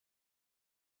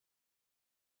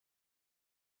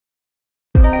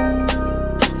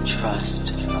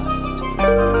Trust.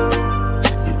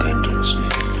 Dependency.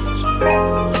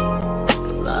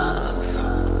 Love.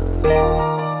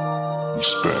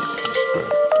 Respect.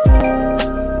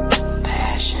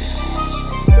 Passion.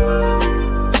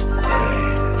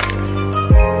 Pain.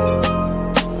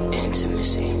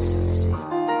 Intimacy.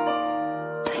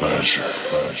 Pleasure.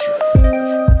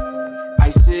 I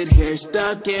sit here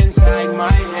stuck inside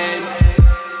my head,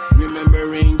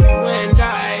 remembering you and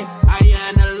I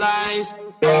analyze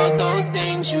all those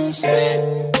things you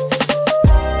said.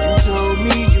 You told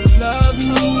me you loved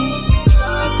me, you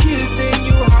kissed and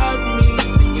you hugged me,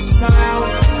 then you smiled,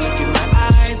 look in my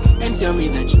eyes and tell me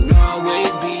that you'll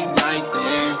always be right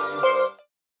there.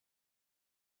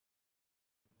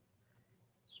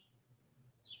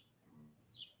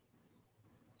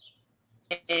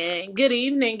 And good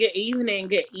evening, good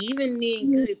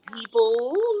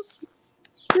peoples.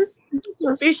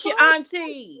 It's your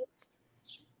aunties.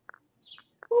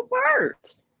 Who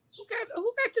birds? Who got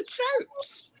the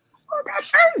chirps? Who got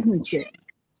birds and shit?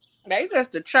 They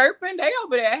just the chirping. They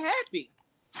over there happy.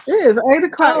 It is 8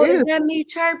 o'clock. Oh, is that me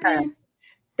chirping?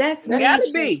 That's me. Gotta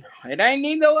be. It ain't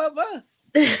neither of us.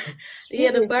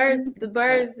 Yeah, the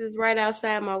birds is right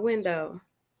outside my window.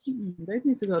 They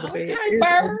need to go to bed.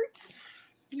 Birds.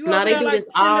 No, they do like this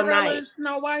all night.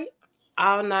 Snow White.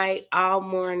 All night, all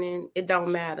morning. It don't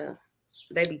matter.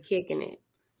 They be kicking it.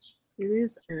 It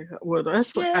is. Well,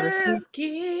 that's what that's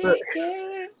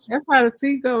how the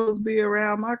seagulls be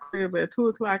around my crib at 2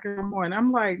 o'clock in the morning.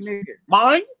 I'm like, nigga.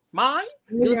 Mine?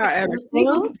 Do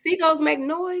seagulls make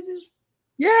noises?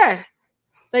 Yes.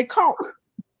 They conk.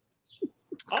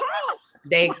 Oh.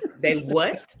 They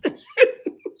what?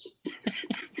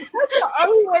 That's the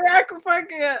only way I can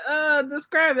fucking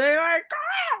describe it. They're like, caw.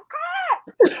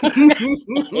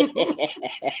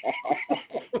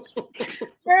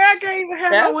 I can't even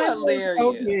have my windows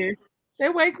open. They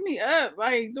wake me up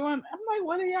like doing. I'm like,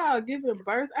 what are y'all giving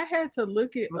birth? I had to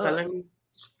look it up.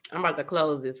 I'm about to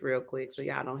close this real quick so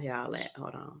y'all don't hear all that.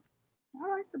 Hold on. I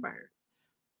like the birds.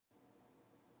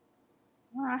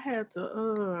 I had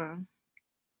to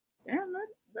damn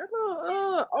that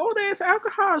little old ass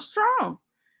alcohol is strong.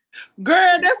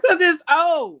 Girl, that's because it's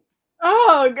old.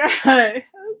 Oh God.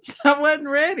 I wasn't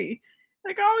ready.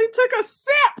 Like I only took a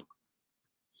sip.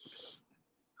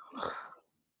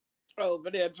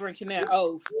 Over there drinking that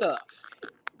old stuff.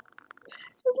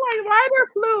 It's like lighter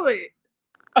fluid.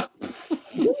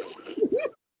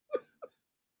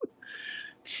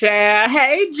 Child,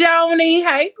 hey Joni.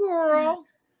 Hey girl.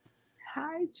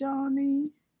 Hi Joni.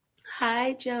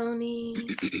 Hi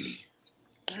Joni.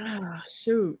 Oh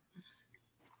shoot.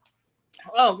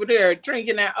 Over there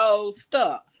drinking that old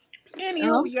stuff.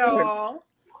 Anywho, y'all.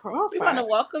 We want to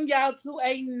welcome y'all to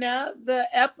another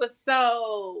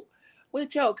episode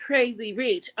with your crazy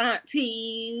rich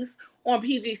aunties on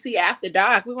PGC After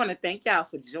Dark. We want to thank y'all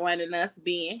for joining us,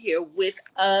 being here with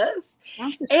us.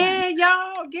 And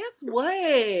y'all, guess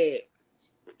what?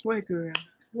 What, girl?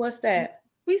 What's that?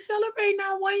 We celebrating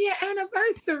our 1 year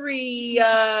anniversary.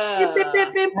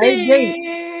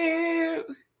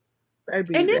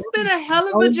 Baby, and it's been a hell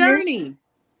of a journey.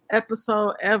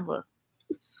 Episode ever.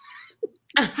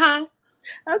 Uh-huh.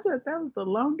 I said that was the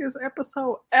longest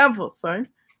episode ever, son.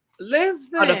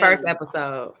 Listen. Oh, the first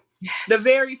episode. Yes. The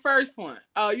very first one.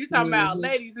 Oh, you talking about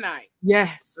Ladies' Night.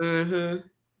 Yes. Mm-hmm.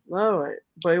 Lord.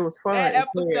 But it was fun. That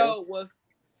episode was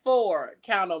 4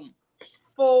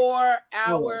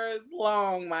 hours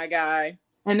long, my guy.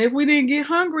 And if we didn't get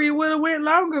hungry, it would have went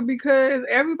longer because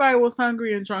everybody was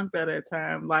hungry and drunk by that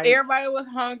time. Like everybody was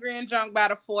hungry and drunk by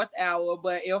the 4th hour,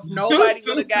 but if nobody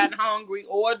would have gotten hungry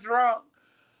or drunk,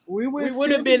 we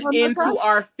would have been into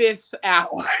our 5th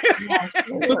hour.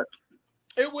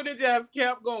 It would have just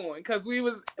kept going because we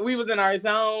was in our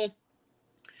zone.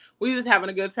 We was having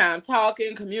a good time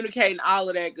talking, communicating, all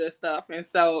of that good stuff. And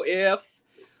so if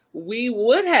we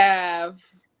would have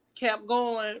kept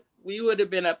going, we would have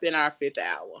been up in our 5th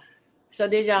hour. So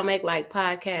did y'all make like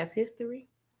podcast history?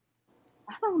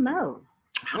 I don't know.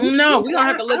 No, we don't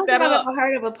have to look that up. I've never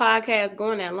heard of a podcast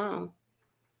going that long.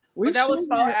 But that was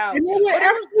 4 hours. And it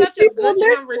was such a good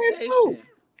conversation.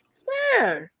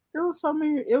 Yeah. There was so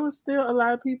many. It was still a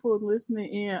lot of people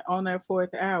listening in on that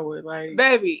 4th hour. Like,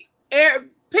 baby,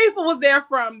 people was there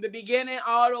from the beginning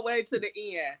all the way to the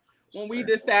end. When we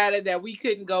decided that we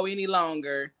couldn't go any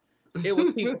longer, it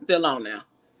was people still on there.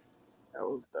 That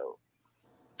was dope.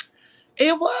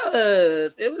 It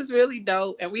was really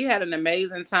dope, and we had an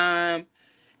amazing time.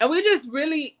 And we just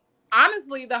really,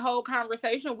 honestly, the whole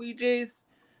conversation, we just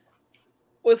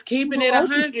was keeping it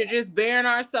 100, just bearing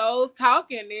our souls,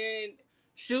 talking, and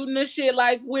shooting the shit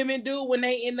like women do when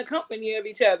they in the company of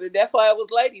each other. That's why it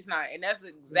was ladies' night, and that's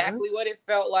exactly what it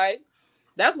felt like.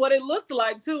 That's what it looked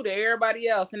like too to everybody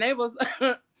else, and they was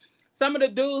some of the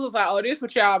dudes was like, "Oh, this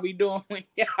what y'all be doing when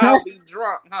y'all be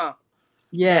drunk, huh?"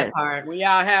 Yeah, when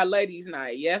y'all have ladies'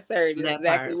 night. Yes, sir. That's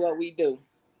exactly what we do.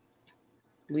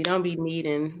 We don't be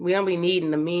needing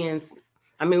the men's.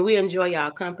 I mean, we enjoy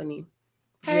y'all company.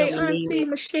 Hey, Auntie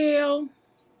Michelle.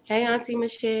 Hey, Auntie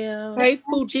Michelle. Hey,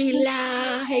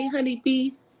 Fujila. Hey,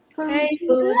 Honeybee. Hey,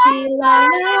 Fuji la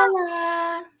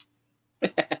la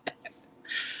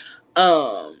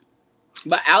la.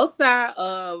 But outside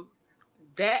of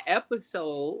that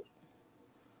episode,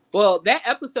 well, that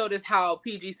episode is how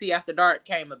PGC After Dark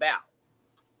came about.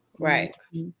 Right.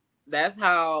 That's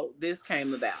how this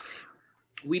came about.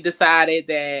 We decided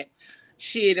that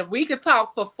shit, if we could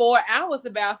talk for 4 hours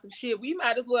about some shit, we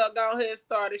might as well go ahead and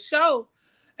start a show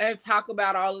and talk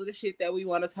about all of the shit that we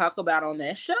want to talk about on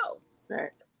that show.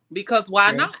 Thanks. Because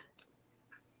why not?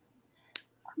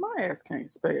 My ass can't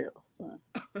spell, son.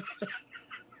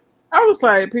 I was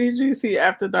like, PGC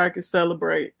After Dark is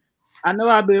celebrate. I know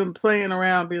I've been playing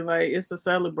around being like, it's a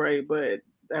celebrate, but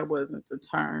that wasn't the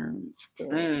term.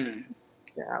 Yeah,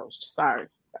 I was sorry.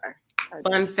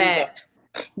 Fun fact.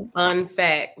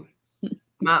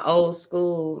 My old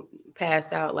school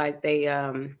passed out like they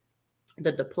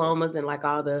the diplomas and like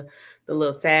all the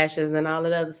little sashes and all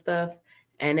of the other stuff,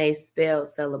 and they spelled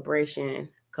celebration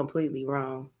completely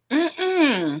wrong.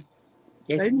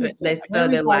 They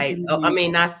spelled it like,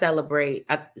 not celebrate.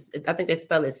 I think they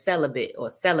spell it celibate or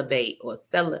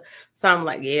something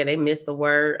like, yeah, they missed the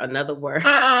word, another word.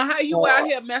 How you out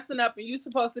here messing up and you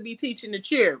supposed to be teaching the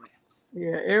children?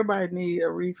 Yeah, everybody need a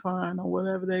refund on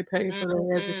whatever they pay for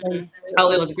their education.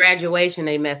 Oh, it was graduation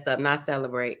they messed up, not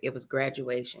celebrate. It was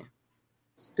graduation.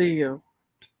 Still.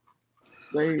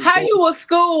 How you was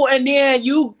school and then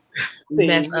you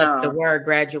messed up the word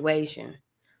graduation?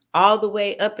 All the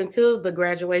way up until the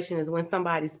graduation is when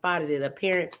somebody spotted it. A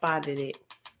parent spotted it.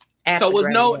 So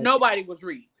nobody was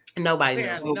reading.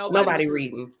 Nobody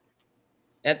reading.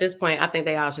 At this point, I think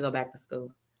they all should go back to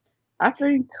school. I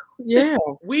think, yeah.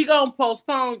 We gonna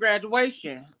postpone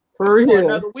graduation for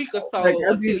another week or so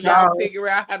until y'all figure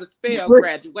out how to spell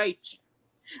graduation.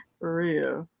 For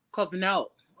real. Cause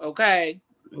okay.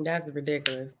 That's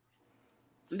ridiculous.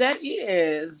 That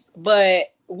is, but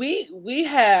we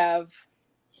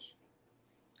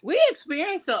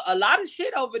experienced a lot of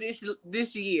shit over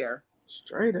this year.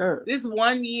 Straight up. This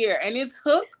 1 year. And it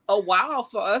took a while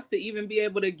for us to even be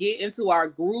able to get into our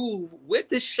groove with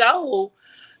the show,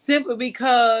 simply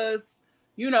because,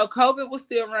 COVID was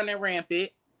still running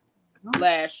rampant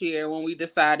last year when we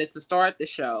decided to start the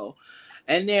show.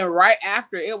 And then right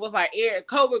after, it was like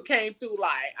COVID came through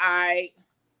like, all right,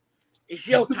 it's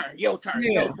your turn, your turn,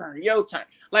 your turn, your turn.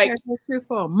 Like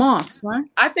for a month, right?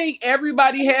 I think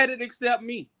everybody had it except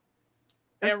me.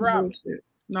 That's and Robin. Bullshit.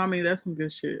 No, I mean that's some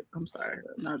good shit. I'm sorry.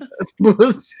 That's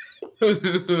bullshit.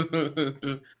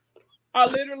 I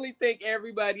literally think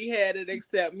everybody had it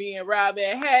except me and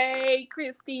Robin. Hey,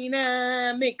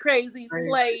 Christina, McCrazy's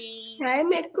place. Hey,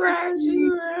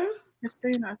 McCrazy.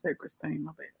 Christina, I said Christine,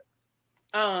 my bad.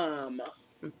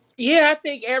 Yeah, I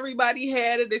think everybody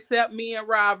had it except me and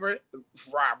Robert.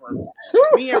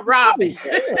 Me and Robin.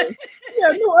 Yeah,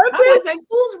 no, I was like,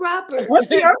 who's Robert?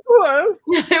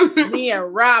 Me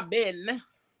and Robin.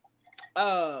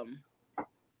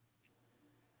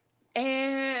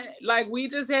 And like we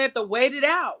just had to wait it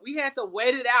out. We had to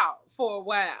wait it out for a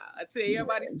while until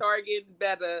everybody started getting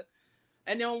better.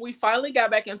 And then when we finally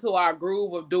got back into our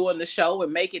groove of doing the show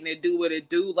and making it do what it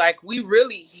do, like we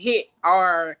really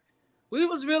we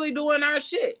was really doing our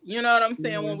shit. You know what I'm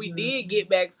saying? When we did get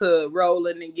back to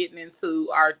rolling and getting into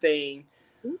our thing.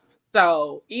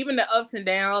 So even the ups and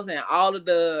downs and all of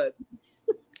the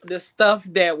stuff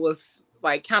that was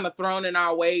like kind of thrown in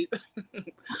our way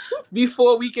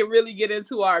before we could really get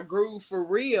into our groove for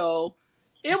real,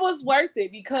 it was worth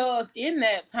it because in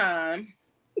that time,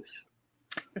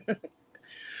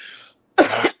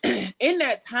 in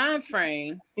that time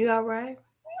frame, you all right?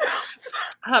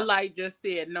 Her light just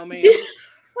said, "No, man."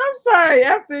 I'm sorry.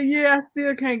 After a year, I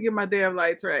still can't get my damn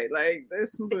lights right. Like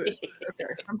that's some bullshit. Okay,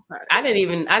 I'm sorry. I didn't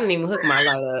even hook my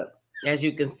light up. As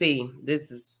you can see,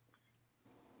 this is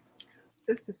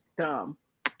dumb.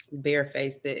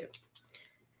 Barefaced it.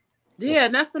 Yeah,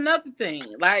 and that's another thing.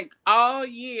 Like all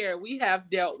year, we have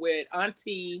dealt with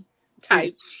auntie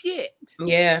type shit.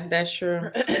 Yeah, that's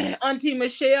true. Auntie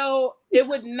Michelle, it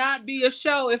would not be a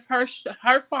show if her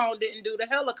phone didn't do the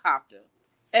helicopter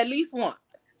at least once.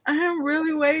 I am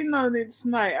really waiting on it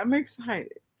tonight. I'm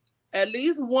excited. At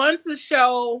least once a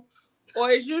show Or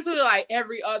it's usually like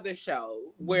every other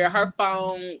show where her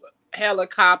phone,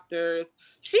 helicopters.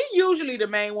 She usually the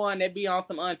main one that be on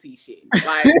some auntie shit.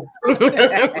 Like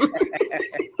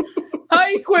her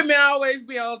equipment always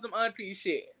be on some auntie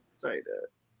shit. Straight up.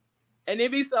 And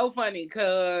it be so funny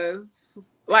because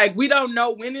like we don't know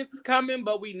when it's coming,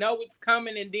 but we know it's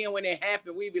coming. And then when it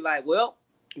happened, we be like, well,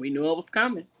 we knew it was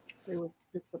coming.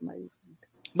 It's amazing.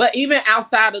 But even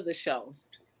outside of the show,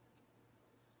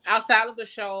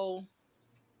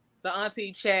 the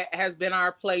auntie chat has been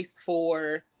our place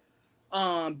for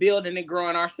building and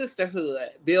growing our sisterhood,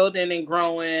 building and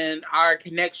growing our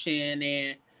connection,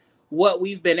 and what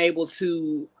we've been able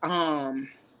to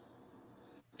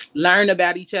learn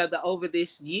about each other over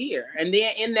this year. And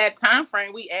then in that time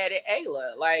frame, we added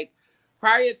Ayla. Like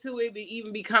prior to it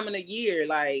even becoming a year,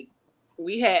 like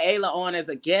we had Ayla on as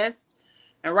a guest,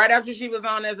 and right after she was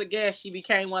on as a guest, she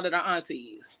became one of the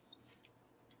aunties.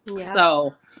 Yeah.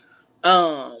 So,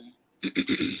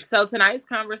 so tonight's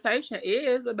conversation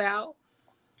is about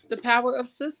the power of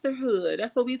sisterhood.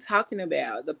 That's what we're talking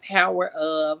about. The power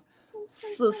of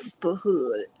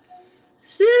sisterhood.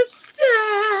 Sister,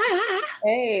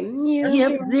 hey,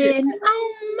 you've been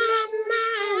on my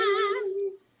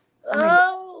mind.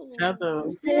 Oh,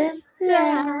 sister,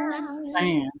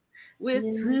 man. We're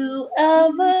two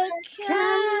of a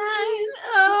kind.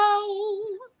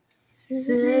 Oh,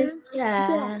 sister.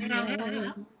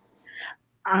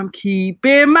 I'm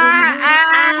keeping my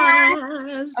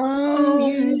eyes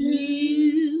on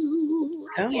you.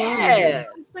 Come yes.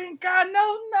 on. I think I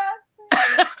know nothing.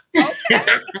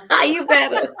 Okay. You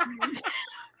better.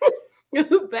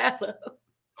 You better.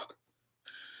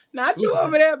 Not you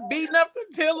over there beating up the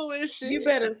pillow and shit. You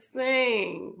better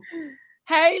sing.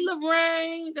 Hey,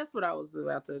 Lorraine. That's what I was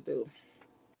about to do.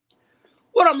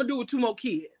 What I'm going to do with two more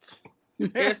kids?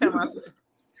 Every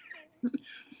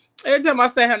time I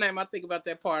say her name, I think about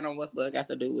that part on what's got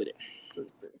to do with it.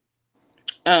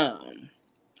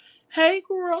 Hey,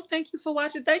 girl. Thank you for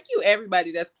watching. Thank you,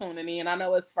 everybody that's tuning in. I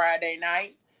know it's Friday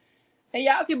night. And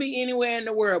y'all could be anywhere in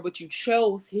the world, but you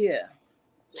chose here.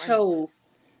 Right. Chose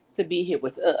to be here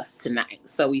with us tonight.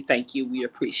 So we thank you. We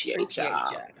appreciate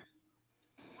y'all.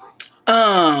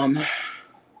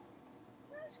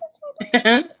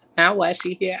 Now why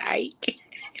she here, Ike?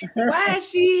 Why is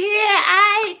she here,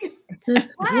 Ike?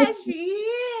 Why is she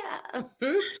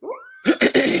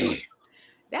here?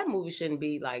 That movie shouldn't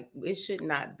be like, it should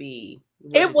not be.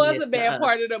 It was a bad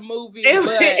part of the movie,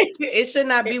 but it should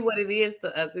not be what it is to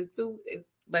us.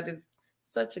 But it's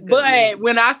such a good movie.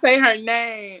 When I say her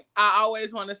name, I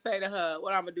always want to say to her,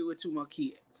 what I'm going to do with two more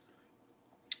kids.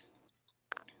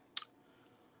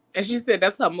 And she said,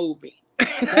 that's her movie.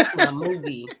 That's my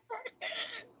movie.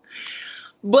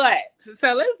 But,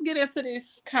 so let's get into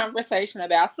this conversation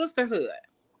about sisterhood.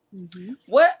 Mm-hmm.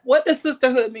 What does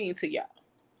sisterhood mean to y'all?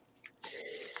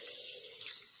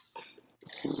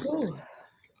 Ooh,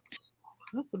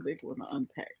 that's a big one to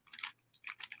unpack.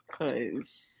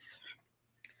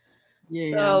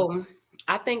 Yeah. So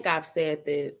I think I've said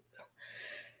this.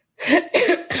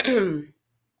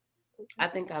 I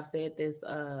think I've said this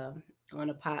on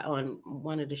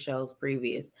one of the shows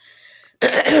previous.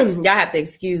 Y'all have to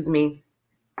excuse me.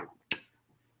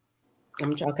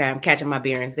 I'm catching my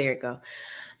bearings. There it go.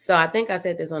 So I think I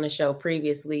said this on the show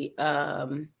previously.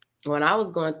 When I was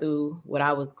going through what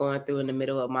I was going through in the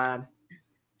middle of my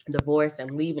divorce and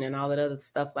leaving and all that other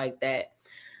stuff like that,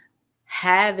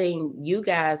 having you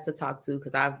guys to talk to,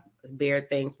 because I've bared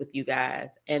things with you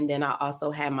guys. And then I also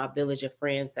had my village of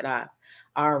friends that I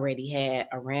already had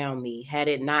around me. Had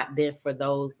it not been for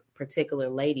those particular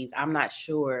ladies, I'm not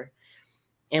sure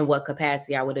in what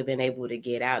capacity I would have been able to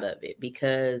get out of it,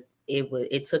 because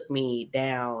it took me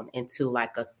down into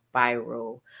like a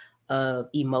spiral of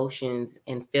emotions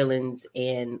and feelings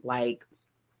and like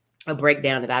a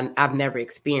breakdown that I've never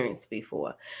experienced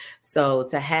before. So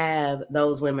to have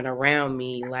those women around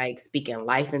me, like speaking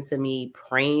life into me,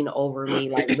 praying over me,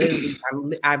 like literally,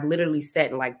 I've literally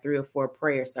sat in like 3 or 4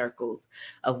 prayer circles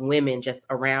of women just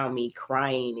around me,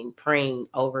 crying and praying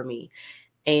over me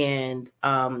and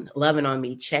loving on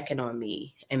me, checking on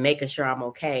me and making sure I'm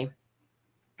okay.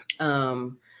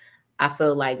 I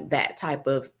feel like that type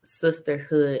of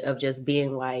sisterhood of just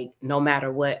being like, no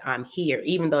matter what, I'm here,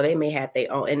 even though they may have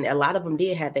their own, and a lot of them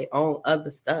did have their own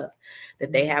other stuff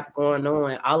that they have going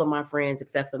on. All of my friends,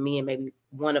 except for me and maybe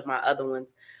one of my other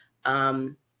ones,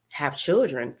 have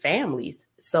children, families.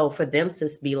 So for them to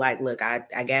be like, look, I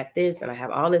got this and I have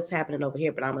all this happening over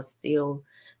here, but I'm going to still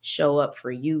show up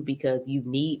for you because you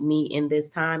need me in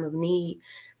this time of need.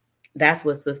 That's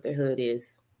what sisterhood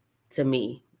is to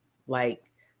me. Like,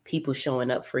 people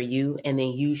showing up for you and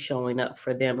then you showing up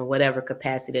for them in whatever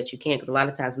capacity that you can. Because a lot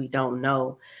of times we don't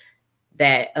know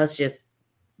that us just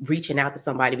reaching out to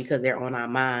somebody because they're on our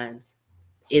minds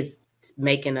is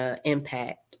making an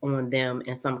impact on them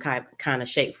in some kind of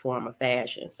shape, form, or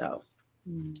fashion. So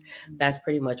that's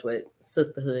pretty much what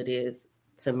sisterhood is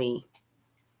to me.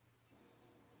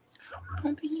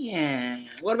 Yeah.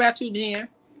 What about you, Jen?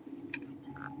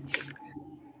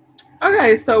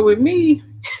 Okay, so with me,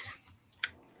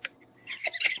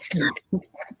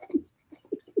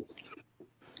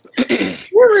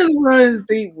 it really runs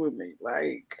deep with me.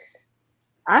 Like,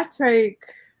 it's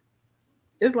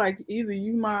like either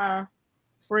you my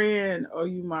friend or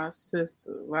you my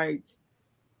sister. Like,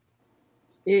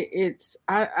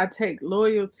 I take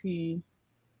loyalty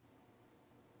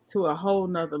to a whole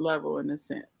nother level in a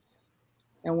sense.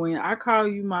 And when I call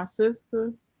you my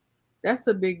sister, that's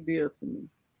a big deal to me.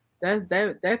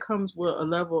 That comes with a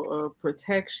level of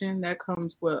protection. That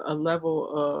comes with a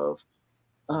level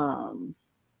of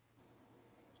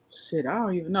shit. I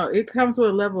don't even know. It comes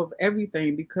with a level of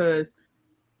everything because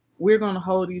we're gonna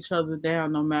hold each other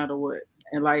down no matter what.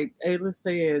 And like Ayla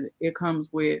said, it comes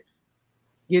with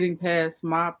getting past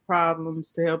my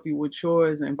problems to help you with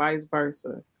yours and vice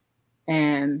versa.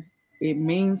 And it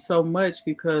means so much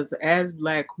because as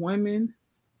Black women,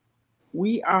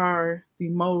 we are the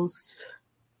most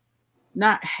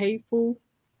not hateful,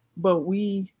 but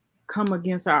we come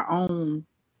against our own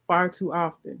far too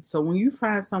often. So when you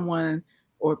find someone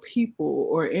or people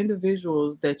or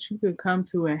individuals that you can come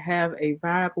to and have a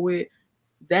vibe with,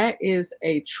 that is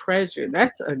a treasure.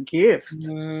 That's a gift.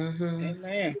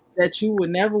 Amen. That you would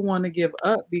never want to give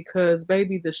up because,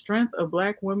 baby, the strength of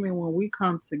Black women when we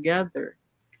come together,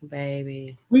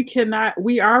 baby,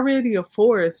 we already a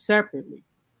force separately,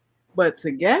 but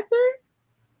together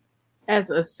as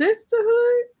a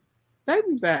sisterhood,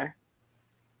 baby, bye.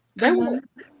 They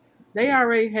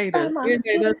already hate us. They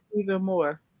hate us even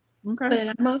more. Okay.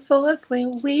 But I'm a force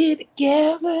when we're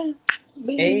together.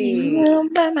 Hey.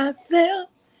 By myself.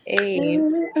 Hey.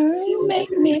 You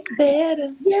make me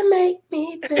better. You make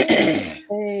me better.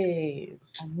 Hey.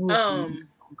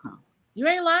 You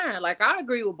ain't lying. Like, I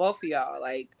agree with both of y'all.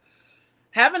 Like,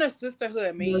 having a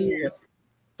sisterhood means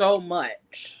so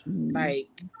much. Like,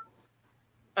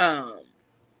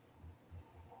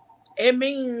 it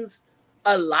means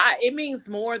a lot. It means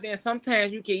more than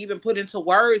sometimes you can even put into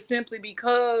words simply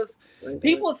because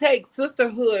people take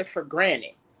sisterhood for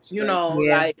granted. You know,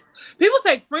 like people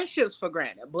take friendships for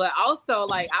granted, but also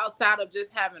like outside of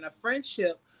just having a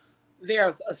friendship,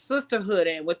 there's a sisterhood,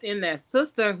 and within that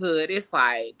sisterhood, it's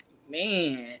like,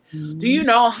 man, do you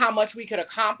know how much we could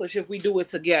accomplish if we do it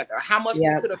together? How much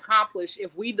we could accomplish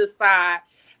if we decide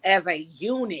as a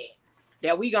unit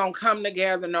that we gonna come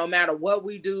together no matter what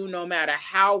we do, no matter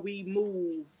how we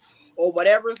move or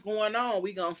whatever's going on,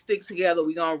 we gonna stick together,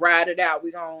 we gonna ride it out,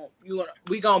 we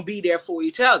gonna be there for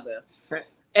each other. Right.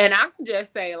 And I can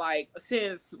just say, like,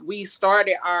 since we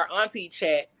started our auntie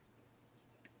chat,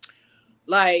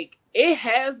 like, it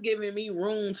has given me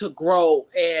room to grow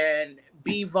and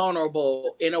be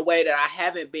vulnerable in a way that I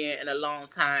haven't been in a long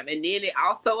time. And then it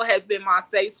also has been my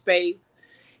safe space,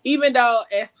 even though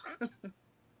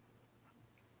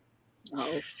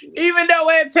even though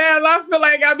at times I feel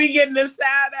like I be getting the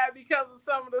side eye because of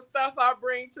some of the stuff I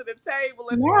bring to the table.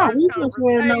 We just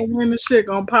want to know when the shit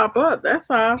gonna pop up.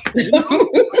 That's all. You know?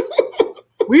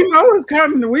 We know it's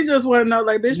coming. We just want to know,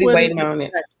 like, bitch, what is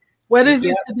it? What is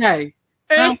it today?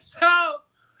 And so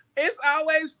it's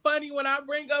always funny when I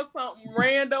bring up something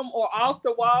random or off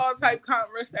the wall type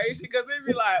conversation because it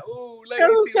be like, ooh, let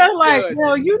me see the like,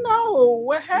 well, you know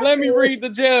what happened. Let me read the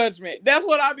judgment. That's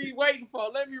what I be waiting for.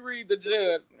 Let me read the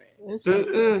judgment.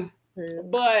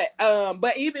 But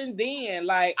even then,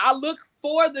 like, I look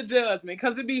for the judgment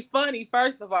because it'd be funny,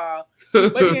 first of all.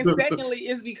 But then secondly,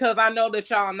 it's because I know that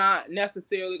y'all not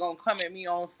necessarily gonna come at me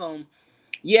on some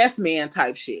yes man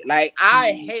type shit. Like,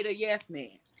 I hate a yes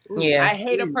man. Yeah, I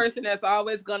hate a person that's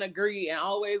always gonna agree and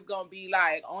always gonna be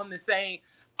like always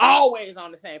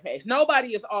on the same page.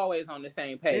 Nobody is always on the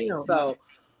same page. So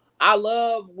I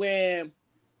love when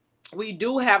we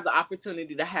do have the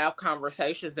opportunity to have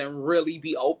conversations and really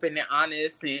be open and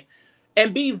honest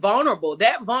and be vulnerable.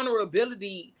 That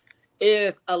vulnerability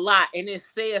is a lot, and it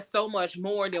says so much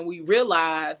more than we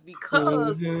realize,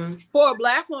 because for a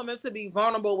Black woman to be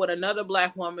vulnerable with another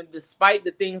Black woman, despite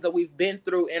the things that we've been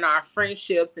through in our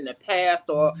friendships in the past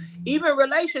or even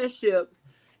relationships,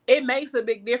 it makes a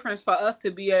big difference for us to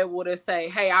be able to say,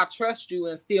 hey, I trust you,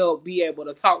 and still be able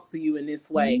to talk to you in this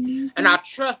way. And I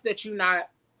trust that you're not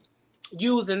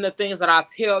using the things that I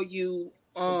tell you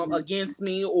against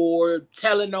me or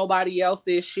telling nobody else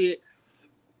this shit.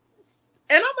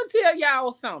 And I'm gonna tell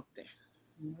y'all something.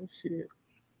 No shit.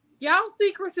 Y'all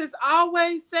secrets is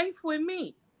always safe with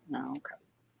me. No, okay.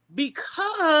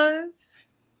 Because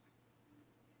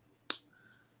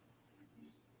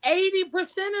 80% of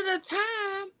the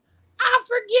time, I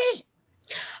forget.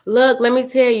 Look, let me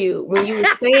tell you, when you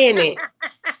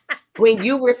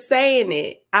were saying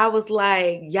it, I was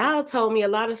like, y'all told me a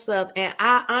lot of stuff, and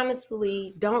I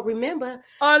honestly don't remember.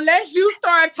 Unless you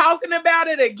start talking about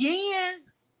it again,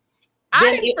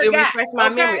 then it refreshed my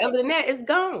memory. Other than that, it's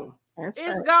gone.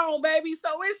 It's gone, baby. So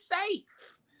it's safe.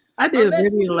 I did a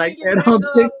video like that on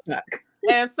TikTok.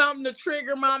 And something to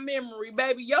trigger my memory,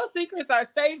 baby. Your secrets are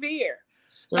safe here.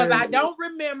 Because I don't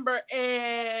remember.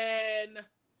 And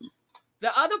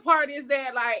the other part is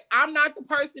that, like, I'm not the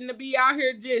person to be out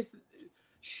here just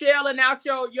shelling out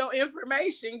your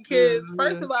information. Because,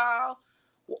 first of all,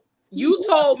 you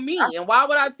told me. And why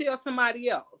would I tell somebody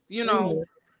else? You know?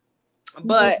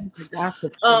 But,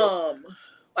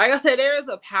 like I said, there is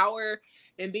a power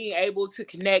in being able to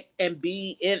connect and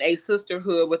be in a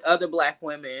sisterhood with other Black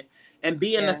women and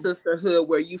be in a sisterhood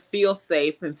where you feel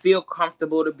safe and feel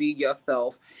comfortable to be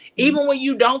yourself, even when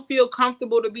you don't feel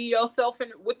comfortable to be yourself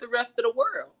with the rest of the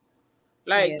world.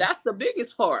 Like, that's the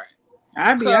biggest part.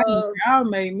 I be honest, y'all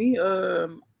made me,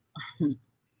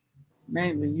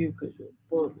 mainly you, because you're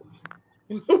bully.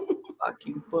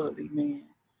 Fucking bully, man.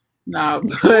 No,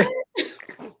 but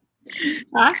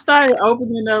I started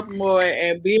opening up more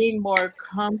and being more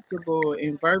comfortable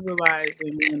in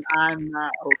verbalizing when I'm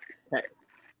not okay.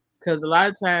 Because a lot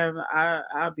of times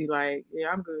I'll be like, yeah,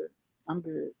 I'm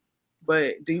good.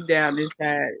 But deep down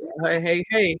inside, hey,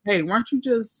 weren't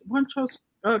your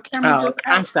camera just out?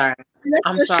 I'm sorry.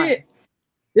 I'm sorry.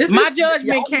 Shit. My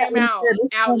judgment came out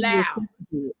loud.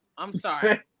 I'm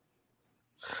sorry.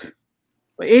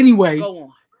 But anyway. Go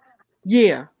on.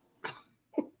 Yeah.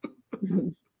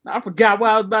 I forgot what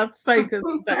I was about to say because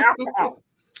the alcohol.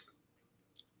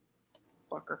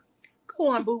 Fucker. Go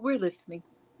on, boo. We're listening.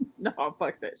 No,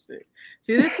 fuck that shit.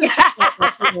 See, this is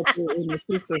in the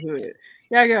sisterhood.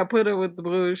 Y'all gotta put up with the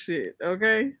bullshit,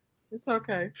 okay? It's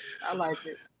okay. I like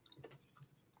it.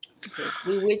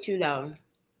 We with you though.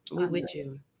 We with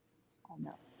you. I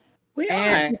know.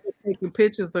 And people taking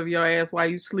pictures of your ass while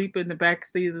you sleep in the back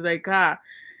seat of their car,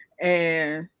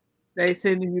 and they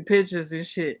sending you pictures and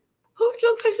shit. Who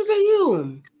took pictures of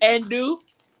you? And do?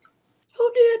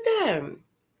 Who did that?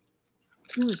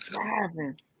 She was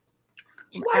driving.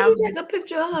 Why did you take a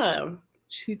picture of her?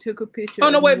 She took a picture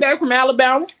on the way back from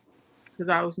Alabama. Because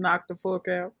I was knocked the fuck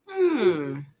out.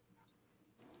 And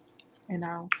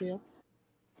I don't care.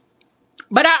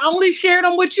 But I only shared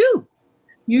them with you.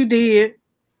 You did.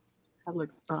 I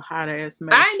look a hot ass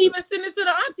mess. I didn't even send it to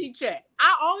the auntie chat.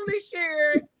 I only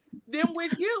shared them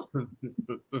with you.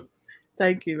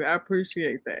 Thank you. I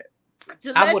appreciate that.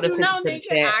 To let you know, nigga,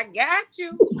 I got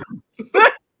you.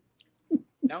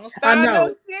 Don't start no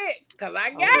shit, because I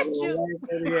got you.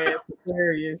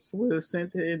 Would have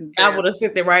sent it in. I would have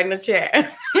sent it right in the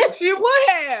chat. She would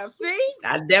have. See?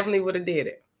 I definitely would have did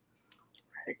it.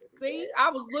 See? I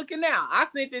was looking out. I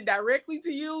sent it directly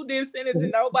to you, didn't send it to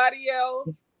nobody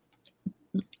else.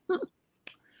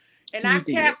 And I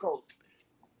cackled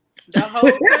the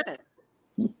whole time.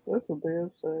 That's a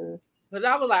damn shame. Because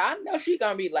I was like, I know she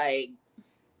going to be like,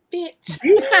 bitch.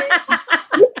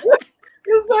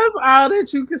 That's all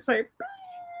that you can say.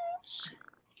 Bitch.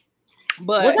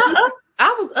 But was I up?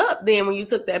 I was up then when you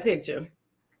took that picture.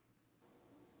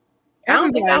 I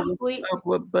don't think I was asleep.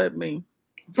 But me.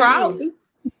 Probably.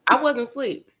 I wasn't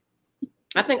asleep.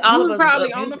 I think all of us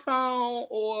probably on the phone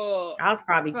or I was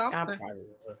probably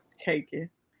caking.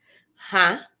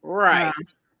 Huh? Right.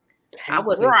 I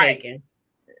wasn't caking.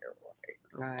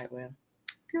 All right, well.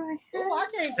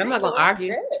 I'm not gonna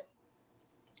argue.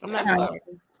 I'm not gonna argue.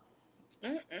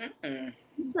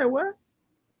 You said what?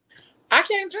 I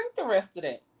can't drink the rest of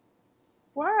that.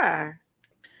 Why?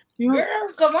 Girl,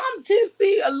 because I'm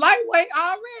tipsy, a lightweight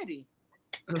already.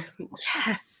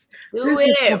 Yes. Do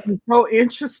it. Is so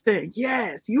interesting.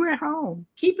 Yes. You at home.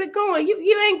 Keep it going.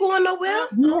 You ain't going nowhere.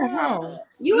 You at home.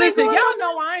 Listen, y'all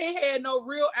know I ain't had no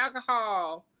real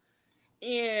alcohol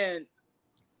in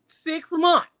 6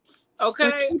 months. Okay.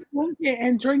 But keep drinking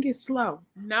and drink it slow.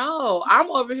 No, I'm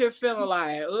over here feeling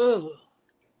like, ugh.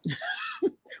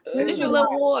 Where's your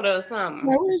little water or something?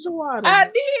 Where's your water? I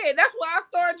did. That's why I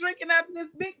started drinking out of this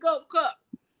big gulp cup.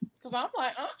 Because I'm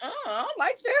like, I don't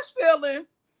like this feeling.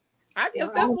 I guess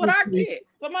that's what I get.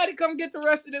 Somebody come get the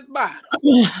rest of this bottle.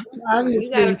 You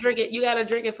gotta drink it. You gotta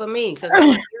drink it for me because I'm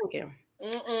not drinking.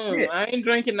 I ain't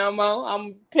drinking no more.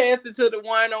 I'm passing to the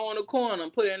wine on the corner.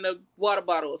 Put it in the water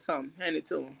bottle or something. Hand it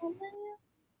to him.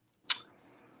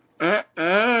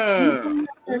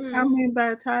 Comment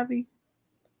by Tavi.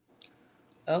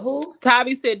 Who?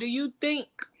 Tavi said, "Do you think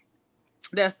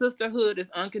that sisterhood is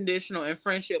unconditional and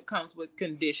friendship comes with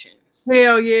conditions?"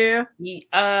 Hell yeah.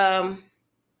 Yeah.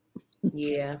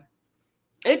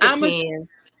 It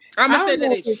depends. I'm gonna say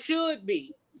that it should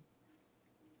be.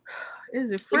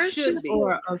 Is it friendship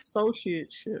or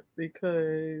associateship?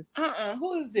 Because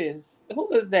who is this?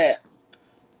 Who is that?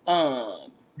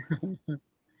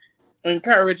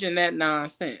 Encouraging that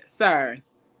nonsense. Sorry.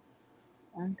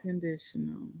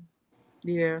 Unconditional.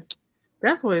 Yeah.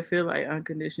 That's what it feels like,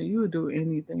 unconditional. You would do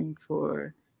anything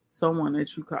for someone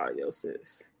that you call your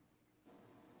sis.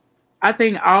 I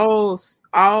think all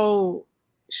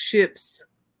ships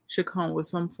should come with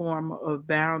some form of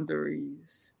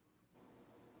boundaries.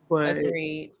 But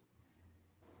agreed.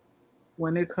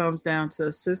 When it comes down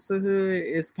to sisterhood,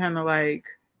 it's kind of like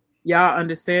y'all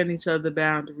understand each other's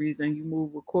boundaries and you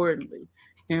move accordingly.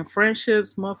 In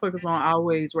friendships, motherfuckers don't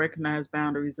always recognize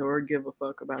boundaries or give a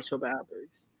fuck about your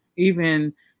boundaries.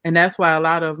 And that's why a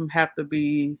lot of them have to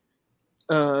be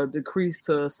decreased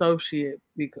to associate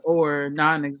or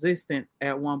non-existent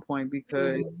at one point,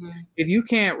 because if you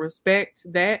can't respect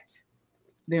that,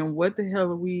 then what the hell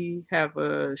do we have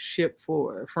a ship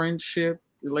for? A friendship,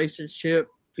 relationship,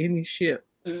 any ship?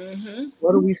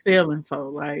 What are we sailing for?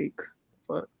 Like,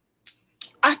 fuck.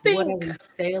 I think. What are we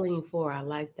sailing for? I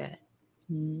like that.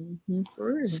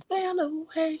 For real. Sail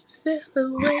away, sail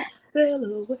away, sail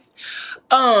away.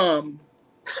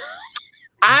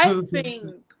 I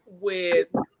think with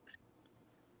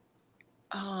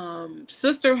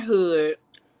sisterhood,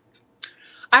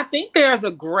 I think there's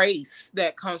a grace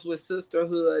that comes with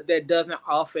sisterhood that doesn't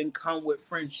often come with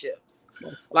friendships.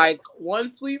 Like,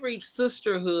 once we reach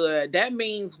sisterhood, that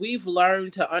means we've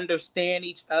learned to understand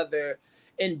each other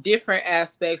in different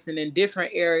aspects and in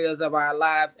different areas of our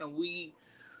lives. And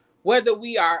whether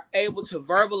we are able to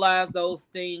verbalize those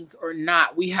things or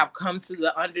not, we have come to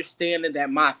the understanding that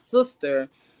my sister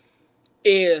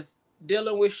is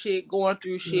dealing with shit, going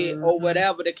through shit, or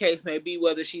whatever the case may be,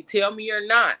 whether she tell me or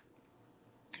not.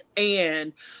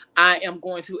 And I am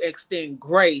going to extend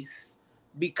grace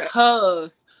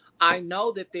because I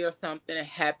know that there's something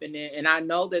happening and I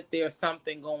know that there's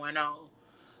something going on.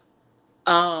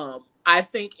 I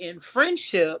think in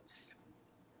friendships,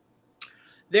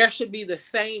 there should be the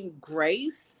same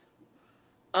grace.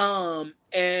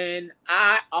 And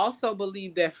I also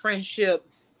believe that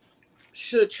friendships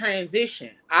should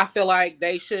transition. I feel like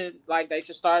they should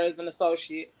start as an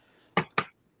associate.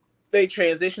 They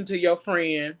transition to your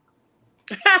friend.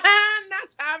 Not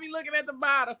Tommy looking at the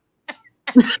bottom.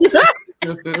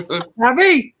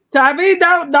 Tavi,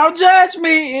 don't judge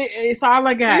me. It's all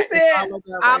I got. She said,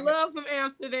 I love some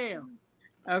Amsterdam.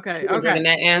 Okay. She was in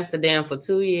that Amsterdam for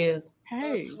 2 years.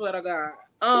 Hey, I swear to God.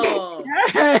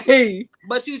 Hey,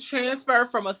 but you transfer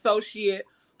from associate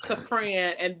to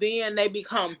friend, and then they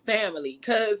become family.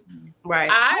 Cause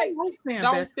I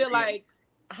don't feel like,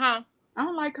 I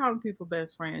don't like calling people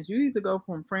best friends. You either go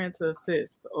from friend to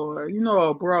sis, or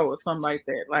a bro or something like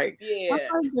that. Like, I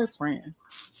like best friends.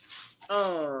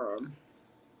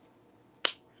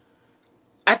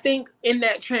 I think in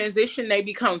that transition they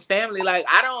become family. Like,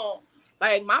 I don't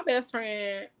like my best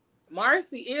friend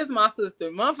Marcy is my sister.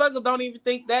 Motherfuckers don't even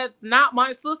think that's not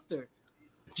my sister.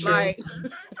 True. Like,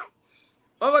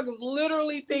 motherfuckers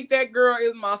literally think that girl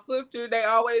is my sister. They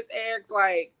always ask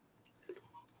like,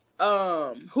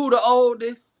 who the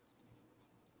oldest?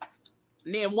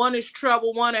 And then one is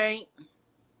trouble, one ain't.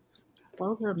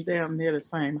 Both of them damn near the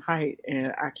same height,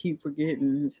 and I keep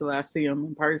forgetting until I see them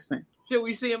in person. Should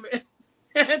we see them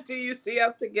until you see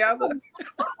us together?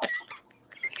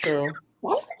 True.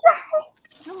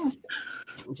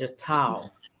 Just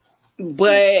tall.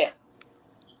 But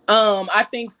I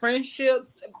think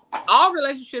friendships, all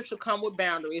relationships should come with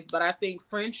boundaries, but I think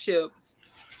friendships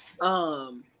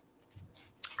come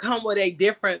with a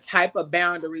different type of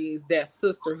boundaries that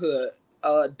sisterhood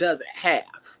doesn't have.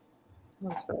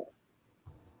 That's right.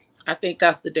 I think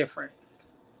that's the difference.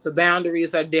 The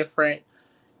boundaries are different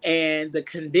and the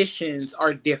conditions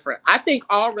are different. I think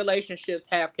all relationships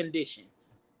have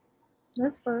conditions.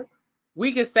 That's right.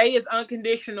 We can say it's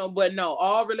unconditional, but no,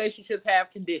 all relationships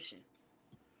have conditions.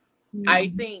 I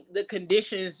think the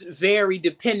conditions vary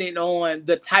depending on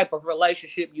the type of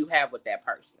relationship you have with that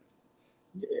person.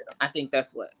 Yeah. I think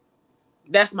that's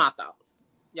my thoughts.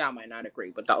 Y'all might not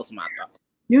agree, but those are my thoughts.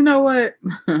 You know what?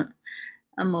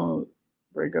 I'm going to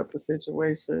break up a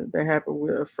situation that happened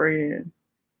with a friend.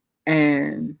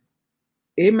 And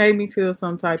it made me feel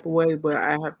some type of way, but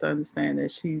I have to understand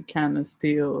that she kind of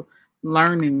still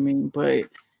learning me. But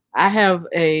I have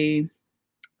a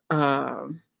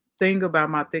thing about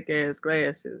my thick ass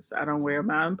glasses. I don't wear them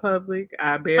out in public.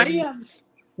 I barely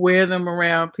wear them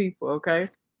around people. Okay,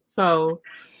 so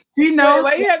she knows.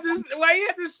 Why you have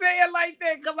to say it like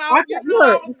that? Because I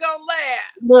was gonna laugh.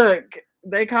 Look,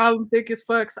 they call them thick as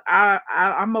fucks.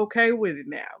 I'm okay with it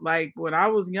now. Like when I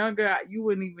was younger, you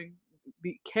wouldn't even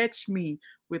catch me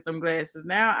with them glasses.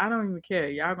 Now I don't even care.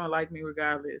 Y'all gonna like me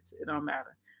regardless. It don't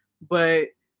matter. But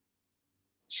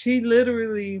she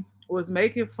literally was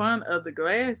making fun of the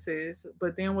glasses,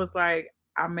 but then was like,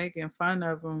 I'm making fun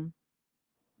of them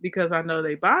because I know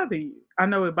they bother you. I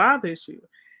know it bothers you.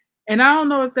 And I don't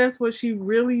know if that's what she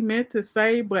really meant to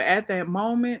say, but at that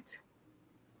moment,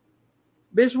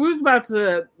 bitch, we was about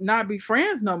to not be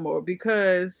friends no more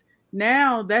because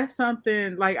now that's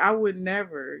something like I would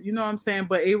never, you know what I'm saying?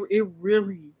 But it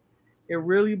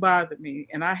really bothered me.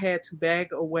 And I had to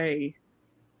back away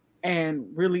and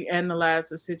really analyze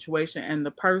the situation and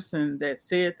the person that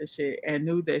said the shit and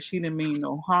knew that she didn't mean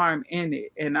no harm in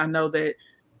it. And I know that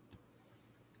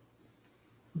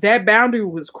boundary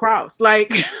was crossed,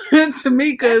 like to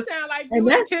me, because that sound like you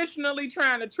intentionally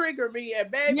trying to trigger me,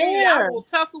 and baby, I will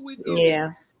tussle with you.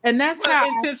 Yeah, and that's how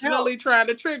intentionally trying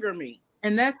to trigger me,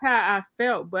 and that's how I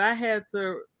felt. But I had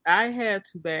to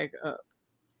back up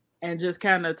and just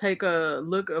kind of take a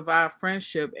look of our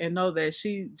friendship and know that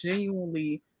she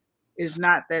genuinely is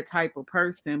not that type of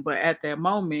person. But at that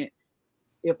moment,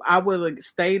 if I would have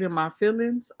stayed in my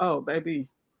feelings, oh baby,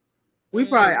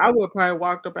 I would probably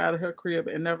walked up out of her crib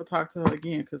and never talked to her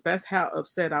again because that's how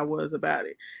upset I was about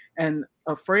it. And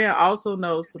a friend also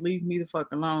knows to leave me the fuck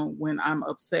alone when I'm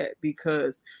upset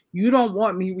because you don't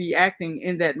want me reacting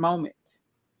in that moment.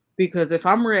 Because if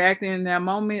I'm reacting in that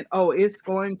moment, oh, it's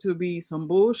going to be some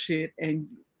bullshit and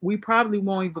we probably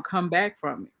won't even come back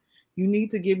from it. You need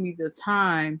to give me the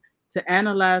time to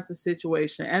analyze the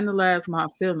situation, analyze my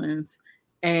feelings,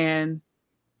 and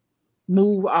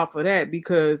move off of that.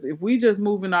 Because if we just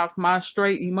moving off my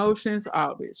straight emotions,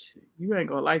 oh, bitch, you ain't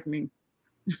gonna like me.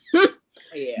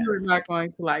 Yeah. You're not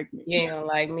going to like me. You ain't gonna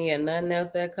like me and nothing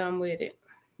else that come with it.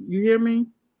 You hear me?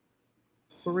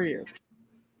 For real.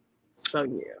 So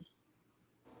yeah.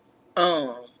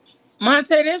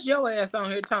 Monte, that's your ass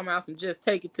on here talking about some just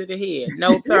take it to the head.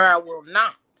 No, sir, I will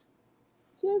not.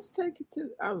 Just take it to.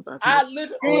 I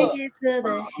literally take it to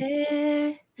the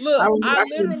head. Look, I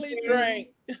literally drank.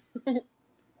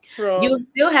 You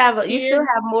still have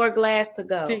more glass to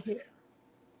go.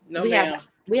 No, we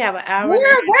have an hour.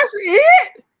 That's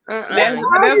it. That's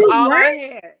all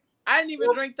I had. I didn't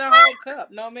even drink the whole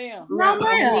cup. No, ma'am. No,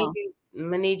 ma'am. I'm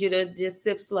gonna need you to just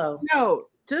sip slow. No,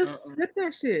 just sip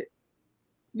that shit.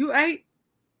 You ate.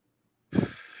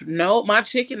 No, my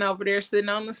chicken over there sitting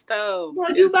on the stove.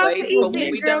 Well, you about to eat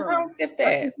it, girl. Don't sip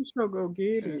that. You should go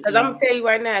get it. Because I'm gonna tell you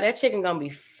right now, that chicken gonna be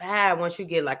fire once you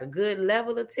get like a good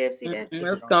level of tipsy.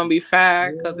 It's gonna be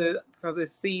fire because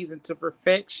it's seasoned to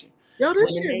perfection. Yo,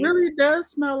 this shit really does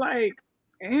smell like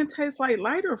and taste like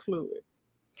lighter fluid.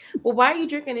 Well, why are you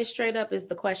drinking it straight up is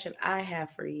the question I have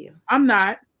for you. I'm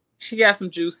not. She got some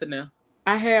juice in there.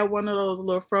 I had one of those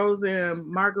little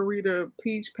frozen margarita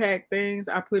peach pack things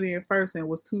I put in first and it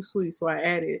was too sweet, so I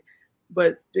added.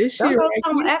 But this shit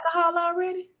come alcohol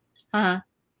already?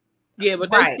 Yeah,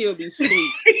 but they still be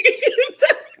sweet.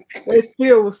 It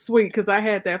still was sweet because I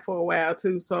had that for a while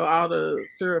too. So all the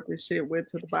syrup and shit went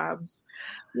to the bottoms.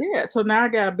 Yeah, so now I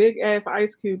got a big ass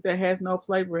ice cube that has no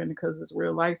flavor in it because it's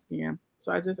real light skin.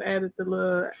 So I just added the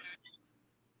little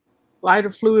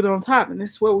lighter fluid on top, and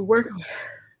this is what we're working with.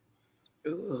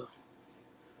 Ooh.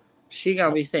 She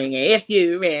gonna be singing, "If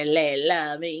you really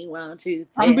love me, won't you?"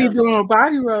 I'm gonna be doing a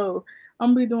body roll.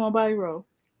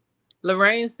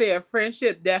 Lorraine said,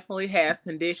 "Friendship definitely has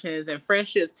conditions, and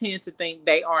friendships tend to think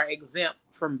they are exempt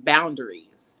from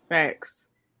boundaries." Facts.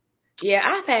 Yeah,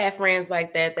 I've had friends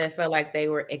like that felt like they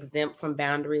were exempt from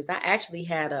boundaries. I actually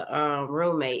had a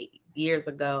roommate years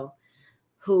ago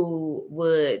who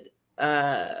would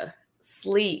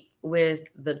sleep with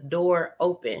the door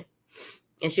open.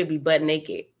 And she'll be butt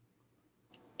naked.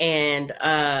 And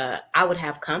I would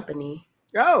have company.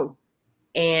 Oh.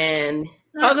 And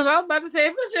because I was about to say,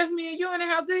 if it's just me and you in the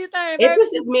house, do your thing, baby. If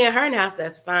it's just me and her in the house,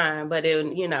 that's fine. But I'd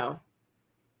be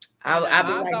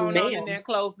like, going on in there and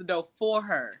close the door for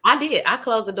her. I did. I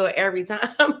closed the door every time.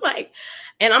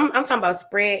 And I'm talking about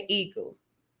spread eagle.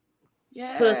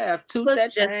 Yeah. Puss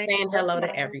just saying hello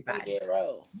to everybody.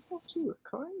 She was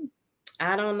crazy.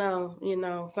 I don't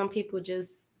know. Some people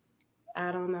just,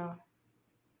 I don't know.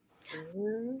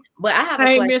 But I have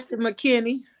a question. Mr.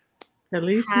 McKinney. At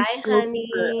least hi,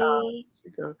 honey.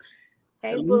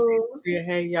 Hey, boo. Said,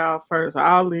 hey, y'all first.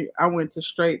 I went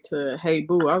straight to hey,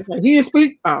 boo. I was like, he didn't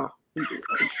speak. Oh,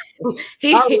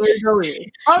 he did. Go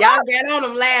in. Oh, y'all got on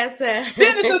him last time.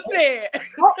 Dennis said.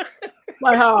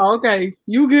 Like, oh, okay.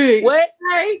 You good. What?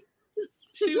 Hey.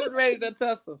 She was ready to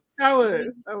tussle. I was.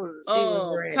 She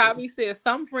was ready. Tommy said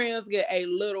some friends get a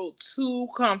little too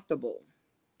comfortable.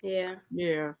 Yeah.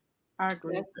 I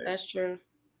agree. That's true.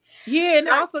 Yeah, and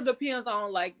it also depends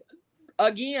on, like,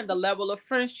 again, the level of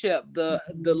friendship, the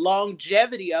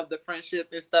longevity of the friendship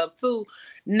and stuff too.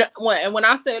 When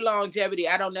I say longevity,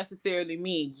 I don't necessarily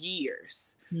mean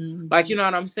years. Mm-hmm. Like, you know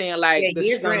what I'm saying? Like,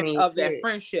 the strength of that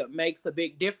friendship makes a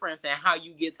big difference in how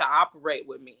you get to operate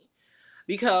with me.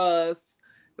 Because,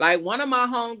 like, one of my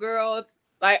homegirls,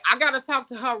 like, I gotta talk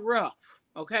to her rough,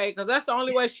 okay? Because that's the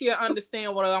only way she'll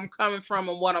understand where I'm coming from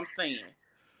and what I'm saying.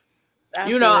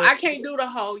 I can't do the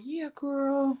whole, yeah,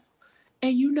 girl.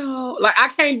 And like, I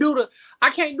can't do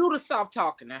the soft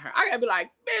talking to her. I gotta be like,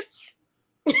 bitch.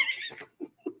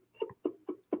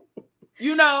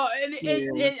 And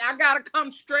I gotta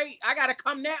come straight. I gotta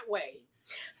come that way.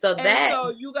 So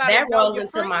that rolls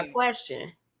into my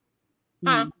question.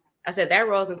 Huh? I said that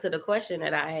rolls into the question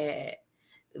that I had,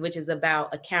 which is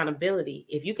about accountability.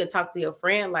 If you can talk to your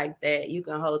friend like that, you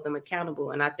can hold them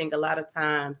accountable. And I think a lot of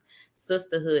times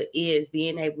sisterhood is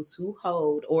being able to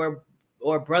hold, or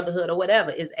brotherhood or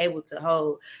whatever, is able to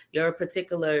hold your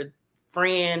particular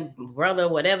friend, brother,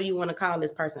 whatever you want to call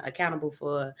this person, accountable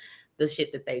for the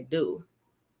shit that they do.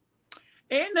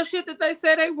 And the shit that they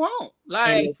say they won't.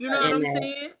 Like, you know what I'm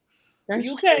saying?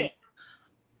 You can't.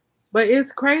 But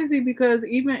it's crazy because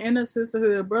even in a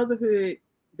sisterhood, brotherhood,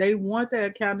 they want that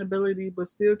accountability, but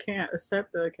still can't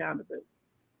accept the accountability.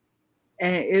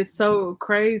 And it's so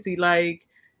crazy. Like,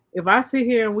 if I sit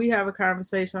here and we have a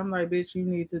conversation, I'm like, bitch, you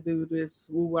need to do this,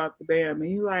 woo out the bam. And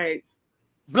you like,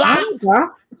 no, I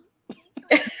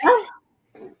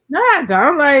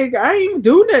don't. Like, I ain't even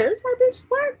do that. It's like, bitch,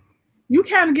 what? You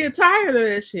kind of get tired of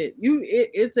that shit.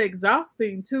 It's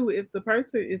exhausting too if the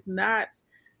person is not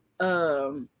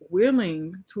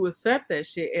willing to accept that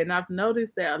shit. And I've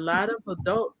noticed that a lot of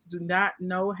adults do not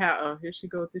know how. Oh, here she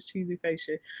goes with this cheesy face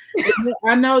shit.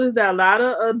 I noticed that a lot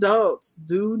of adults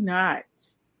do not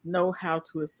know how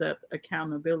to accept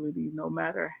accountability, no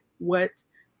matter what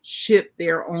ship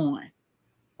they're on.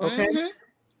 Okay. Mm-hmm.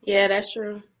 Yeah, that's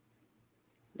true.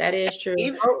 That is true.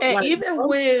 Even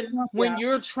when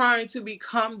you're trying to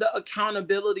become the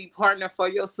accountability partner for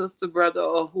your sister, brother,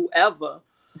 or whoever,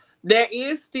 there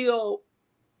is still,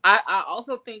 I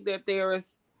also think that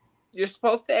you're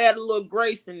supposed to add a little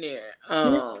grace in there.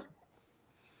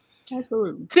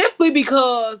 Absolutely. Simply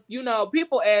because,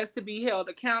 people ask to be held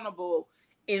accountable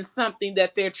in something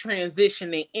that they're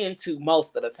transitioning into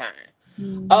most of the time.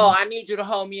 Mm-hmm. Oh, I need you to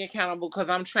hold me accountable because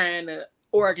I'm trying to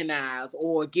organize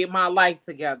or get my life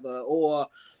together, or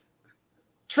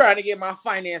trying to get my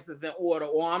finances in order,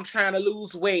 or I'm trying to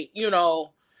lose weight,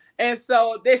 And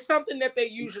so there's something that they're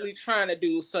usually trying to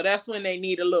do. So that's when they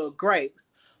need a little grace.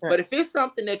 Right. But if it's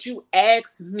something that you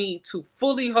ask me to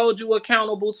fully hold you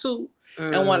accountable to,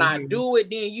 and when I do it,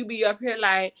 then you be up here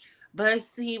like, but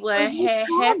see what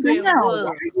happened was.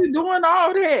 Why are you doing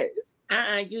all this?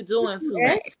 You doing too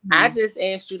much. I just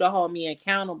asked you to hold me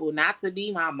accountable, not to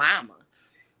be my mama.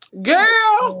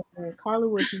 Girl, call it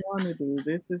what you want to do.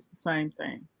 This is the same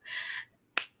thing.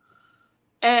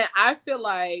 And I feel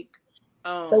like,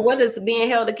 so what does being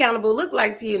held accountable look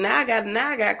like to you? Now I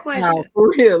got questions. No, for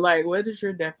real, like, what is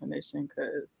your definition?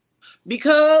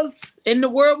 Because in the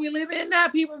world we live in now,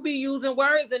 people be using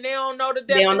words and they don't know the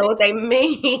definition. They don't know what they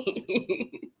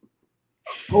mean.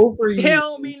 They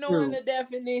don't be knowing the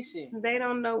definition. They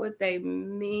don't know what they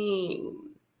mean.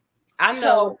 I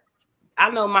know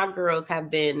my girls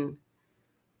and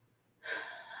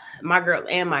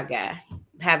my guy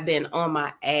have been on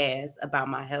my ass about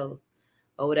my health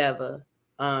or whatever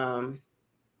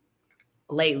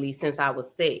lately since I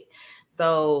was sick.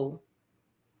 So,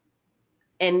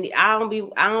 and I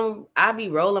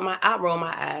roll my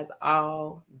eyes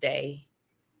all day,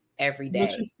 every day.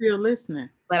 But you're still listening.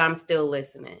 But I'm still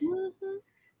listening. Mm-hmm.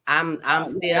 I'm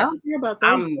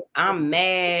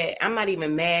mad. I'm not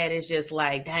even mad. It's just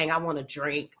like, dang, I want to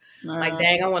drink. Like,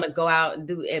 dang, I want to go out and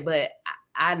do it. But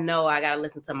I know I got to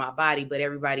listen to my body. But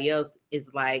everybody else is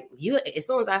like, as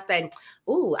soon as I say,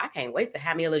 ooh, I can't wait to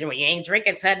have me a little drink. You ain't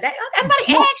drinking today.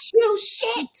 Everybody asks you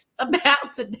shit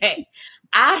about today.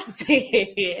 I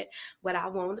said what I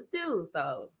want to do.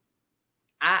 So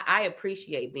I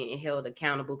appreciate being held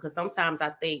accountable, because sometimes I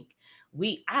think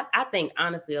I think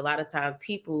honestly, a lot of times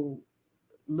people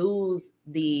lose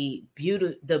the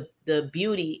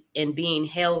beauty in being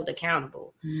held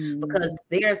accountable, because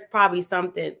there's probably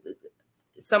something.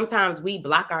 Sometimes we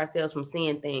block ourselves from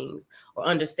seeing things or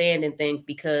understanding things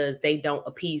because they don't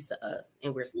appease to us,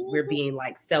 and we're being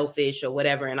like selfish or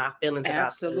whatever in our feelings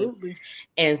about things.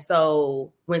 And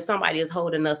so when somebody is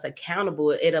holding us accountable,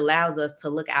 it allows us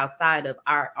to look outside of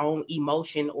our own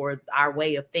emotion or our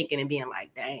way of thinking and being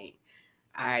like, dang,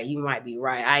 all right, you might be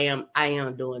right. I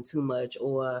am doing too much,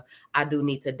 or I do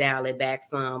need to dial it back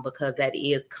some, because that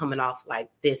is coming off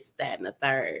like this, that, and the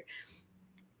third.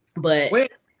 But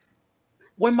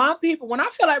when I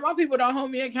feel like my people don't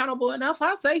hold me accountable enough,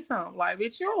 I say something like,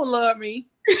 bitch, you don't love me.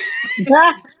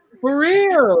 For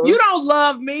real. You don't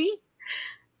love me.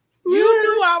 You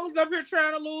knew I was up here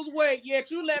trying to lose weight,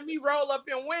 yet you let me roll up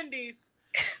in Wendy's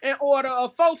and order a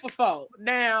 4 for $4.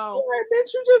 Now,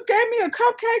 bitch, you just gave me a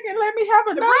cupcake and let me have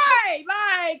a right?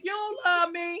 Like, you don't love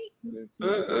me. You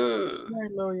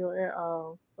ain't loyal at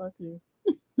all. Fuck you.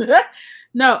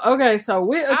 No, okay. So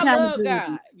with accountability, I love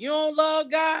God. You don't love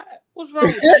God? What's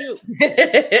wrong with you?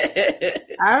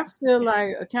 I feel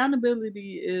like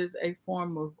accountability is a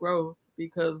form of growth,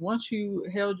 because once you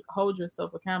hold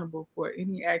yourself accountable for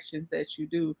any actions that you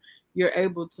do, you're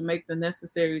able to make the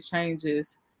necessary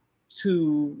changes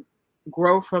to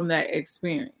grow from that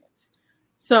experience.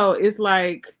 So it's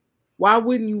like, why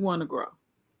wouldn't you want to grow?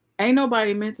 Ain't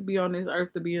nobody meant to be on this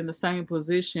earth to be in the same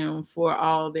position for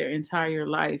all their entire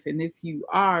life. And if you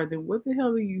are, then what the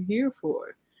hell are you here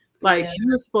for? Like,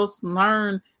 you're supposed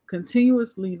to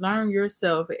continuously learn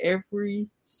yourself every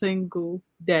single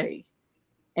day.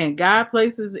 And God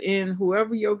places in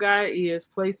whoever your God is,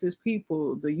 places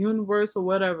people, the universe or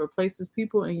whatever, places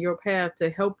people in your path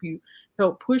to help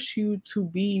push you to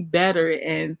be better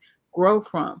and grow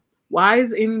from. Why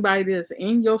is anybody that's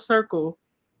in your circle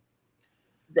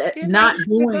that not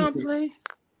doing it?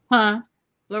 Huh?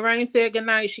 Lorraine said good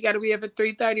night. She got to be up at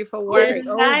 3:30 for work. Good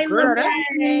night, girl,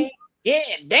 Lorraine. Yeah,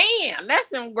 damn, that's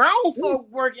some grown folk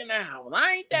working out.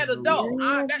 I ain't that adult.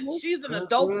 She's an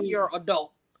adult to your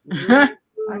adult. I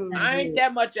ain't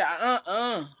that much.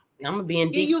 I'm gonna be in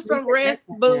deep. Give you sleep some rest,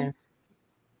 boo.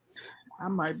 I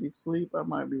might be asleep. I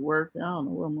might be working. I don't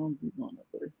know what I'm gonna be doing up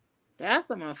there. That's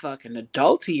a motherfucking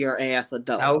adult to your ass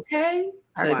adult. Okay.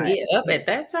 To get up at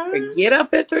that time? To get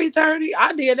up at 3:30?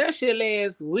 I did that shit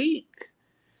last week.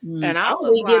 And I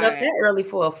was like, get up that early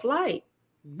for a flight.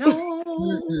 No.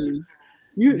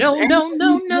 No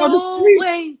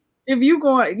way. If you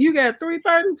got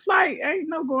 3:30 flight, ain't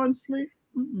no going to sleep.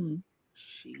 No,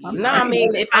 I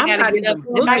mean, if I gotta get up,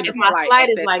 if my flight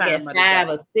is like at 5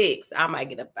 or 6, I might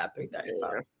get up about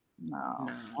 3:35. No,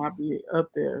 I'll be up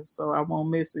there, so I won't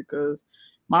miss it, because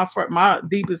my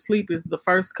deepest sleep is the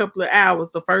first couple of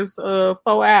hours, the first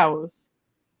 4 hours.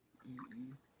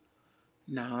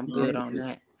 No, I'm good on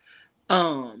that.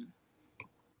 You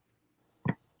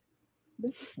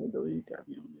got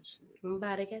me on this shit.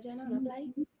 Somebody catching on a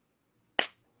plate.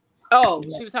 Oh,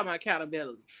 she was talking about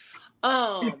accountability.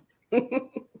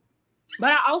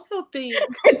 But I also think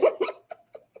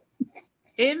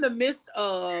in the midst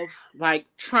of like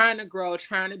trying to grow,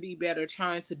 trying to be better,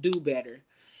 trying to do better,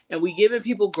 and we giving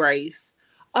people grace,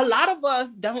 a lot of us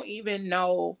don't even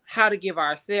know how to give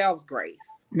ourselves grace.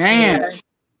 Man,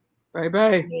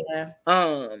 bye. Yeah.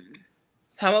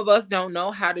 Some of us don't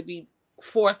know how to be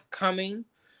forthcoming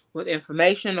with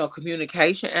information or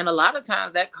communication, and a lot of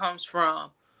times that comes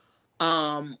from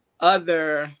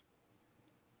other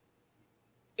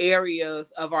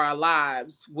areas of our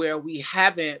lives where we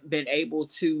haven't been able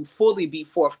to fully be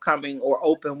forthcoming or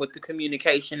open with the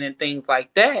communication and things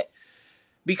like that,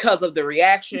 because of the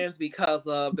reactions, because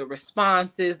of the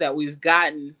responses that we've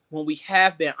gotten when we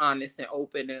have been honest and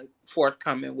open and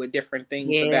forthcoming with different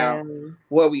things about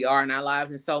where we are in our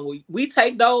lives. And so we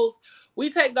take those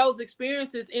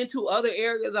experiences into other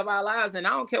areas of our lives, and I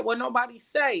don't care what nobody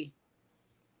say.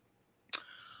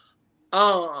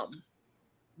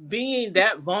 Being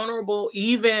that vulnerable,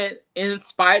 even in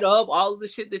spite of all of the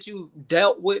shit that you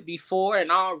dealt with before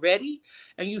and already,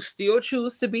 and you still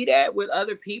choose to be that with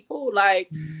other people, like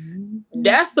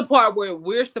that's the part where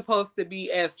we're supposed to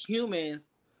be as humans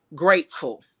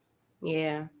grateful.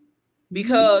 Yeah.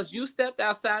 Because you stepped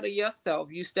outside of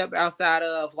yourself, you stepped outside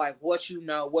of like what you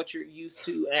know, what you're used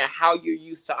to, and how you're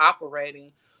used to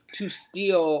operating, to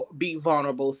still be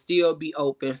vulnerable, still be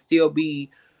open, still be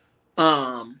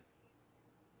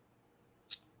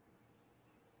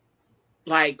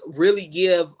like really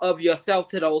give of yourself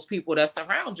to those people that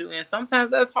surround you. And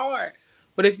sometimes that's hard,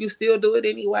 but if you still do it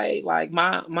anyway, like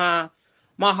my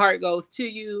heart goes to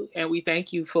you, and we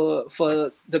thank you for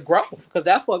the growth, because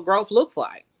that's what growth looks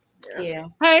like. Yeah.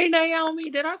 Hey, Naomi,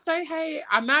 did I say hey?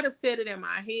 I might have said it in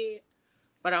my head,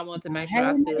 but I want to make sure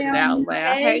I said it out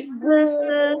loud. Hey,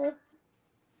 sister.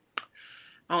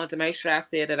 I want to make sure I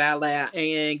said it out loud.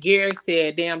 And Gary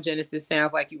said, damn, Genesis,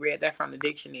 sounds like you read that from the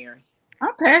dictionary.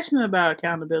 I'm passionate about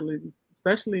accountability,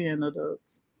 especially in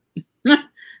adults.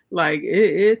 Like,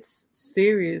 it's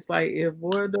serious. Like, if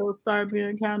more adults start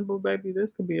being accountable, baby,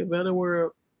 this could be a better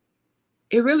world.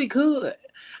 It really could.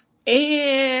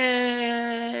 And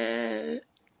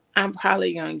I'm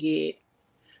probably going to get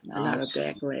a lot of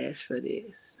backlash for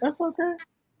this. That's okay.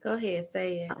 Go ahead,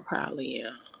 say it. I probably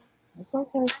am. That's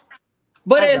okay.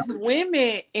 But as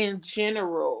women in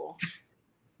general,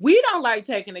 we don't like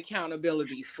taking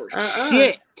accountability for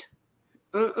shit.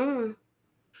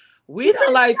 We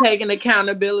don't like taking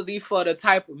accountability for the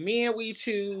type of men we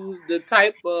choose,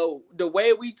 the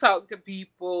way we talk to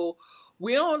people.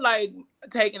 We don't like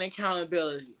taking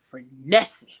accountability for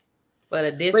nothing.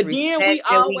 But then we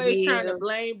always trying to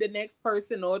blame the next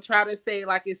person or try to say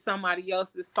like it's somebody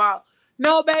else's fault.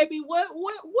 No, baby, where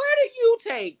do you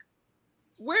take?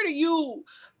 Where do you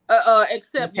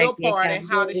accept your part and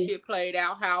how the shit played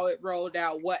out, how it rolled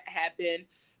out, what happened,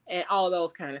 and all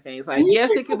those kind of things? Like,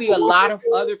 yes, it could be a lot of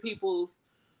other people's,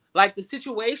 like the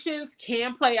situations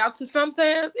can play out to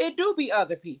sometimes. It do be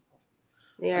other people.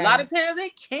 Yeah. A lot of times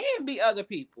it can be other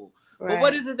people. Right. But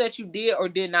what is it that you did or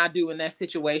did not do in that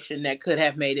situation that could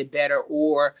have made it better?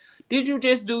 Or did you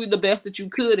just do the best that you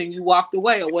could and you walked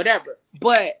away or whatever?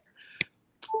 But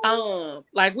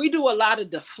like we do a lot of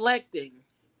deflecting.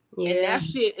 Yeah. And that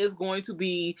shit is going to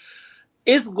be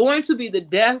the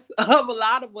death of a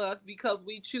lot of us because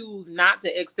we choose not to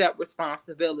accept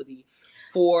responsibility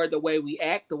for the way we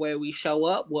act, the way we show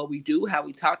up, what we do, how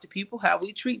we talk to people, how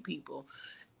we treat people.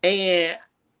 And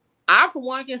I, for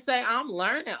one, can say I'm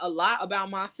learning a lot about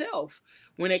myself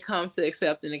when it comes to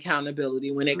accepting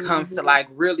accountability, when it comes to like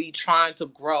really trying to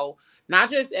grow, not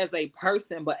just as a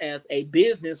person, but as a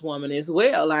businesswoman as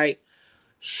well. Like,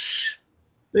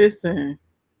 listen,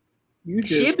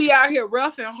 she be out here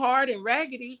rough and hard and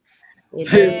raggedy,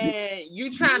 and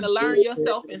you trying to learn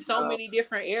yourself in so many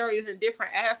different areas and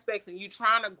different aspects, and you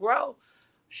trying to grow.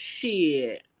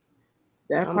 Shit,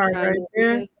 that part right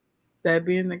there. That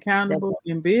being accountable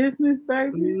in business,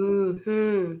 baby.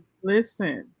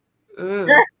 Listen,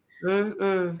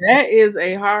 that is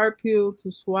a hard pill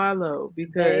to swallow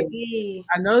because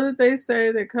I know that they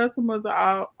say that customers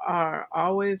are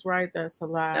always right. That's a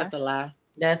lie. That's a lie.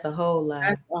 That's a whole lie.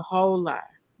 That's a whole lie.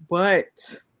 But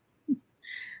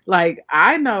like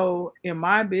I know in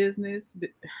my business,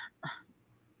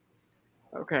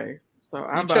 okay. So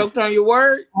I'm choked on your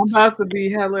word. I'm about to be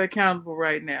hella accountable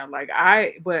right now.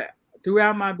 But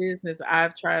throughout my business,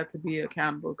 I've tried to be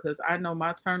accountable because I know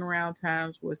my turnaround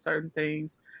times with certain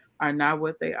things are not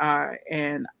what they are.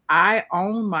 And I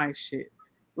own my shit.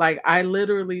 Like, I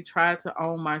literally try to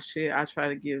own my shit. I try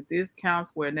to give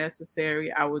discounts where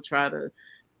necessary. I will try to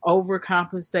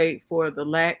overcompensate for the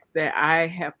lack that I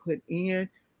have put in.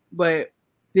 But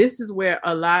this is where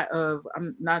a lot of,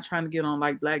 I'm not trying to get on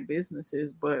like black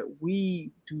businesses, but we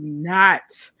do not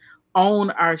own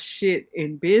our shit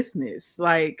in business.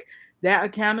 Like, that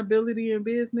accountability in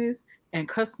business and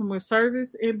customer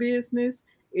service in business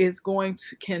is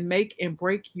can make and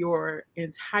break your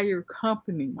entire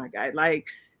company, my guy. Like,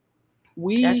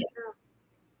 and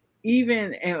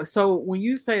so when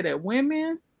you say that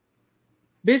women,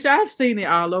 bitch, I've seen it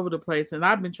all over the place and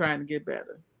I've been trying to get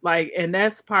better. Like, and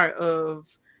that's part of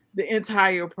the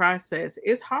entire process.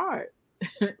 It's hard.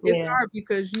 It's hard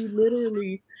because you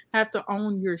literally have to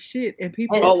own your shit and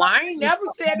people. Oh, I ain't never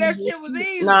said that shit was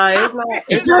easy. No, it's not.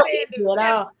 It's not easy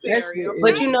at all.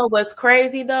 But you know what's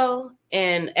crazy though?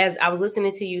 And as I was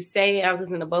listening to you say it, I was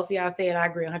listening to both of y'all say it. I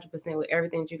agree 100% with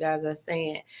everything that you guys are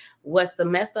saying. What's the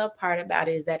messed up part about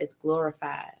it is that it's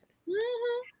glorified.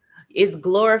 Mm-hmm. It's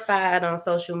glorified on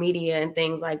social media and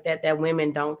things like that, that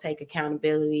women don't take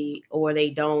accountability or they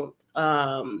don't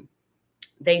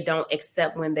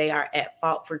accept when they are at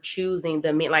fault for choosing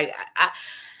the men. Like,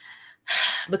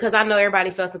 because I know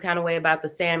everybody felt some kind of way about the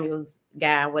Samuels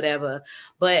guy, whatever.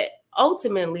 But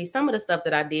ultimately, some of the stuff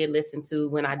that I did listen to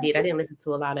when I didn't listen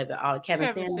to a lot of it. All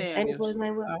Kevin Samuels. That's what his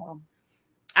name was.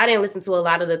 I didn't listen to a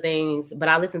lot of the things, but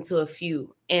I listened to a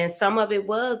few. And some of it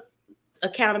was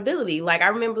accountability. Like, I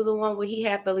remember the one where he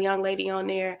had the young lady on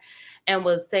there and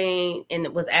was saying, and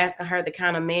was asking her the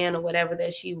kind of man or whatever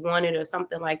that she wanted or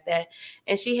something like that.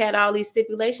 And she had all these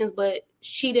stipulations, but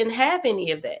she didn't have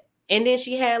any of that. And then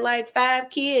she had like 5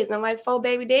 kids and like 4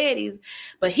 baby daddies,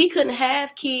 but he couldn't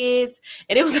have kids.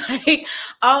 And it was like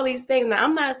all these things. Now,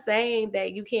 I'm not saying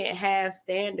that you can't have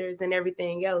standards and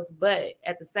everything else, but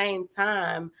at the same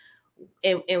time,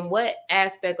 in what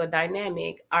aspect or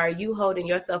dynamic are you holding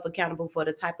yourself accountable for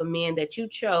the type of men that you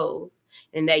chose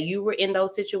and that you were in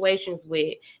those situations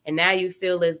with? And now you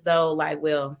feel as though like,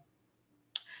 well,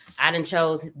 I done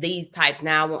chose these types.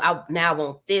 Now I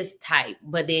want this type,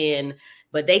 but they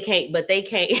can't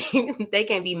they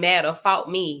can't be mad or fault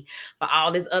me for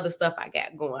all this other stuff I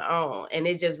got going on. And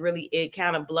it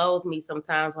kind of blows me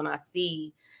sometimes when I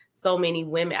see so many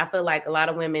women. I feel like a lot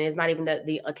of women, it's not even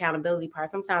the accountability part.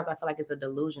 Sometimes I feel like it's a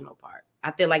delusional part.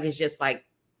 I feel like it's just like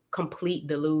complete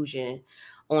delusion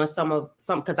on some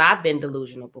because I've been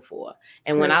delusional before.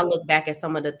 And when I look back at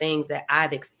some of the things that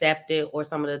I've accepted or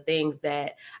some of the things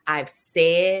that I've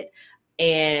said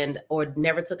or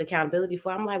never took accountability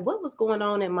for, I'm like, what was going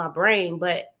on in my brain?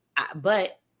 But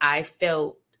I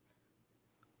felt,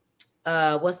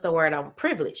 what's the word? I'm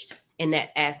privileged in that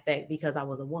aspect because I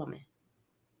was a woman.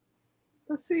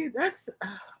 But see, that's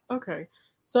okay.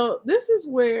 So this is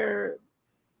where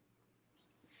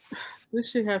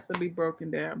this shit has to be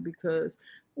broken down, because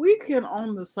we can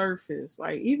on the surface,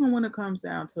 like even when it comes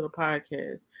down to the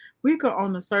podcast, we could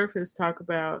on the surface talk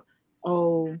about,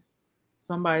 oh,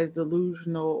 somebody's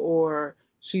delusional or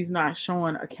she's not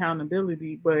showing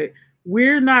accountability, but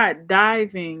we're not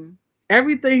diving.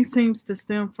 Everything seems to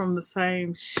stem from the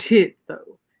same shit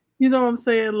though. You know what I'm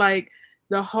saying? Like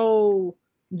the whole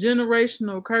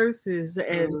generational curses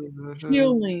and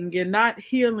healing and not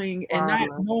healing and not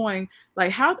knowing,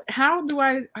 like how do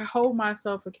I hold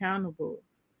myself accountable?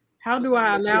 How do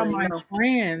I allow my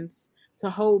friends to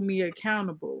hold me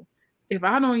accountable if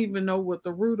I don't even know what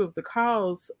the root of the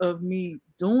cause of me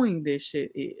doing this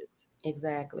shit is?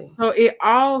 Exactly. So it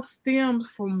all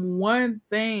stems from one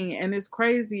thing, and it's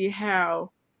crazy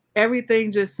how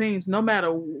everything just seems, no matter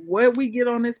what we get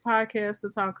on this podcast to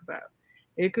talk about,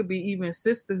 it could be even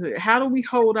sisterhood. How do we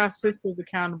hold our sisters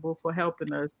accountable for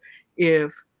helping us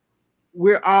if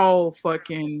we're all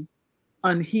fucking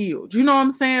unhealed? You know what I'm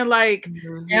saying? Like,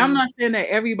 and I'm not saying that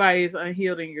everybody is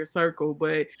unhealed in your circle,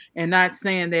 and not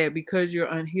saying that because you're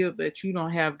unhealed that you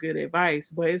don't have good advice,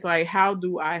 but it's like, how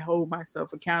do I hold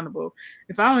myself accountable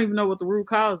if I don't even know what the root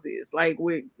cause is? Like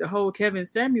with the whole Kevin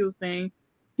Samuels thing,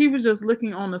 he was just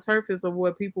looking on the surface of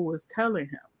what people was telling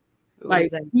him.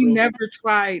 Like he never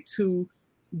tried to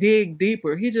dig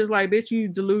deeper. He just like, bitch, you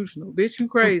delusional, bitch, you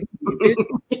crazy,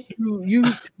 bitch, you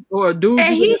or dude.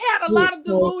 And he had a lot of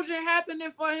delusion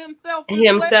happening for himself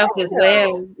as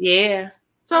well. Yeah.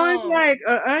 So it's like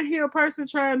an unhealed person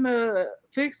trying to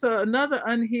fix another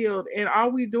unhealed, and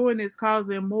all we doing is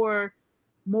causing more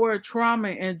trauma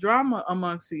and drama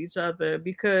amongst each other,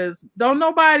 because don't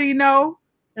nobody know.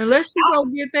 Unless you go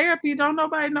get therapy, don't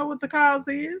nobody know what the cause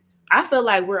is. I feel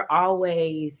like we're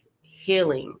always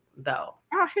healing though.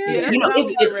 Yeah, that's what I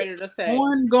was ready to say.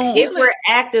 Ongoing. If we're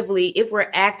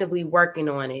actively working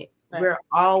on it, we're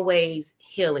always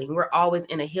healing. We're always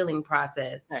in a healing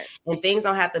process. Right. And things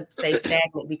don't have to stay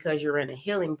stagnant because you're in a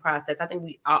healing process. I think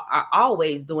we are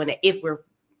always doing it if we're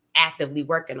actively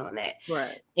working on that.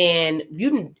 Right. And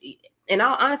in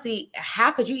all honesty,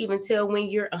 how could you even tell when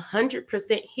you're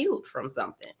 100% healed from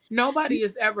something? Nobody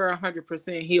is ever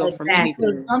 100% healed from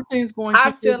anything. Something's going to,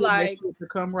 I feel like, to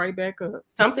come right back up.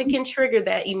 Something can trigger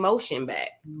that emotion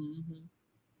back. Mm-hmm.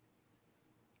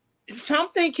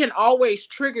 Something can always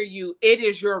trigger you. It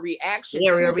is your reaction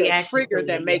to the trigger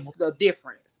that makes the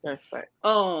difference. That's right.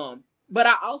 But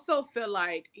I also feel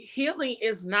like healing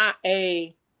is not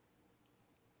a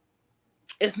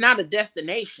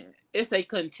destination. It's a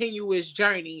continuous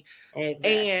journey.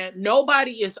 Exactly. And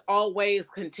nobody is always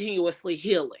continuously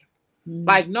healing. Mm-hmm.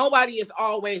 Like nobody is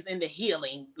always in the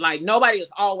healing. Like nobody is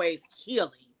always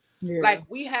healing. Yeah. Like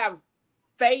we have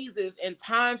phases and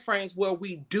time frames where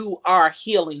we do our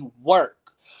healing work.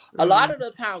 Mm-hmm. A lot of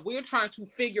the time we're trying to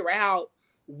figure out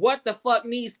what the fuck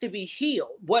needs to be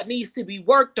healed, what needs to be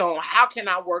worked on, how can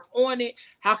I work on it,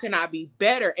 how can I be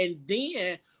better? And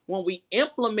then when we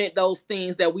implement those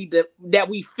things that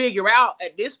we figure out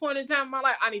at this point in time in my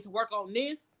life, I need to work on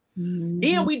this. Mm-hmm.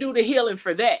 Then we do the healing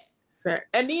for that. Fact.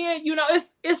 And then,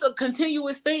 it's a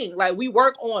continuous thing. Like we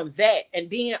work on that. And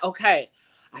then, okay,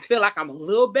 I feel like I'm a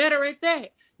little better at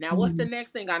that. Now, what's the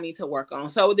next thing I need to work on?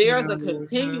 So there's a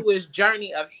continuous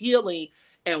journey of healing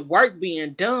and work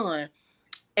being done.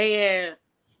 And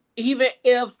even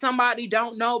if somebody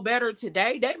don't know better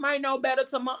today, they might know better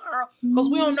tomorrow because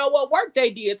we don't know what work they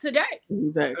did today.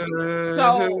 Exactly.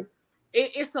 So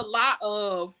it's a lot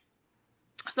of,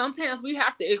 sometimes we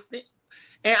have to extend.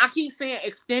 And I keep saying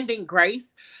extending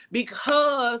grace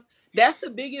because that's the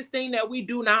biggest thing that we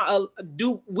do not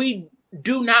do. We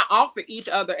do not offer each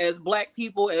other as Black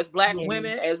people, as Black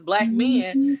women, as Black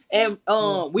men, and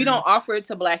we don't offer it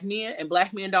to Black men, and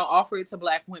Black men don't offer it to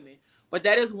Black women. But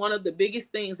that is one of the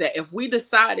biggest things that if we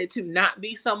decided to not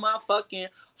be some motherfucking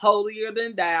holier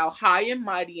than thou, high and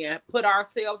mighty, and put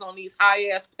ourselves on these high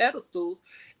ass pedestals,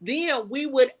 then we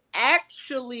would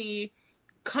actually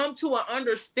come to an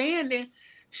understanding.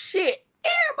 Shit,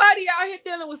 everybody out here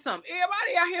dealing with something.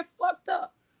 Everybody out here fucked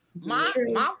up.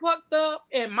 My fucked up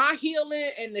and my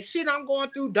healing and the shit I'm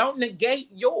going through don't negate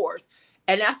yours.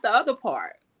 And that's the other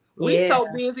part. We so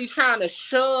busy trying to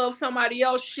shove somebody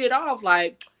else shit off,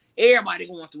 like everybody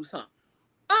going through something.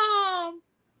 I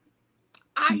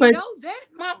know that,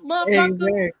 my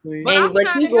motherfucker. Exactly. But and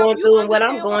what you going through and what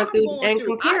I'm going through ain't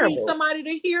comparable. I need somebody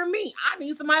to hear me. I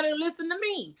need somebody to listen to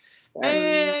me.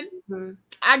 And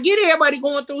I get everybody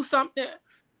going through something,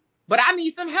 but I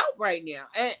need some help right now.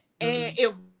 And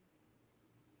if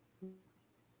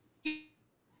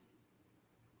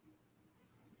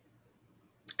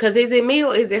because is it me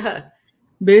or is it her?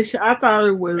 Bitch, I thought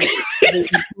it was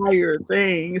the entire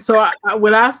thing. So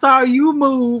when I saw you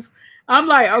move, I'm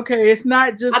like, okay, it's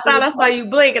not just. I thought I saw you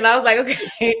blink, and I was like,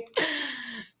 okay,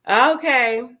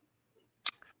 okay.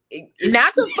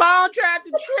 Not the phone tried to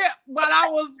trip while I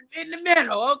was in the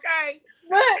middle, okay?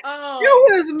 But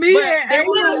it was me and there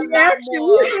was a lot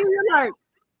more. You're like,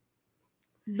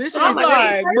 bitch, I'm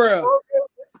like, bro.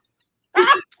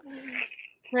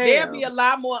 There'll be a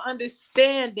lot more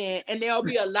understanding, and there'll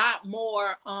be a lot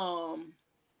more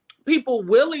people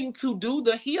willing to do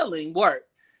the healing work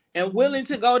and willing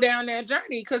to go down that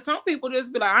journey. Because some people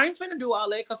just be like, I ain't finna do all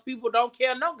that because people don't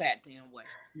care no goddamn way.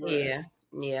 Yeah.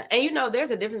 Yeah. And you know,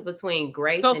 there's a difference between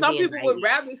grace so and some being people would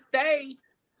rather stay.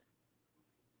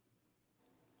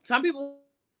 Some people,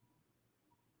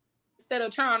 instead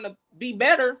of trying to be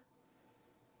better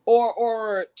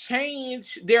or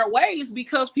change their ways,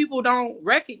 because people don't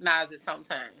recognize it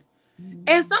sometimes.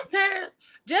 And sometimes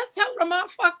just tell the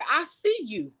motherfucker, I see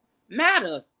you,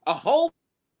 matters a whole.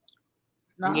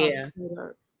 Yeah.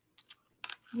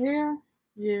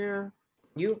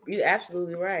 You're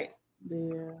absolutely right.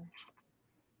 Yeah.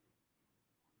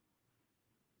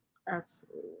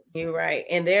 Absolutely. You're right.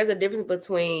 And there's a difference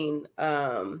between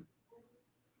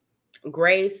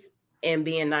grace and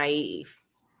being naive.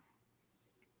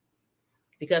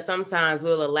 Because sometimes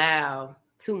we'll allow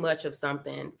too much of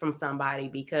something from somebody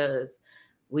because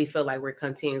we feel like we're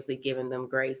continuously giving them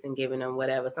grace and giving them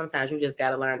whatever. Sometimes you just got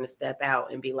to learn to step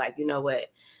out and be like, you know what?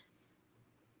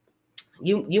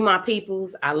 You my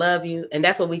peoples, I love you. And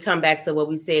that's what we come back to what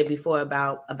we said before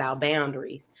about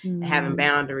boundaries, having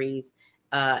boundaries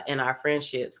in our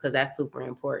friendships, because that's super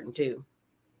important too.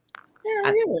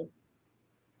 Yeah.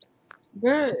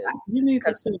 Girl, you need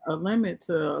to set a limit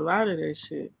to a lot of that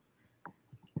shit.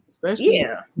 Especially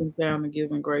when it comes down to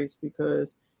giving grace,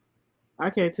 because I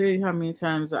can't tell you how many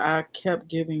times I kept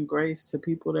giving grace to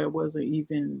people that wasn't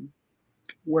even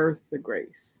worth the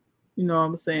grace. You know what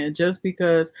I'm saying? Just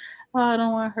because I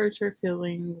don't want to hurt your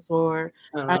feelings, or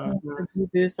I don't want to do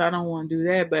this, I don't want to do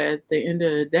that. But at the end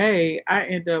of the day, I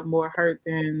end up more hurt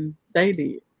than they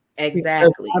did.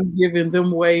 Exactly. I'm giving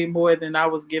them way more than I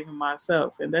was giving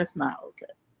myself, and that's not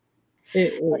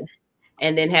okay.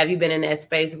 And then have you been in that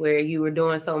space where you were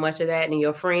doing so much of that and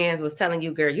your friends was telling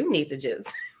you, girl, you need to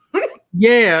just.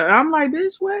 Yeah, I'm like,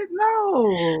 bitch, what?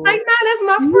 No. Like, no, that's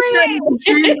my friend.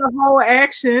 The whole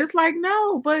action. It's like,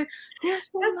 no, but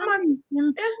there's we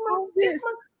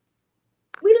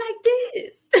like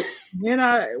this. Then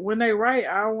when they write,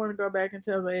 I don't want to go back and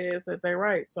tell their ass that they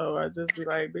right. So I just be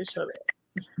like, bitch, shut up.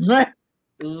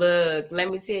 Look,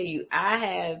 let me tell you, I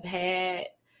have had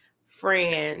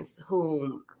friends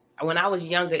whom, when I was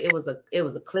younger, it was a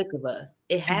clique of us.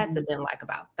 It had to have been like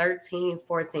about 13,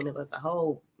 14 of us, a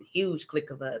whole huge clique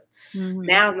of us.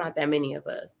 Now it's not that many of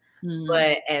us.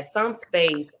 But at some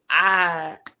space,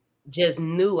 I just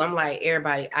knew, I'm like,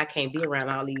 everybody, I can't be around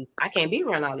all these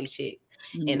chicks.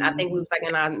 And I think we was like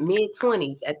in our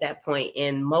mid-20s at that point,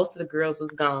 and most of the girls was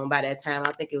gone by that time.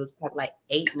 I think it was probably like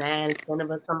 8, 9, 10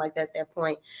 of us, something like that at that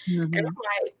point. And I'm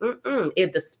like,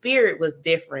 if the spirit was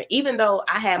different, even though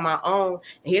I had my own,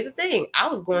 and here's the thing, I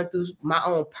was going through my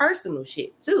own personal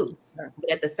shit too.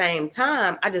 But at the same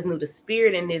time, I just knew the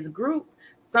spirit in this group,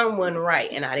 someone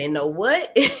right, and I didn't know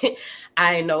what.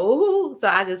 I didn't know who, so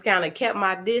I just kind of kept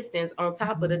my distance on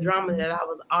top of the drama that I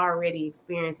was already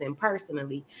experiencing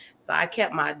personally. So I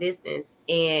kept my distance,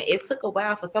 and it took a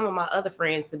while for some of my other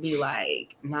friends to be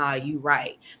like, nah, you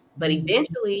right. But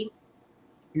eventually,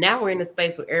 now we're in a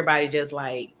space where everybody just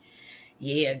like,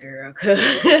 Yeah, girl. Cause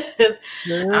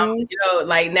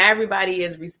like now everybody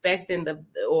is respecting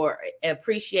or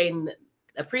appreciating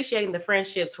the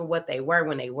friendships for what they were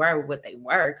when they were what they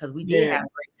were, because we did have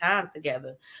great times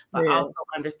together, but also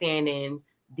understanding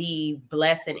the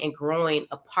blessing and growing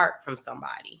apart from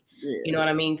somebody. You know what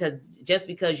I mean? Because just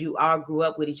because you all grew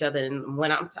up with each other, and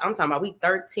when I'm talking about we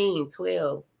 13,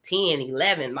 12, 10,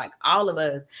 11, like all of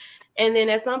us. And then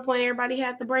at some point, everybody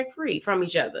had to break free from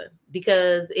each other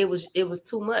because it was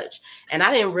too much. And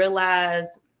I didn't realize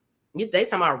they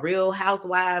talking about Real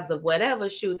Housewives of whatever.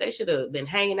 Shoot, they should have been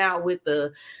hanging out with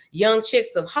the young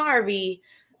chicks of Harvey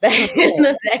back in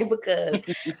the day, because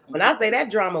when I say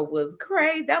that drama was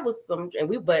crazy, that was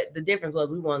but the difference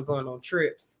was we weren't going on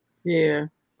trips. Yeah.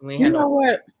 You know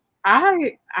what?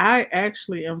 I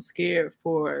actually am scared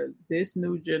for this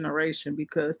new generation,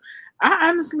 because I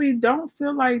honestly don't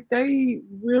feel like they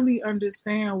really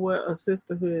understand what a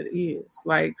sisterhood is.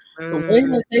 Like the way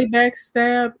that they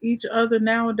backstab each other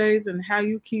nowadays, and how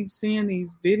you keep seeing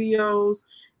these videos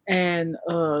and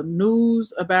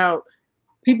news about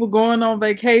people going on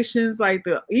vacations, like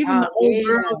the old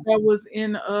girl that was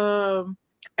in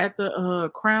at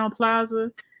the Crown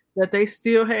Plaza, that they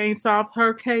still ain't solved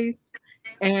her case,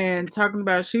 and talking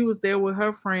about she was there with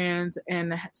her friends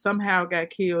and somehow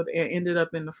got killed and ended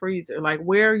up in the freezer. Like,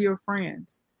 where are your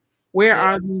friends? Where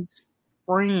are these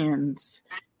friends?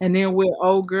 And then with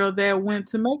old girl that went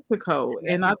to Mexico,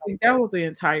 and I think that was the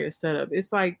entire setup.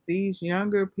 It's like these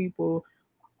younger people.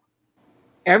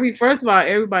 First of all,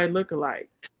 everybody look alike.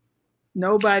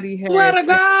 Nobody has. Swear to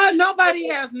God, nobody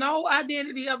has no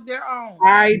identity of their own.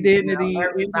 Identity,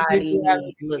 everybody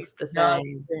looks the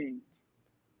same.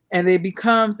 And it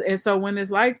becomes, and so when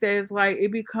it's like that, it's like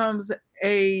it becomes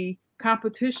a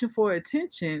competition for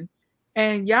attention,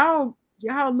 and y'all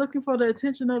looking for the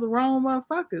attention of the wrong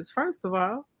motherfuckers, first of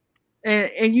all.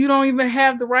 And you don't even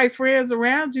have the right friends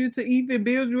around you to even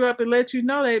build you up and let you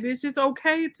know that it's just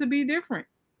okay to be different.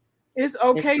 It's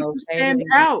okay to stand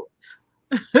out.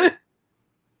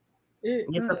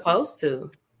 You're supposed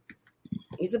to.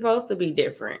 You're supposed to be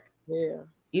different. Yeah.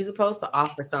 You're supposed to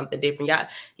offer something different.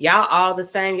 Y'all all the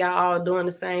same. Y'all all doing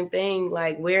the same thing.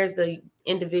 Like, where's the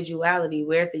individuality?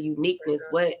 Where's the uniqueness?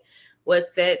 What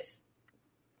sets?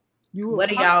 What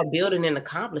are y'all building and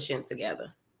accomplishing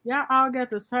together? Y'all all got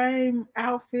the same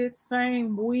outfits,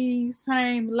 same weave,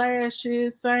 same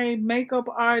lashes, same makeup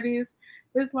artists.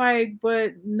 It's like,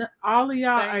 but all of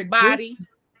y'all same are body.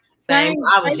 Same.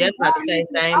 I was just about to say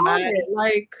same body.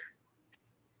 Like,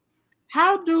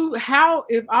 how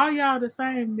if all y'all the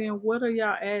same, then what are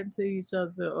y'all adding to each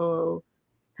other or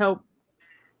help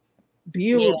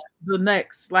build the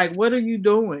next? Like, what are you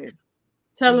doing?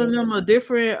 Telling them a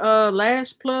different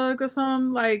lash plug or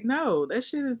something? Like, no, that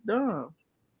shit is dumb.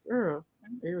 Girl,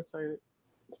 I'm irritated.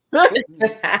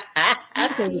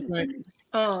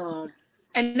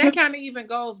 And that kind of even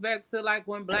goes back to like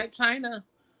when Black China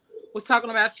was talking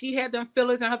about she had them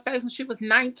fillers in her face when she was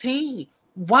 19.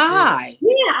 Why?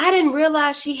 Yeah, I didn't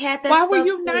realize she had that. Why were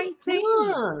you 19?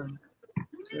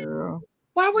 Girl.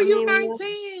 Why were you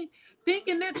 19?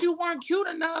 Thinking that you weren't cute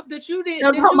enough, that you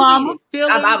didn't. That her mama.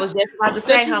 Fillers, I was just about to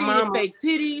say her mama. Fake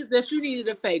titties, that you needed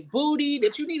a fake booty,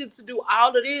 that you needed to do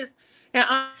all of this, and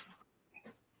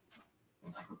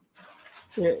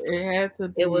it had to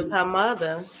be. It was her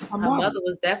mother. Her mother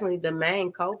was definitely the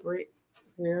main culprit.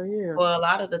 Hell yeah. For a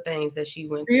lot of the things that she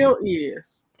went through.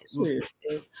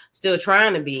 Still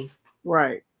trying to be.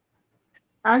 Right.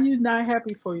 Are you not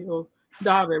happy for your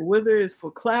daughter, whether it's for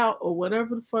clout or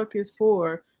whatever the fuck it's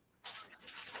for?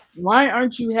 Why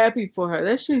aren't you happy for her?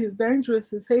 That shit is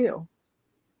dangerous as hell.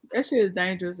 That shit is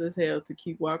dangerous as hell to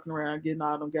keep walking around getting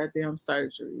all them goddamn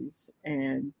surgeries,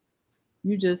 and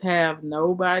you just have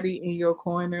nobody in your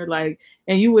corner. Like,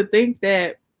 and you would think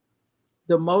that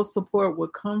the most support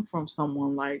would come from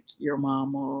someone like your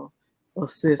mom or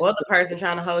sister. Or the person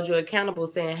trying to hold you accountable,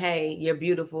 saying, "Hey, you're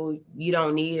beautiful. You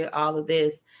don't need all of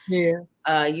this. Yeah.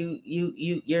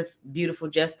 You're beautiful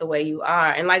just the way you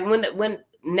are." And like when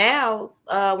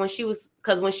she was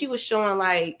showing,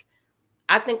 like,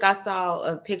 I think I saw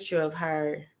a picture of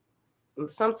her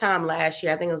sometime last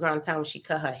year. I think it was around the time when she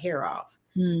cut her hair off.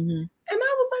 Mm-hmm. And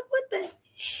I was like, what the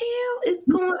hell is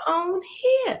going on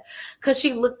here? Because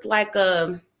she looked like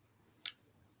a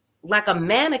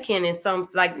mannequin in some,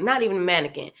 like, not even a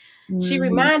mannequin. Mm-hmm. She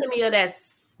reminded me of that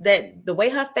the way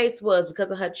her face was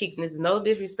because of her cheeks. And this is no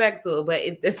disrespect to her, but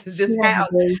this is just how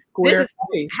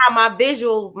my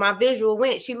visual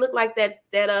went. She looked like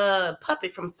that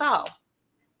puppet from Saw.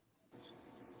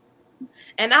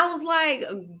 And I was like,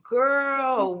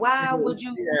 girl, why would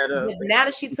you? Now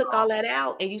that she took all that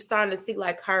out and you starting to see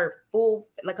like her full,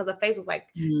 like, because her face was like,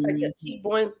 it's like her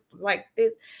cheekbone was like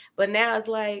this. But now it's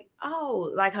like,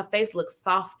 oh, like her face looks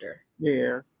softer.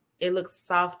 Yeah. It looks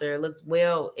softer. It looks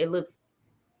it looks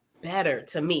better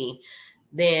to me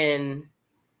than.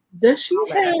 Does she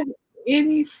have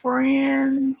any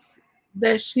friends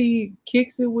that she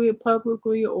kicks it with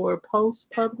publicly or posts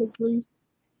publicly?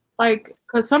 Like,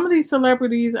 because some of these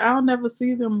celebrities, I'll never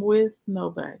see them with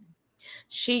nobody.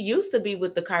 She used to be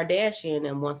with the Kardashian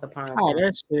and once upon a time. Oh,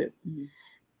 that shit.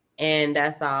 And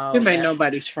that's all. It ain't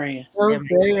nobody's friends.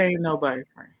 They ain't nobody's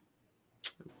friend.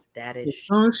 That is. As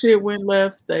soon as shit went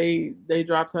left, they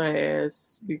dropped her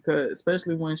ass, because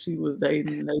especially when she was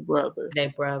dating their brother.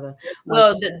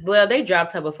 Well, they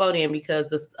dropped her before then because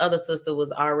the other sister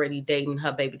was already dating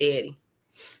her baby daddy.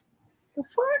 The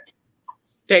fuck?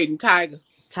 Dating tigers.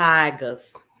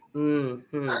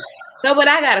 Mm-hmm. So, but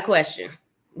I got a question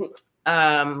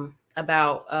about.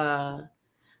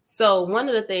 So one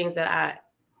of the things that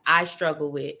I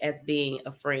struggle with as being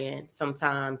a friend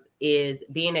sometimes is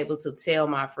being able to tell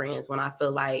my friends when I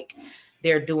feel like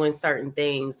they're doing certain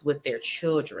things with their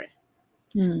children.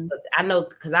 So I know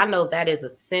that is a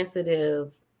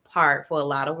sensitive part for a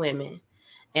lot of women.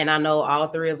 And I know all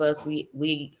three of us,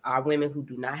 we are women who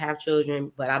do not have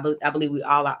children, but I believe we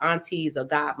all are aunties or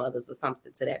godmothers or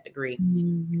something to that degree.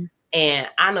 Mm-hmm. And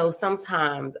I know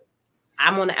sometimes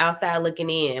I'm on the outside looking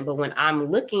in, but when I'm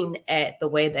looking at the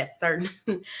way that certain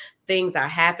things are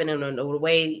happening or the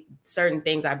way certain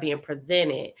things are being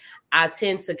presented, I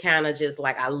tend to kind of just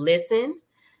like, I listen,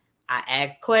 I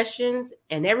ask questions,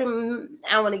 and every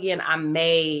now and again, I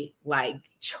may like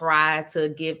try to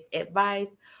give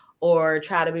advice or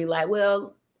try to be like,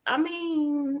 well, I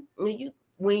mean,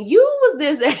 when you was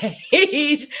this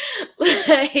age,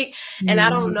 like, and I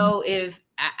don't know if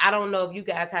you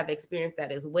guys have experienced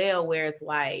that as well, where it's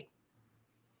like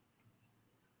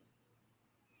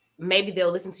maybe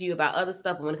they'll listen to you about other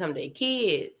stuff, but when it comes to their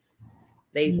kids,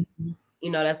 they,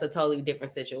 that's a totally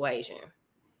different situation.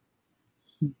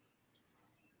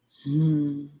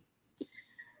 You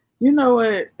know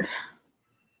what?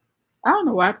 I don't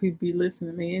know why people be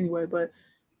listening to me anyway, but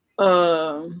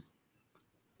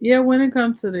yeah, when it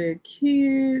comes to their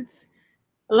kids,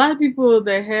 a lot of people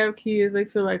that have kids, they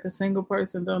feel like a single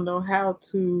person don't know how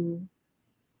to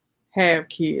have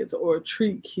kids or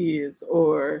treat kids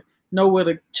or know what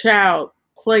a child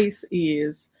place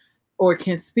is or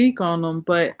can speak on them.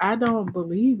 But I don't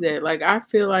believe that. Like, I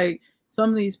feel like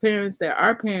some of these parents that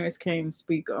our parents can't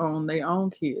speak on their own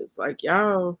kids. Like,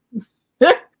 y'all.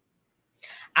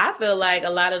 I feel like a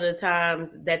lot of the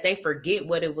times that they forget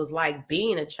what it was like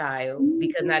being a child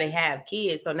because now they have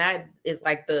kids. So now it's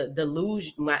like the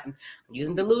delusion. I'm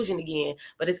using delusion again,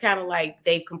 but it's kind of like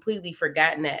they've completely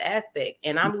forgotten that aspect.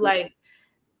 And I'm like,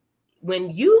 when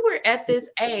you were at this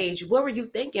age, what were you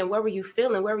thinking? What were you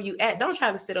feeling? Where were you at? Don't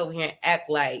try to sit over here and act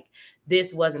like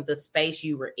this wasn't the space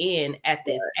you were in at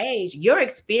this age. Your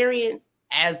experience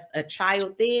as a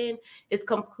child then is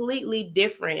completely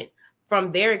different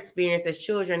from their experience as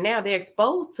children. Now they're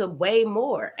exposed to way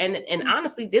more. And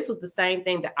honestly, this was the same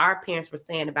thing that our parents were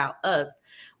saying about us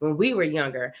when we were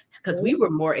younger, because we were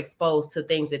more exposed to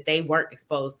things that they weren't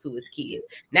exposed to as kids.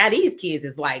 Now these kids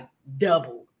is like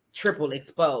double, triple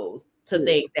exposed to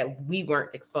things that we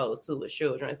weren't exposed to as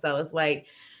children. So it's like,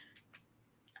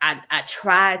 I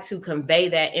try to convey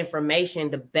that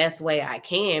information the best way I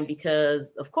can,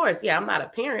 because of course, I'm not a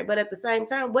parent, but at the same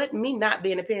time, what me not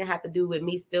being a parent have to do with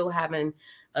me still having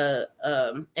an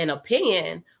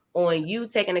opinion on you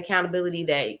taking accountability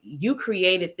that you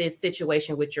created this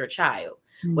situation with your child.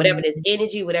 Whatever this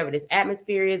energy, whatever this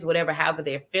atmosphere is, however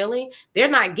they're feeling, they're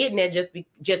not getting it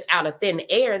just out of thin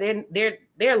air.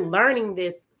 They're learning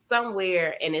this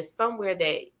somewhere, and it's somewhere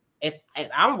that if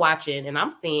I'm watching and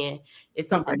I'm seeing it's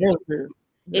something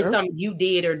it's something you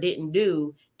did or didn't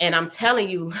do, and I'm telling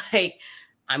you, like,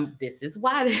 this is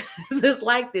why this is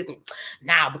like this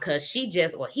now, because he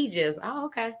just, oh,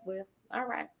 okay, well, all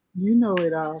right. You know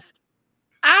it all.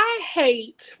 I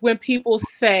hate when people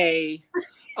say,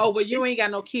 oh, well, you ain't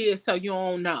got no kids, so you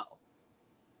don't know.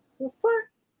 What?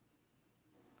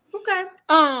 Okay.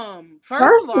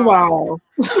 First of all,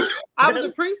 I was a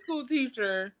preschool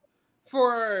teacher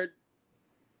for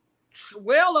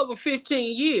well over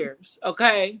 15 years.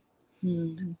 Okay.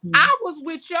 I was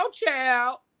with your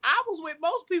child. I was with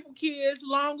most people's kids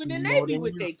longer than they be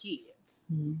with their kids.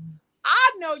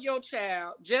 I know your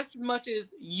child just as much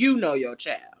as you know your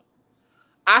child.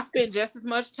 I spend just as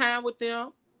much time with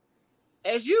them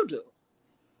as you do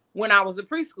when I was a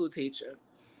preschool teacher.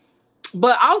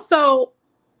 But also,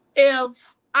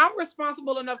 if I'm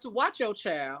responsible enough to watch your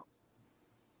child,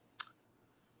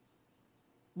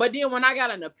 but then when I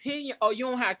got an opinion, oh, you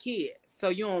don't have kids, so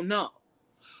you don't know.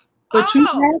 But you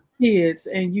have kids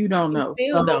and you don't know. You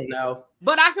still don't know.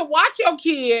 But I can watch your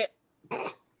kid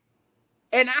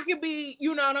and I can be,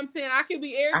 you know what I'm saying? I can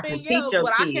be everything else,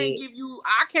 but I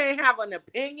can't have an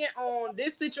opinion on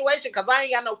this situation because I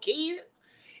ain't got no kids.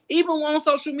 Even on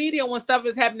social media, when stuff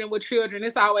is happening with children,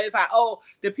 it's always like, oh,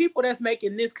 the people that's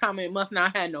making this comment must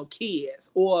not have no kids.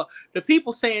 Or the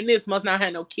people saying this must not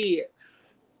have no kids.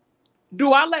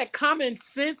 Do I let common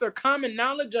sense or common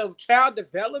knowledge of child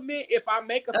development if I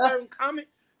make a certain comment?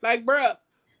 Like, bruh,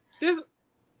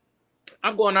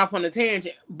 I'm going off on a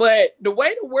tangent. But the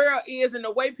way the world is and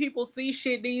the way people see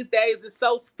shit these days is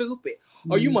so stupid.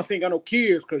 Mm-hmm. Oh, you must ain't got no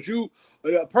kids because you,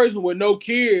 a person with no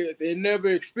kids and never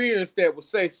experienced that would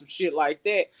say some shit like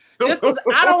that. Just because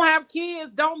I don't have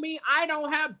kids don't mean I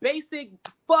don't have basic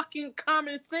fucking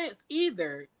common sense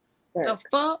either. Right. The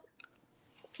fuck?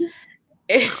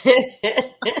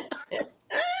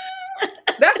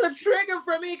 That's a trigger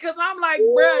for me because I'm like,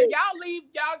 bro, y'all leave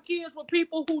y'all kids with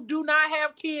people who do not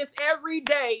have kids every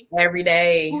day. Every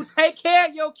day. Who take care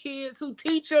of your kids, who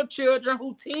teach your children,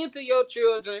 who tend to your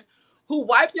children, who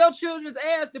wipe your children's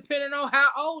ass depending on how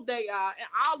old they are and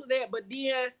all of that. But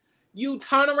then you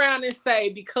turn around and say,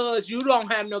 because you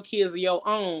don't have no kids of your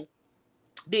own,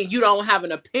 then you don't have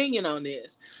an opinion on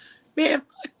this. Man,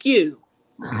 fuck you.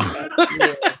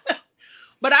 Yeah.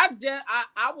 But I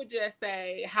would just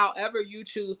say, however you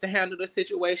choose to handle the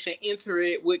situation, enter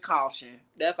it with caution.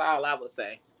 That's all I would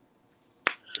say.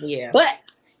 Yeah. But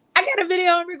I got a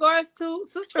video in regards to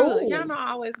sisterhood. Y'all know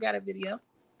I always got a video.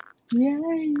 Yeah.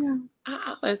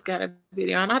 I always got a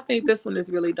video. And I think this one is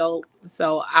really dope.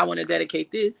 So I want to dedicate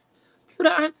this to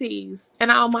the aunties and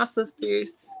all my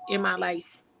sisters in my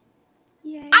life.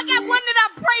 Yay. I got one that I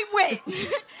pray with.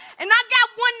 And I got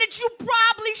one that you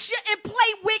probably shouldn't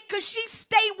play with because she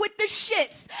stay with the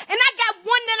shits. And I got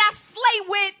one that I slay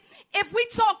with. If we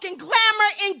talking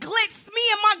glamour and glitz, me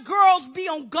and my girls be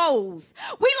on goals.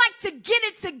 We like to get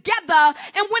it together.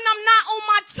 And when I'm not on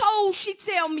my toes, she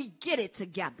tell me, get it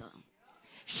together.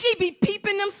 She be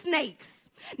peeping them snakes.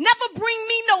 Never bring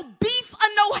me no beef or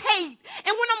no hate. And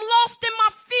when I'm lost in my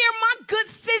fear, my good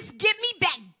sis get me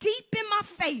back deep in my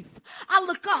faith. I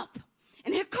look up,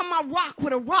 and here come my rock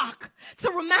with a rock to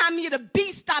remind me of the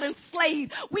beast I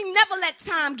enslaved. We never let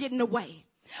time get in the way.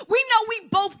 We know we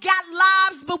both got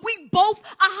lives, but we both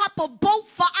hop a boat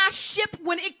for our ship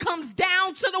when it comes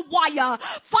down to the wire.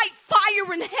 Fight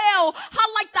fire in hell,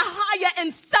 highlight the higher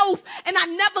and self, and I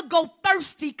never go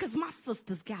thirsty because my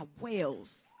sisters got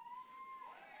wells.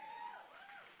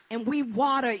 And we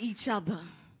water each other.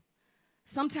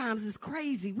 Sometimes it's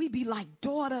crazy. We be like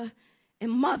daughter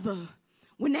and mother.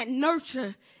 When that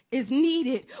nurture is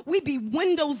needed, we be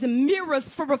windows and mirrors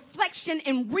for reflection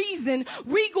and reason.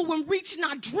 Regal when reaching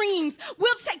our dreams.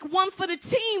 We'll take one for the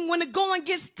team when the going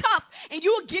gets tough. And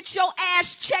you'll get your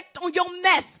ass checked on your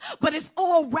mess. But it's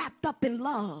all wrapped up in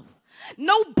love.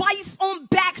 No bites on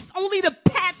backs, only the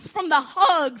pats from the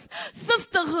hugs.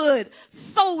 Sisterhood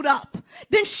sold up,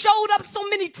 then showed up so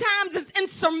many times it's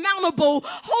insurmountable,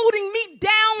 holding me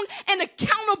down and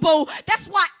accountable. That's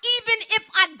why even if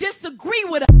I disagree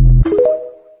with her.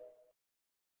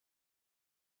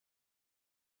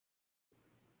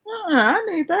 I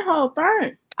need that whole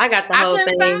thing. I got the whole thing.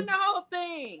 I couldn't find the whole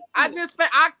thing. I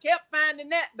kept finding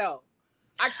that though.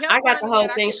 I got the whole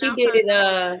thing. She did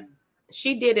it.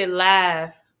 She did it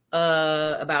live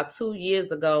about 2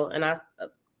 years ago, and about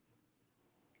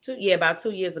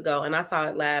 2 years ago, and I saw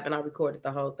it live, and I recorded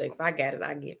the whole thing. So I got it.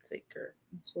 I get it, girl.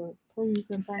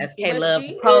 That's K-Love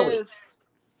Poet.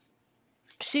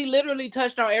 She literally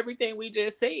touched on everything we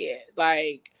just said,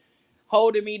 like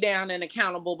holding me down and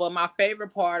accountable. But my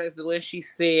favorite part is when she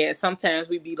said, "Sometimes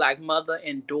we be like mother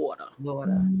and daughter."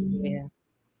 Yeah.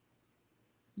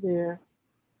 Yeah,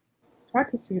 I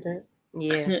can see that.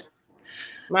 Yeah.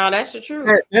 Wow, that's the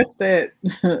truth. That's that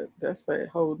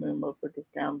holding motherfuckers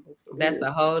accountable. That's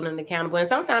the holding accountable. And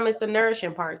sometimes it's the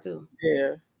nourishing part too.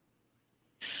 Yeah.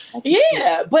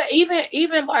 Yeah, but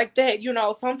even like that, you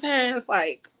know, sometimes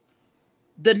like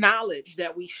the knowledge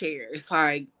that we share, it's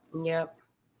like, yep,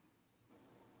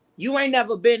 you ain't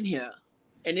never been here.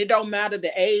 And it don't matter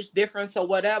the age difference or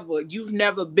whatever. You've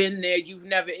never been there. You've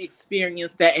never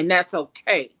experienced that. And that's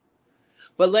okay.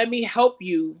 But let me help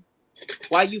you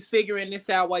while you figuring this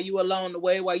out, while you along the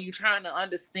way, while you trying to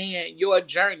understand your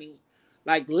journey.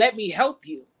 Like, let me help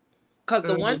you. Because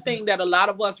the one thing that a lot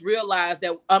of us realize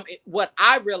that, what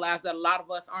I realize that a lot of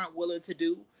us aren't willing to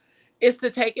do is to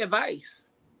take advice.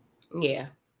 Yeah.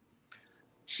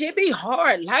 shit be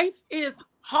hard. Life is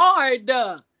hard.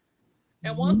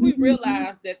 And once we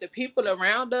realize that the people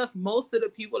around us, most of the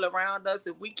people around us,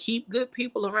 if we keep good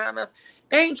people around us,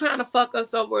 they ain't trying to fuck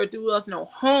us over or do us no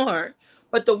harm.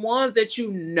 But the ones that you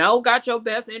know got your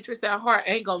best interest at heart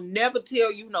ain't gonna never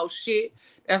tell you no shit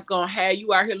that's gonna have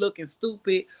you out here looking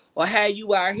stupid or have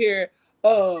you out here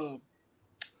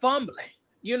fumbling.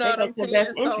 You know what I'm saying?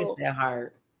 Best interest at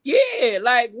heart. Yeah,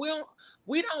 like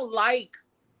we don't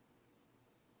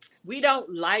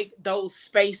like those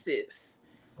spaces.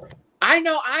 I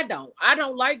know I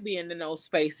don't like being in those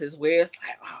spaces where it's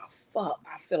like, oh fuck,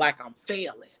 I feel like I'm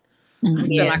failing. I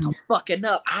feel like I'm fucking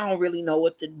up. I don't really know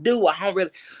what to do.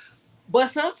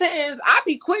 But sometimes I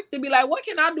be quick to be like, what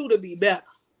can I do to be better?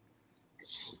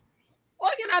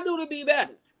 What can I do to be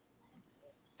better?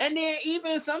 And then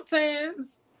even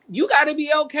sometimes you got to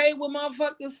be okay with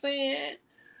motherfuckers saying,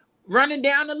 running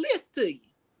down the list to you.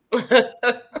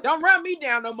 Don't run me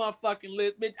down no motherfucking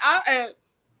list. But I add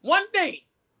one thing.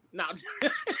 No.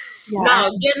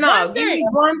 Give me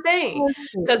one thing.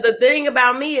 Because the thing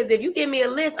about me is if you give me a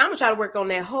list, I'm gonna try to work on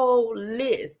that whole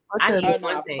list. I need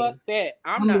one thing. Fuck that.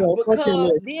 I'm not,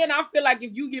 because then I feel like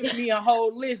if you give me a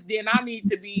whole list, then I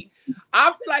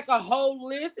feel like a whole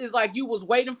list is like you was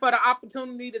waiting for the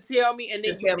opportunity to tell me, and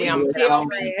then you didn't tell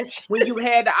me when you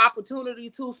had the opportunity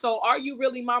to. So are you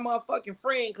really my motherfucking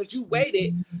friend? Because you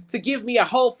waited to give me a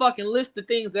whole fucking list of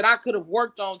things that I could have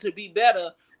worked on to be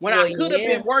better when I could have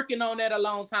been working on that a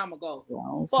long time ago.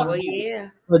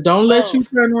 But don't let you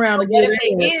turn around. But what if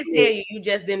they did tell you, you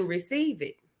just didn't receive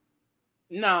it?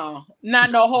 No, not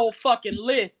no whole fucking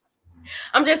list.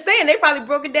 I'm just saying they probably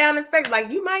broke it down and spec like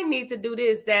you might need to do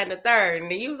this, that, and the third,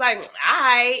 and then you was like,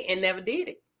 "I," and never did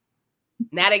it.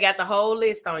 Now they got the whole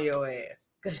list on your ass.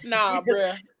 Nah,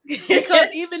 bro. Because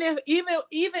even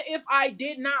if I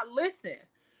did not listen,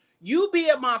 you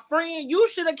being my friend, you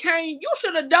should have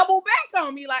doubled back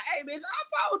on me. Like, hey, bitch,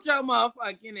 I told your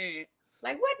motherfucking ass.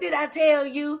 Like, what did I tell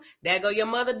you? There go your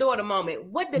mother-daughter moment.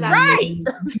 What did I tell you?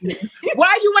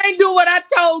 Why you ain't do what I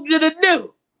told you to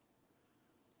do?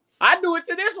 I do it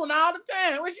to this one all the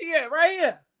time. Where she at? Right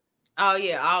here. Oh,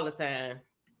 yeah, all the time.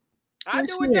 I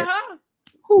do it to her.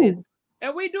 Who?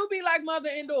 And we do be like mother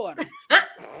and daughter.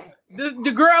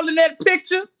 the girl in that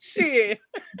picture, shit.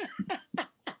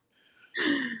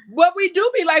 But we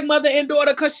do be like mother and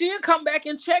daughter because she'll come back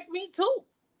and check me too.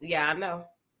 Yeah, I know.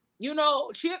 You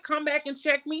know, she'll come back and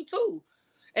check me too.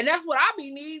 And that's what I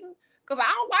be needing. Because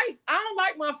I don't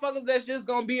like motherfuckers that's just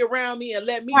gonna be around me and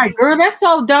let me girl, that's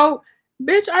so dope.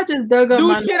 Bitch, I just dug up do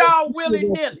my shit all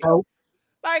willy-nilly.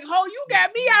 Like, ho, you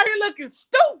got me out here looking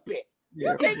stupid.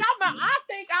 You think I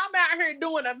think I'm out here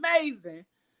doing amazing.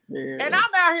 Yeah. And I'm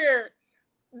out here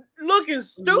looking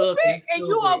stupid, and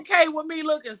you okay with me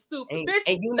looking stupid, bitch?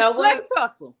 And you know what? Let's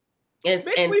tussle. And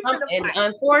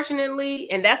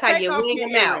unfortunately, and that's how you wing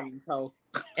them out.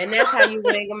 And that's how you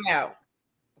wing them out.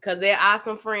 Because there are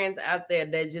some friends out there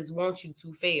that just want you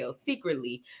to fail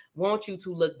secretly, want you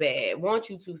to look bad, want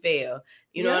you to fail.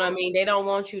 You know what I mean? They don't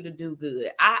want you to do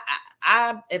good.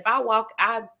 If I walk,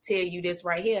 I tell you this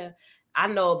right here. I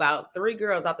know about 3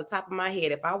 girls off the top of my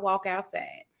head. If I walk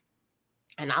outside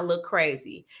and I look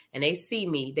crazy and they see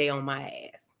me, they on my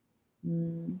ass.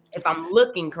 If I'm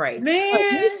looking crazy. Man,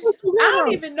 I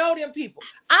don't even know them people.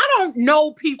 I don't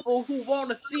know people who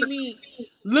want to see me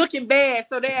looking bad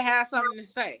so they have something to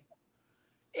say.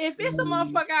 If it's a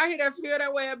motherfucker out here that feel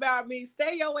that way about me,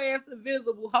 stay your ass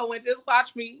invisible, ho, and just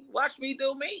watch me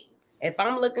do me. If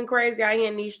I'm looking crazy out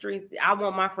here in these streets, I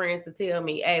want my friends to tell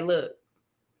me, hey, look.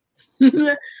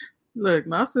 Look,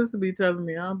 my sister be telling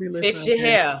me, I'll be listening. Fix your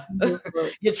hair.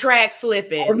 Your track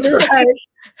slipping.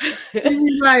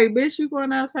 She's like, bitch, you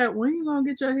going outside. When you gonna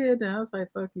get your hair done? I was like,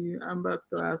 fuck you. I'm about to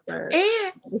go outside.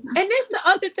 And it's the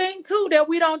other thing too that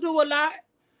we don't do a lot.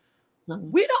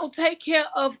 We don't take care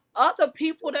of other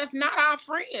people that's not our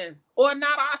friends or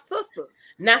not our sisters.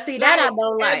 Now, see that I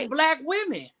don't like. Black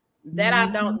women. That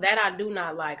I do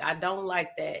not like. I don't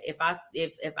like that. If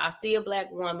I see a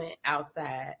black woman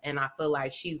outside and I feel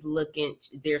like she's looking,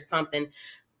 there's something,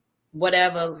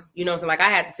 whatever, you know what I'm saying? Like I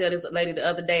had to tell this lady the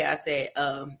other day, I said,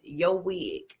 your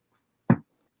wig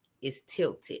is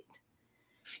tilted.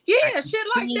 Yeah, shit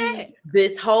like that.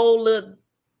 This whole look,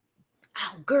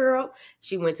 oh girl,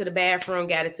 she went to the bathroom,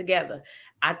 got it together.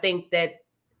 I think that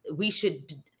we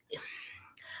should.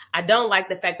 I don't like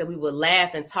the fact that we would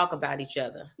laugh and talk about each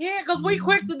other. Yeah, because we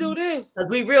quick to do this. Because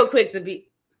we real quick to be.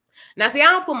 Now, see, I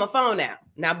don't pull my phone out.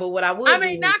 Now, but what I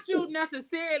would not you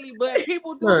necessarily, but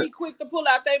people do be quick to pull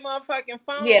out their motherfucking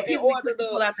phone in order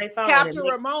to capture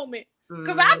a moment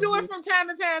Because I do it from time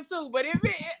to time too, but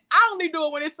I only do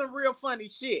it when it's some real funny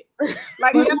shit.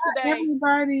 Like yesterday,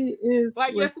 everybody is.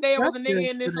 Like yesterday, there was a nigga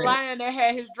in this line that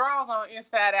had his drawers on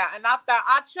inside out, and I thought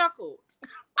I chuckled.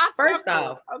 First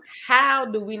off, how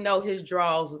do we know his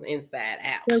drawers was inside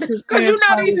out? Because you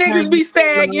know these niggas be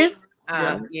sagging.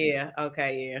 Yeah.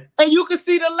 Okay. Yeah. And you can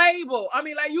see the label. I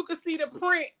mean, like you can see the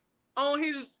print on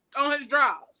his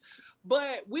drawers.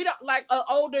 But we don't like an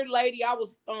older lady. I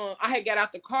had got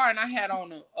out the car and I had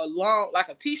on a long, like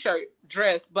a t-shirt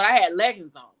dress, but I had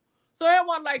leggings on. So it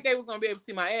wasn't like they was gonna be able to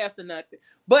see my ass or nothing.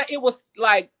 But it was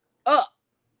like up.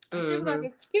 And she was like,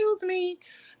 "Excuse me,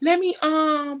 let me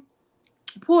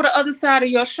pull the other side of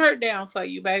your shirt down for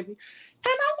you, baby." And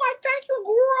I'm like, "Thank you,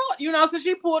 girl." You know, so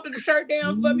she pulled the shirt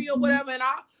down for me or whatever, and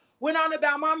I went on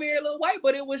about my merry little way.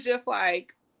 But it was just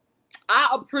like I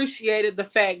appreciated the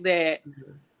fact that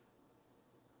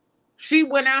she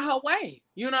went out her way.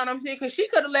 You know what I'm saying? Because she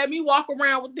could have let me walk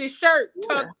around with this shirt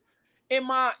tucked in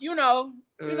my, I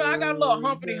got a little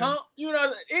humpity hump. You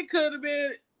know, it could have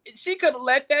been, she could have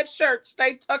let that shirt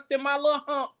stay tucked in my little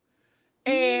hump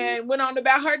and went on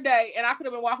about her day. And I could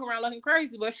have been walking around looking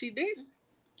crazy, but she didn't.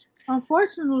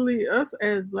 Unfortunately, us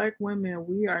as Black women,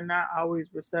 we are not always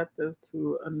receptive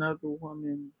to another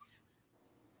woman's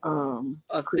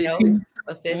assistance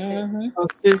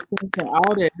and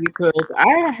all that, because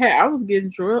I was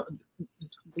getting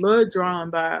blood drawn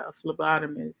by a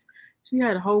phlebotomist. She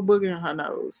had a whole booger in her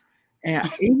nose,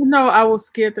 and even though I was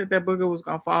scared that booger was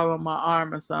gonna fall on my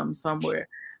arm or something somewhere,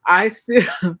 I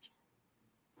still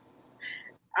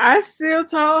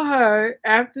told her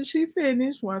after she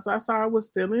finished, once I saw it was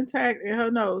still intact in her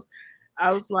nose,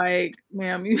 I was like,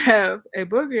 "Ma'am, you have a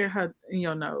booger in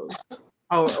your nose."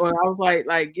 Or I was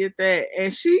like, get that.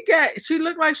 And she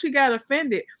looked like she got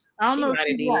offended. I don't know if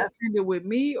she got offended with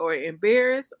me or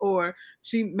embarrassed, or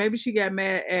maybe she got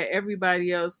mad at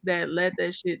everybody else that let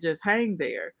that shit just hang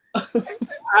there.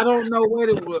 I don't know what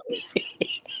it was.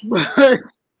 But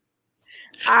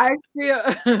I still,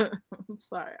 I'm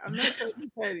sorry, I'm not so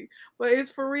petty, but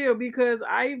it's for real, because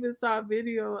I even saw a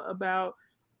video about,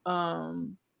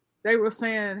 they were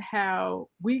saying how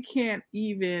we can't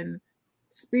even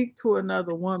speak to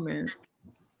another woman,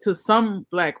 to some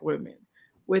Black women,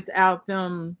 without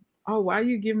them, "Oh, why are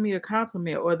you giving me a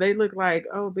compliment?" Or they look like,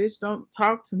 "Oh, bitch, don't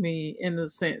talk to me," in a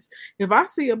sense. If I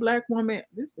see a Black woman,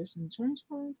 this bitch didn't change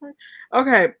her.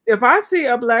 Okay, if I see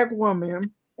a Black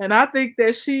woman and I think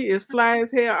that she is fly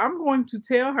as hell, I'm going to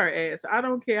tell her ass. I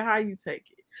don't care how you take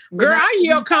it. Girl, I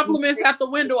yell compliments out the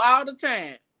window all the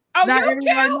time. Oh, you're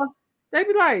cute. They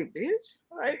be like, "Bitch,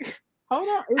 like, hold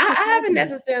on." I haven't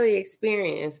necessarily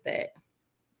experienced that.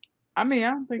 I mean,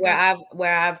 I don't think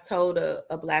where I've told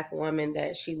a Black woman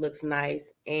that she looks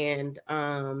nice and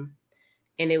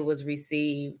it was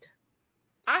received.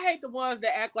 I hate the ones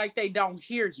that act like they don't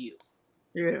hear you.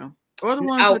 Yeah. Or the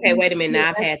ones okay, wait a minute. Now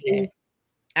I've had that.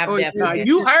 I've definitely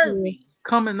you heard me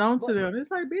coming on to them.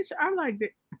 It's like, bitch, I like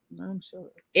that. I'm sure.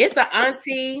 It's an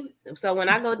auntie. So when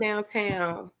I go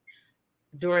downtown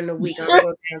during the week, I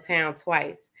go downtown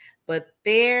twice. But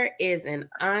there is an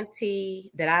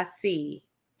auntie that I see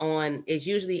it's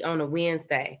usually on a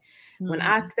Wednesday. When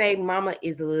I say mama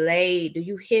is laid, do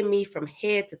you hear me from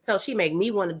head to toe? She make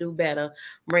me want to do better,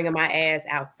 bringing my ass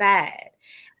outside.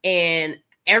 And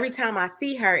every time I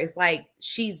see her, it's like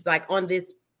she's like on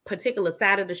this particular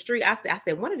side of the street. I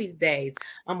said, one of these days,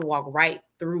 I'm gonna walk right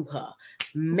through her.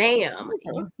 Ma'am,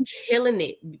 you killing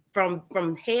it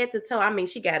from head to toe. I mean,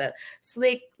 she got a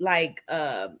slick, like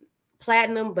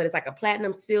platinum, but it's like a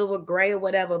platinum, silver, gray, or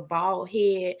whatever, bald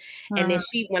head. And then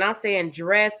when I'm saying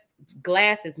dress,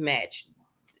 glasses match,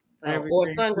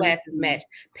 or sunglasses match,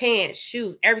 pants,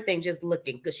 shoes, everything just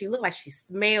looking good. She looked like she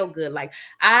smelled good. Like,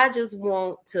 I just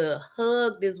want to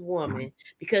hug this woman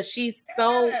because she's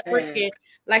so freaking,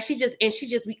 like, she just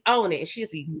be on it, and she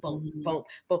just be boom, boom,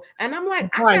 boom. And I'm like,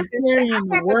 I got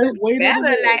to better.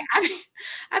 Like,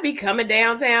 I be coming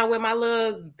downtown with my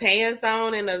little pants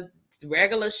on and a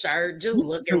regular shirt, just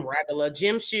looking regular,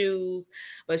 gym shoes,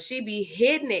 but she be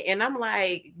hitting it, and I'm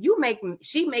like,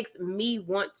 she makes me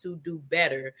want to do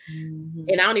better, and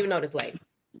I don't even know this lady.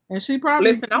 And she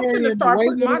probably listen. I'm gonna start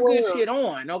putting my good shit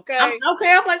on. Okay, I'm like,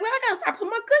 well, I gotta start putting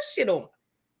my good shit on.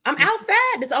 I'm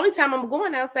outside. This is the only time I'm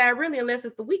going outside, really, unless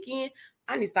it's the weekend.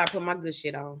 I need to start putting my good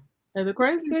shit on. And the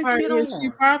crazy part is, she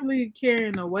probably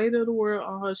carrying the weight of the world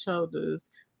on her shoulders,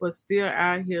 but still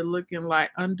out here looking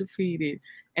like undefeated.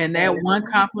 And that one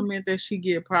compliment that she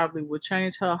get probably would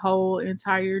change her whole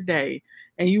entire day.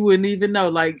 And you wouldn't even know.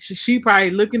 Like, she probably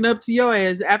looking up to your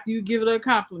ass after you give her a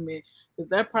compliment, because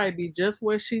that probably be just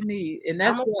what she need. And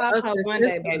that's what us as one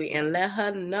day, baby, and let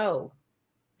her know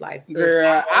Like,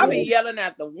 girl, I be yelling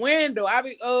at the window.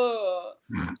 It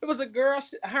was a girl,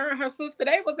 her and her sister,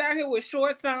 they was out here with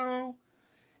shorts on,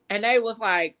 and they was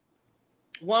like,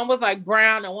 one was like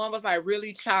brown and one was like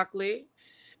really chocolate,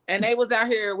 and they was out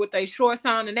here with their shorts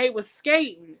on, and they was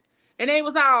skating, and they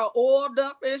was all oiled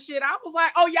up and shit. I was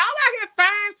like, oh, y'all out here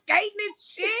fine skating and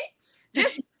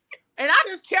shit? And I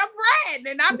just kept riding,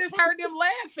 and I just heard them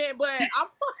laughing, but I'm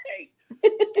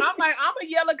like, I'm a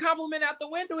yell a compliment out the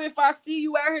window if I see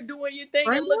you out here doing your thing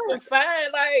and looking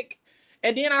fine. Like,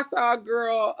 and then I saw a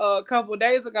girl a couple of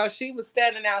days ago. She was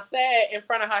standing outside in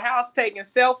front of her house taking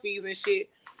selfies and shit.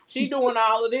 She doing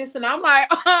all of this, and I'm like,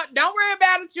 don't worry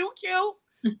about it, you cute.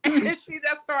 And she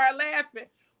just started laughing.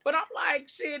 But I'm like,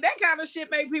 shit, that kind of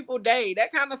shit make people day.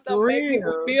 That kind of stuff make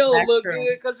people feel look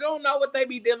good because you don't know what they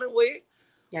be dealing with.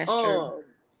 That's true.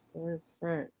 That's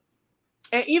facts.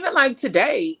 And even like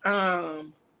today,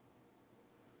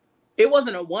 it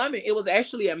wasn't a woman. It was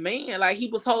actually a man. Like, he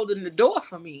was holding the door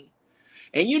for me.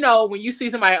 And you know, when you see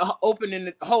somebody holding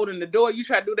the door, you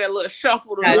try to do that little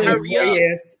shuffle to hurry up.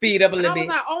 Yeah, speed up a little bit. I bit.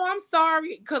 was like, oh, I'm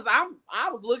sorry. Because I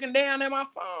was looking down at my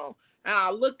phone. And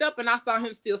I looked up and I saw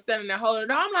him still standing there holding the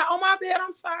door. I'm like, oh, my bad,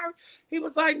 I'm sorry. He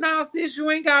was like, nah, sis, you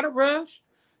ain't got to rush.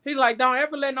 He's like, don't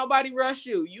ever let nobody rush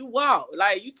you. You walk.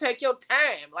 Like, you take your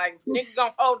time. Like, if nigga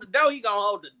gonna hold the door, he gonna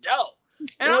hold the door.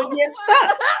 And I was like,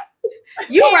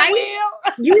 you right.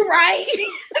 You right.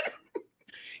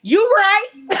 You right.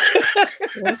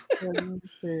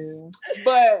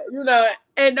 But, you know,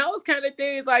 and those kind of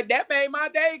things, like, that made my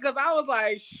day because I was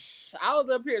like, I was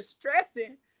up here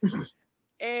stressing.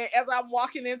 And as I'm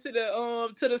walking into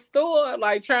the store,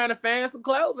 like, trying to find some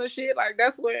clothes and shit, like,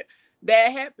 that's when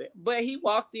that happened. But he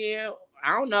walked in,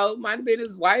 I don't know, might have been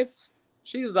his wife.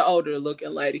 She was an older looking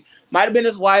lady. Might have been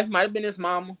his wife, might have been his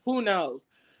mama. Who knows?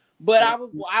 But I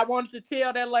wanted to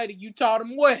tell that lady, you taught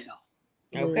him well.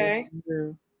 Okay.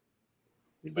 Yeah.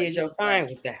 You did your fine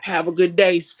with that. Have a good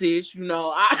day, sis. You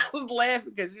know, I was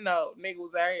laughing because, you know, nigga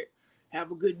was out here.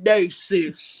 Have a good day,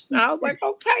 sis. And I was like,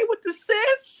 okay with the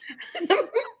sis.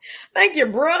 Thank you,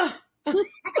 bruh. Okay,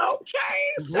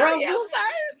 sir. Yes, sir.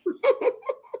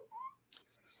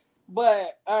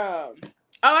 But I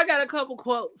got a couple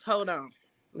quotes. Hold on.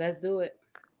 Let's do it.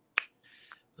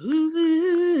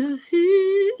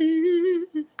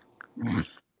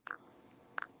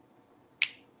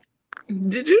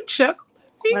 Did you chuckle?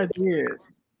 I did.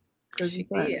 She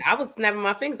did. I was snapping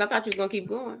my fingers. I thought you was gonna keep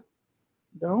going.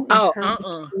 Don't.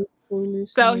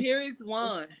 So here is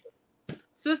one.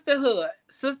 Sisterhood.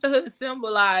 Sisterhood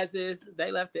symbolizes,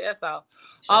 they left the S off,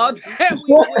 all that we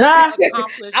will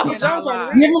accomplish in our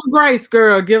lives. Give them grace,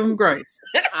 girl. Give them grace.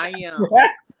 I am.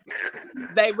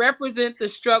 They represent the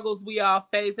struggles we all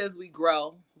face as we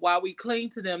grow. While we cling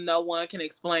to them, no one can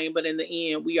explain, but in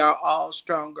the end, we are all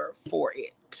stronger for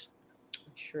it.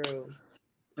 True.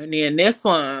 And then this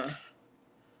one,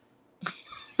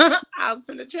 I was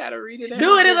going to try to read it.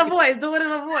 Do it in a voice. Do it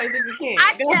in a voice if you can.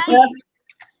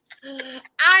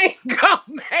 I ain't gonna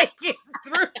make it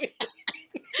through it.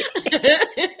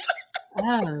 I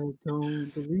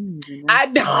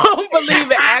don't believe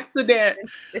in an accident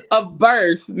of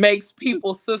birth makes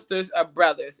people sisters or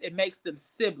brothers. It makes them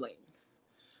siblings.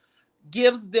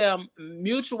 Gives them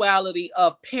mutuality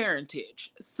of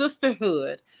parentage.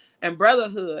 Sisterhood and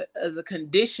brotherhood is a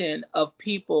condition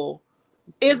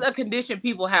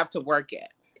people have to work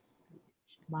at.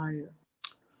 Maya.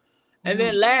 And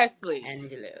then lastly,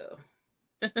 Angelo.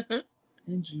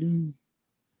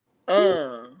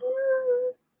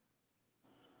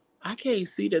 I can't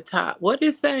see the top. What did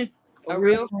it say? A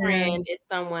real friend is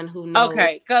someone who knows.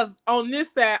 Okay, because on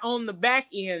this side, on the back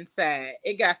end side,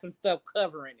 it got some stuff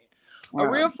covering it. Wow. A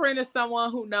real friend is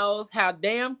someone who knows how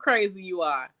damn crazy you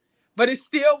are, but is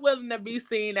still willing to be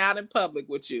seen out in public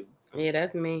with you. Yeah,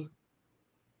 that's me.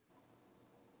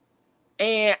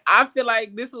 And I feel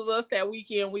like this was us that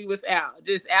weekend. We was out,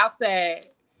 just outside,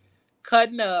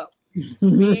 cutting up,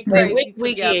 being crazy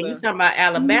together. You talking about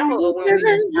Alabama or when we was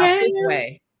out this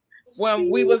way?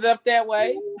 When we was up that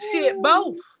way? Shit,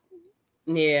 both.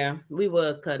 Yeah, we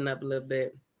was cutting up a little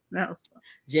bit. That was fun.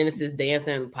 Genesis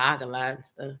dancing in the parking lot and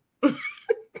stuff.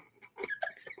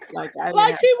 Like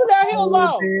she was out here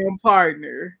alone.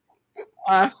 Partner.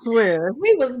 I swear.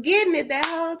 We was getting it that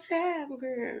whole time,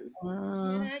 girl.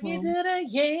 I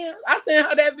sent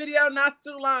her that video not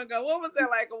too long ago. What was that,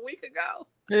 like a week ago?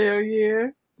 Hell yeah.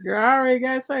 Girl, I already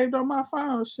got saved on my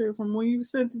phone shit from when you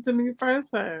sent it to me the first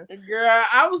time. Girl,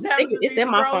 I was having to be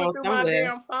scrolling through my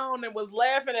damn phone and was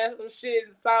laughing at some shit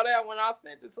and saw that when I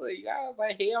sent it to you. I was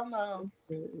like, hell no.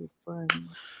 It was funny.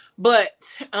 But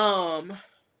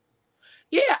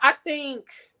yeah, I think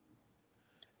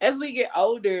as we get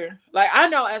older, like I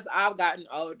know as I've gotten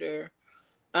older,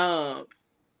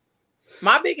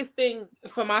 my biggest thing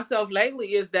for myself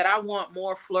lately is that I want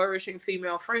more flourishing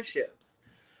female friendships.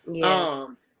 Yeah.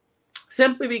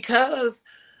 Simply because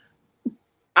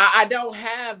I don't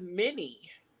have many,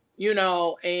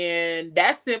 and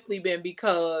that's simply been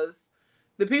because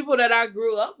the people that I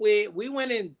grew up with, we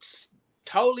went in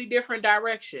totally different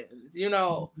directions.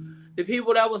 The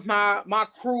people that was my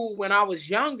crew when I was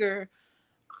younger,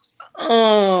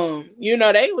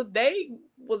 they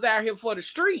was out here for the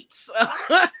streets.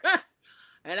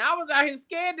 And I was out here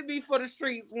scared to be for the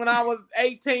streets when I was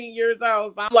 18 years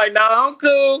old. So I'm like, nah, I'm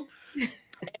cool.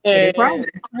 And it probably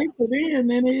safer then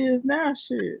than it is now,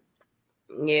 shit.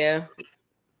 Yeah.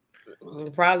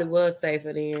 It probably was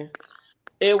safer then.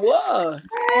 It was.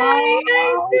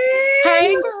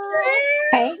 Hey, girl.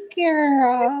 Hey,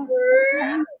 girl.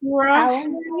 How are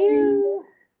you?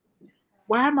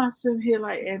 Why am I sitting here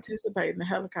like anticipating the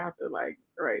helicopter like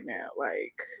right now?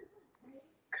 Like,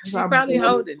 she's probably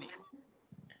holding it.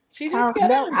 She just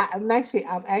no, I'm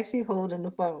actually holding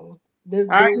the phone. There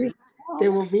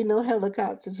will be no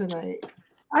helicopter tonight.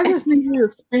 I just need you to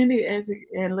spin it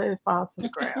and let it fall to the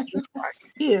ground. Just like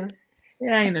here. It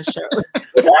ain't a show.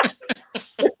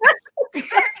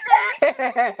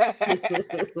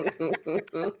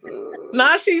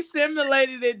 Now she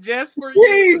simulated it just for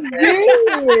you.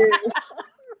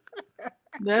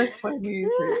 That's funny.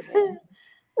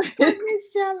 I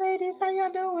miss y'all ladies. How y'all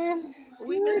doing?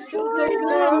 We miss you too,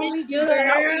 girl. We good.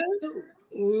 How are you?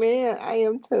 Man, I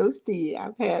am toasty.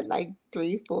 I've had like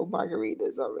 3-4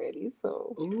 margaritas already.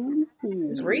 So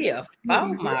 3 or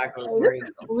 4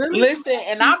 margaritas. Listen,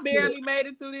 and I barely made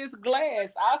it through this glass.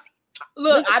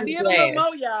 I did a little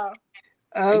more, y'all.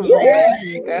 Oh,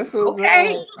 yeah. That's what's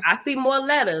up. I see more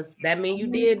letters. That means you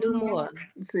did do more.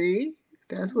 See,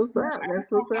 that's what's up. That's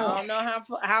what's up. I don't know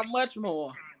how much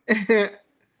more.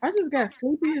 I just got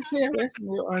sleepy as hell. That's some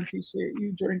real auntie shit.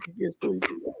 You drink and get sleepy.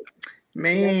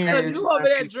 Man. Because you over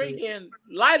there drinking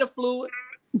lighter fluid.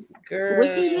 Girl.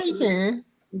 What you drinking?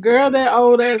 Girl, that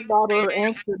old ass bottle of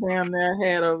Amsterdam that I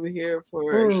had over here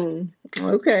for.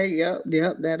 Okay, yep,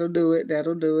 that'll do it.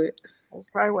 That's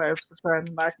probably why it's trying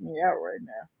to knock me out right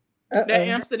now. That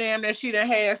Amsterdam that she done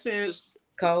had since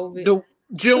COVID.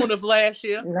 June of last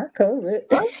year. Not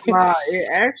COVID. Wow,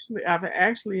 I've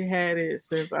actually had it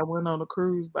since I went on a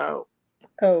cruise boat.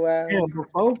 Oh wow. Yeah,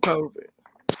 before COVID.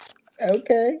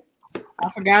 Okay. I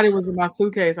forgot it was in my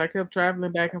suitcase. I kept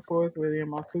traveling back and forth with it in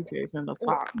my suitcase and the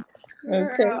sock.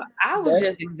 Okay. Girl, I was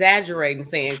just exaggerating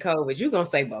saying COVID. You gonna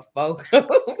say before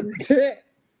COVID?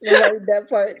 Like that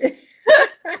part.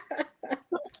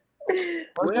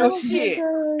 Well, shit.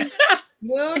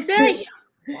 Well, damn.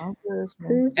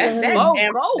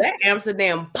 That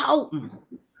Amsterdam potent.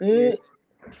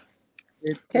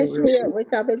 Catch me up.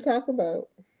 What y'all been talking about?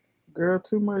 Girl,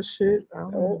 too much shit. I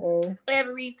don't know.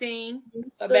 Everything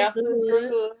about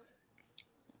sisterhood.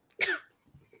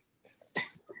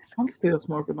 I'm still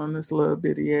smoking on this little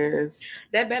bitty ass.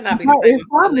 That better not be the same. It's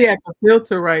probably at the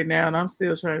filter right now, and I'm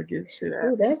still trying to get shit out.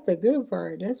 Oh, that's the good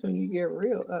part. That's when you get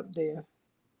real up there.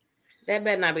 That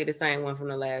better not be the same one from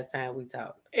the last time we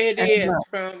talked. It is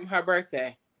from her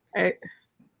birthday.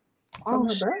 From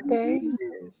her birthday.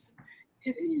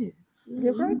 It is.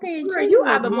 Your birthday. Girl, you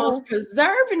are the most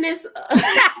preservingest.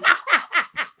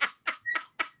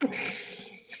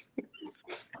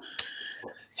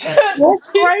 What's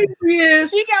crazy is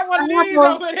she got one of these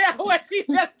over there where she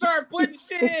just started putting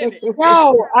shit in it.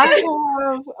 No, I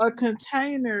have a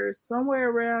container somewhere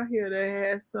around here that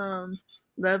has some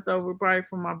leftover probably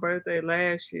from my birthday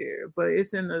last year, but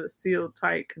it's in a sealed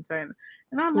tight container.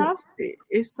 And I lost it.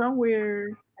 It's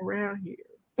somewhere around here.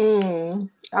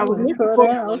 I was looking for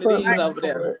one of these over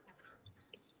there.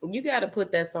 You got to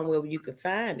put that somewhere where you can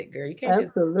find it, girl. You can't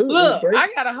Absolutely. Look,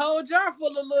 I got a whole jar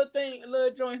full of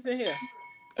little joints in here.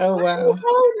 Oh wow!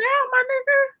 Oh, now, my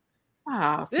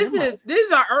nigga.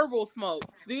 These are herbal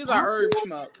smokes. These are herb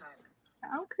smokes.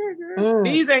 Okay, girl.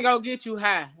 These ain't gonna get you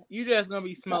high. You just gonna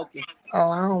be smoking. Oh,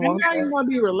 I don't want that. You gonna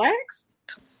be relaxed?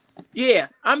 Yeah,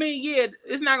 I mean, yeah,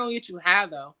 it's not gonna get you high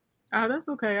though. Oh, that's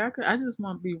okay. I just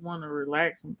want to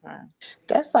relax sometimes.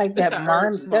 That's like that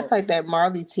That's like that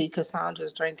Marley tea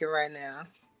Cassandra's drinking right now.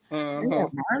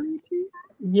 Marley tea?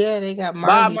 Yeah, they got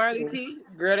Marley. Marley tea.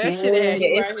 Girl, that shit had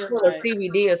you right here. Full of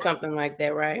CBD or something like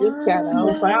that, right? It's got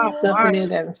stuff in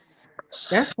there.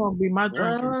 That's gonna be my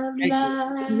drink.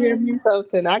 You hear me?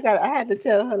 Something I had to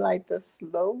tell her like to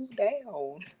slow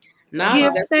down.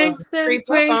 Give thanks and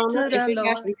praise to the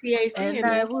Lord, some THC and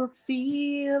I will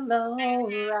feel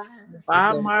alright.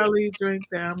 Bob Marley drink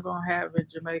that I'm gonna have in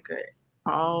Jamaica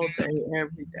all day,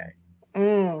 every day.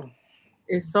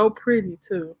 It's so pretty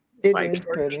too. It is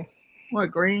pretty.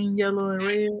 What, green, yellow, and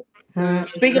red?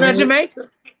 Speaking of Jamaica,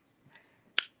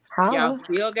 y'all Holla.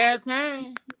 still got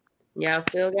time. Y'all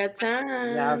still got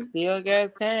time. Y'all still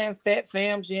got time. Fat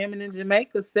Fam jamming in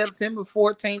Jamaica, September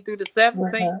 14th through the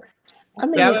 17th. I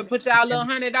mean, y'all better put y'all little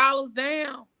 $100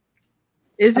 down.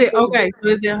 Is it okay? So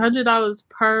is it $100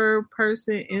 per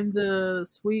person in the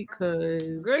suite? Cause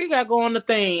Girl, you gotta go on the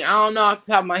thing. I don't know off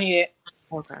the top of my head.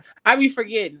 Okay. I be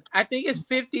forgetting. I think it's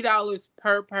 $50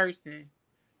 per person.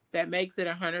 That makes it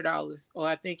 $100, or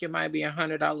I think it might be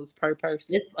 $100 per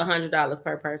person. It's $100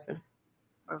 per person.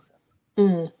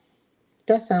 Okay.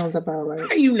 That sounds about right.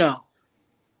 How you know?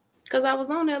 Because I was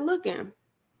on there looking.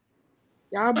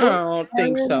 Y'all I don't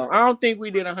think so. I don't think we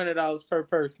did $100 per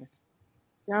person.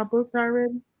 Y'all booked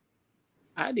already?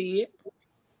 I did.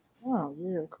 Oh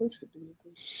yeah, of course you did.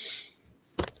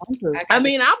 I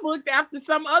mean, I booked after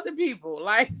some other people.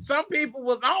 Like some people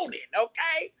was on it.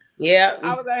 Okay. Yeah.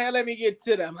 I was like, hey, let me get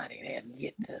to the money.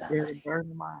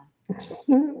 Burn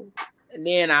mine. And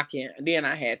then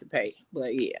I had to pay.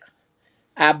 But yeah,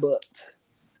 I booked.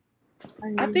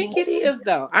 I think it is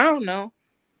though. I don't know.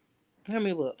 Let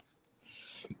me look.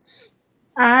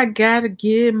 I gotta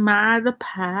give my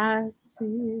deposit.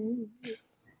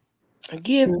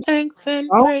 Give thanks and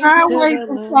praise to the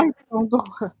Lord.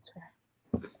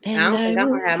 I don't think I'm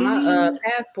gonna have my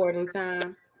passport in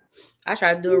time. I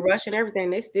tried to do a rush and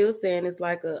everything. They still saying it's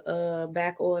like a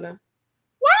back order.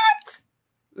 What?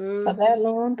 For that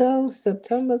long though?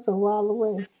 September's a while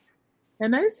away.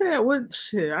 And they said, "What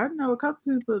shit?" I know a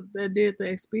couple people that did the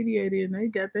expedited, and they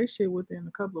got their shit within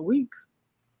a couple of weeks.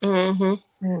 I'm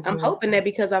hoping that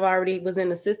because I've already was in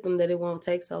the system that it won't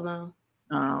take so long.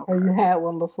 Oh, okay. You had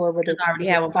one before, but I already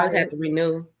had one. I just had to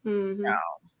renew. No.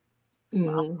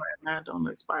 Mine don't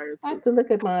expire. I have to look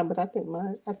at mine, but I think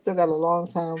I still got a long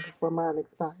time before mine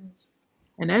expires.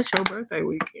 And that's your birthday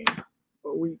weekend.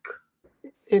 A week.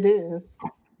 It is.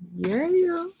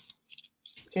 Yeah.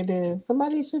 It is.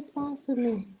 Somebody should sponsor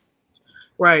me.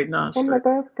 Right, no. On my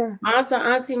birthday. Sponsor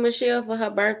Auntie Michelle for her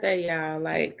birthday, y'all.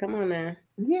 Like, come on now.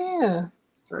 Yeah.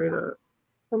 Straight up.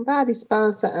 Somebody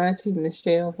sponsor Auntie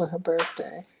Michelle for her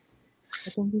birthday. I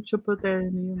think you should put that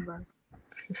in the universe.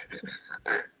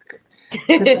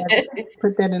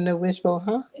 Put that in the wishbone,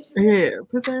 huh? Yeah,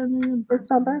 put that in the universe. It's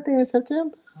my birthday in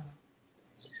September.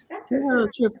 Yeah, a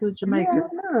trip to Jamaica.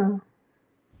 Yeah.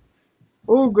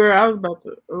 Oh, girl, I was about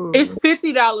to. Ooh. It's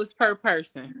 $50 per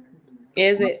person.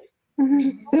 Is it?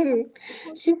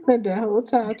 She spent the whole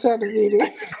time trying to read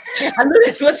it. I knew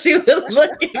that's what she was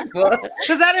looking for.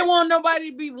 Because I didn't want nobody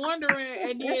to be wondering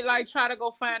and then like try to go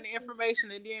find the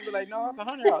information and then be like, no, it's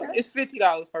 $100. It's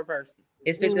 $50 per person.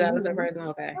 It's $50 per person.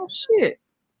 Okay. Oh shit.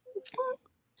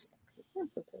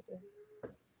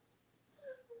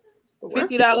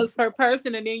 $50 per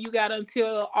person, and then you got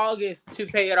until August to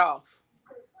pay it off.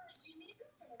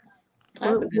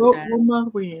 What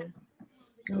month we in?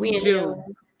 We in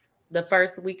June. The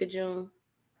first week of June.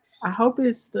 I hope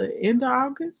it's the end of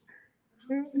August.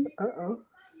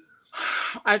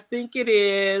 I think it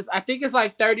is. I think it's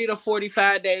like 30 to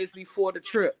 45 days before the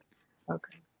trip.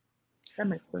 Okay. That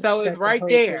makes sense. So it's right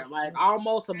there, like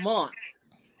almost a month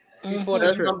before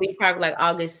the trip. It's gonna be probably like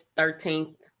August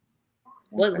 13th.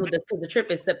 Because the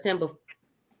trip is September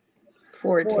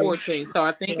 14th. So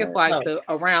I think it's like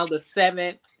around the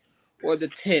 7th or the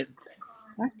 10th.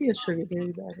 I feel sugar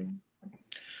daddy better.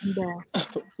 I'm down.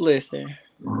 Listen.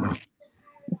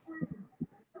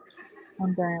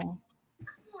 I'm down.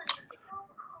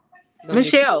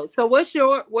 Michelle, so what's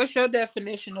your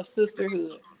definition of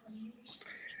sisterhood?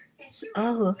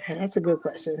 Oh, okay, that's a good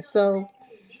question. So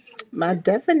my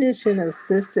definition of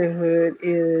sisterhood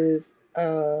is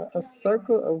a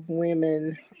circle of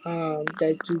women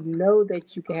that you know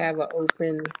that you can have an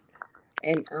open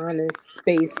and honest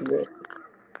space with.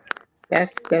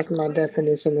 That's my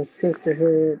definition of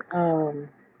sisterhood.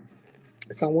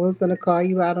 Someone's gonna call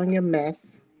you out on your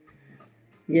mess,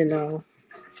 you know.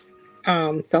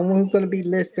 Someone's gonna be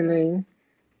listening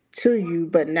to you,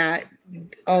 but not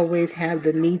always have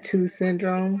the Me Too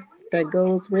syndrome that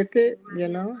goes with it, you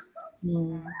know.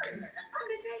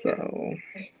 So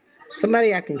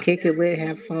somebody I can kick it with,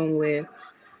 have fun with,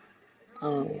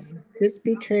 just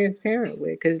be transparent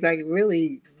with, because like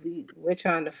really we're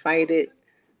trying to fight it.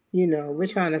 You know, we're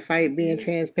trying to fight being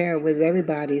transparent with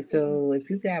everybody. So if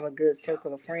you can have a good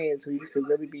circle of friends who you can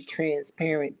really be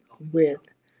transparent with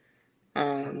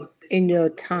in your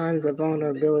times of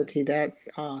vulnerability, that's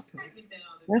awesome.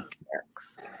 That's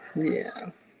facts.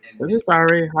 Yeah. But it's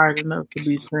already hard enough to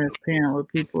be transparent with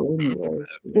people anyway.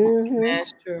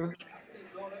 That's true.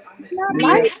 Not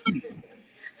like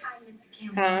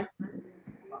Huh?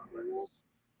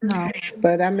 No.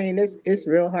 But I mean, it's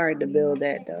real hard to build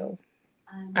that though.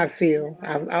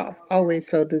 I've always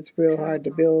felt it's real hard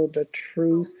to build a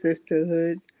true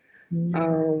sisterhood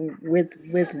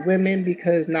with women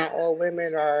because not all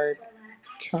women are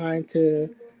trying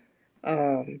to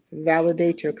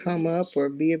validate your come up or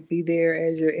be there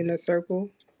as your inner circle.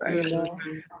 You Thanks. know.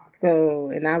 So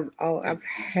and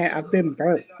I've been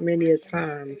burnt many a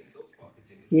times.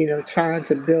 You know, trying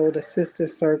to build a sister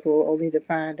circle, only to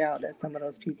find out that some of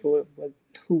those people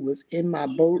who was in my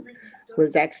boat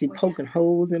was actually poking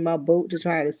holes in my boat to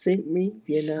try to sink me.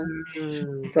 You know,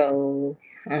 Mm, so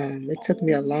it took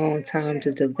me a long time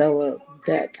to develop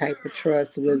that type of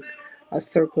trust with a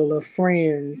circle of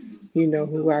friends. You know,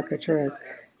 who I could trust.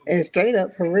 And straight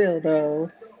up for real though,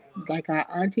 like our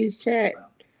aunties chat,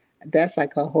 that's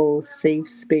like a whole safe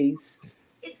space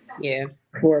yeah.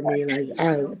 for me. Like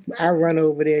I run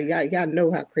over there. Y'all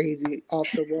know how crazy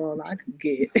off the wall I could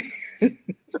get.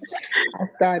 I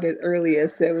started early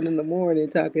at 7 in the morning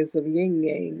talking some yin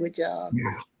yang with y'all.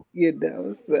 You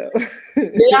know, so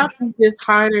Do y'all think it's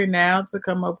harder now to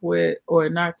come up with, or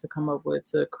not to come up with,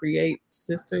 to create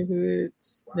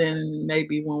sisterhoods than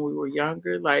maybe when we were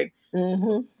younger? Like,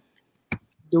 hmm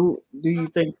do you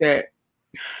think that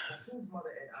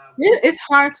it's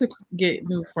hard to get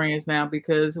new friends now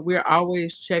because we're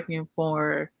always checking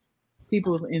for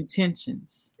people's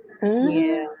intentions. hmm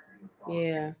Yeah.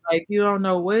 Yeah. Like you don't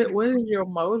know what is your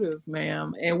motive,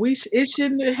 ma'am, and it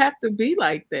shouldn't have to be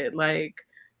like that. Like,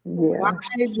 why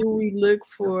yeah. do we look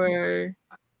for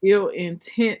ill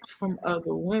intent from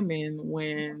other women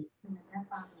when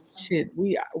shit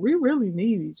we really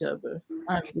need each other?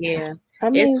 Honestly. Yeah. I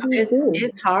It's mean, we it's do.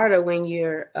 it's harder when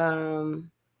you're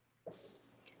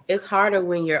it's harder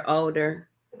when you're older,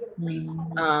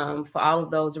 Mhm. for all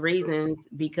of those reasons,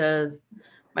 because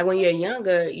like when you're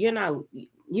younger, you're not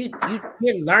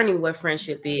you're learning what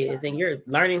friendship is, and you're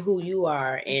learning who you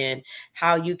are and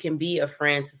how you can be a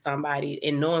friend to somebody,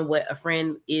 and knowing what a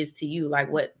friend is to you, like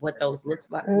what those looks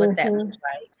like, what that hmm looks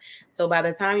like. So by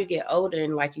the time you get older,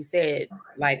 and like you said,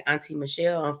 like Auntie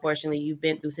Michelle, unfortunately you've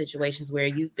been through situations where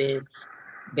you've been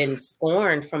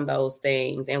scorned from those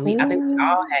things, and I think we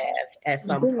all have at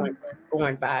some Yeah. point been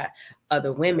scorned by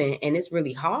other women, and it's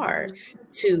really hard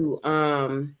to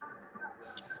um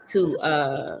to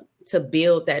uh to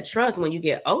build that trust when you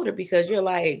get older, because you're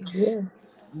like, Yeah.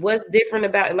 what's different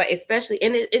about, like, especially,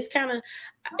 and it's kind of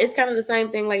the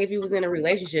same thing, like if you was in a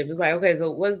relationship, it's like, okay,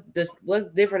 so what's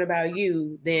different about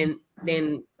you than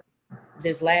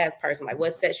this last person, like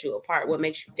what sets you apart, what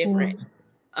makes you different.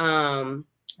 Mm-hmm. um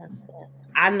That's fair.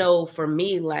 I know for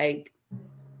me, like,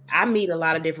 I meet a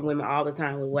lot of different women all the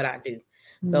time with what I do.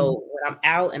 So when I'm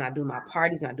out and I do my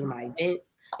parties and I do my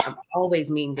events, I'm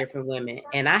always meeting different women.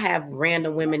 And I have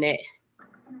random women that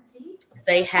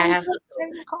say hi,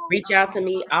 reach out to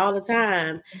me all the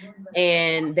time,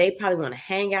 and they probably want to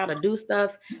hang out or do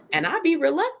stuff, and I'd be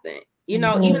reluctant, even though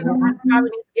I Mm-hmm. probably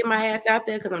need to get my ass out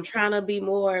there because I'm trying to be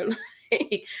more like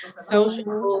Mm-hmm.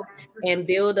 sociable and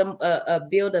build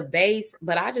a base.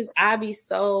 But I be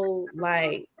so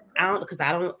like,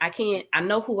 I can't, I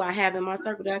know who I have in my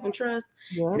circle that I can trust,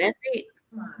 Yeah. and that's it.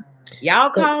 Y'all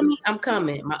call me, I'm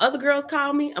coming. My other girls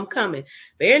call me, I'm coming.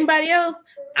 But anybody else,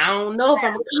 I don't know if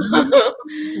I'm gonna come.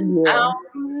 I Yeah.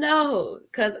 don't know,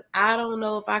 because I don't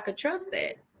know if I could trust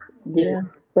that. Yeah.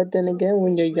 But then again,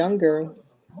 when you're younger,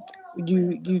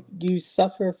 you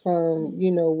suffer from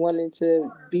wanting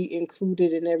to be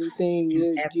included in everything.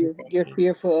 And You're everything.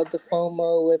 fearful of the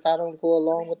FOMO. If I don't go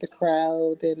along with the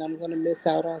crowd, then I'm gonna miss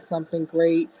out on something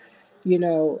great.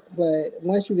 But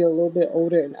once you get a little bit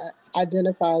older and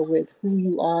identify with who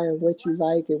you are and what you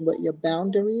like and what your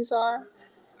boundaries are,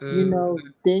 Mm,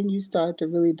 then you start to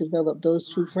really develop those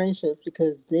true friendships,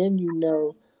 because then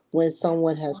when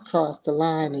someone has crossed the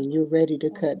line and you're ready to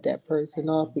cut that person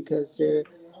off because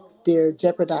they're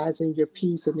jeopardizing your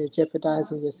peace and they're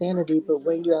jeopardizing your sanity. But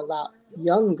when you're a lot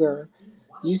younger,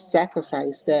 you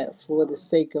sacrifice that for the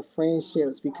sake of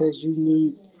friendships, because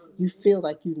you feel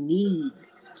like you need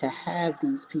to have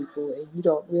these people and you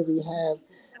don't really have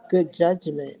good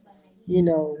judgment.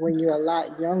 When you're a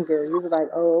lot younger, you're like,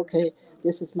 oh, okay,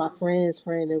 this is my friend's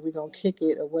friend and we're going to kick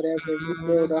it or whatever. You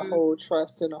build a mhm. whole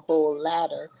trust and a whole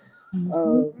ladder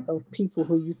of people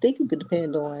who you think you could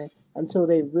depend on until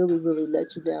they really, really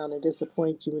let you down and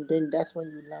disappoint you. And then that's when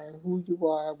you learn who you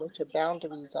are, what your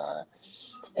boundaries are.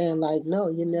 And like, no,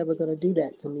 you're never going to do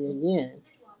that to me again,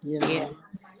 you Yeah, know?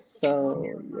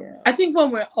 So, yeah. I think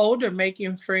when we're older,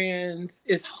 making friends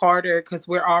is harder because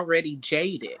we're already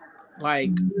jaded.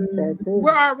 Like,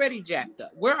 we're already jacked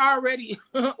up. We already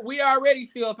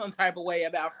feel some type of way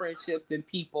about friendships and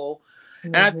people.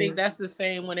 And I think that's the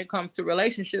same when it comes to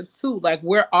relationships too. Like,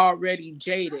 we're already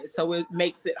jaded. So it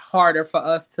makes it harder for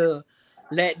us to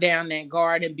let down that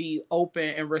guard and be open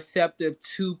and receptive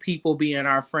to people being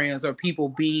our friends or people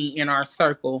being in our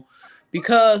circle.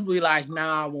 Because we like,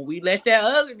 nah, when we let that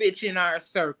other bitch in our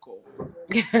circle,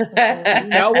 you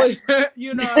know what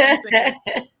I'm saying?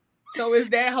 So it's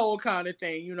that whole kind of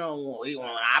thing, when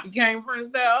I became friends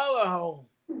with that other hoe,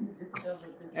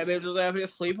 that bitch was up here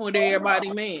sleeping with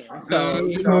everybody, man. So,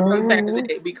 sometimes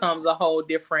it becomes a whole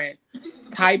different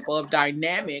type of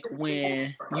dynamic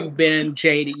when you've been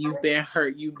jaded, you've been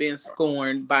hurt, you've been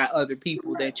scorned by other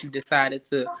people that you decided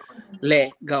to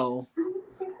let go.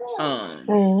 It's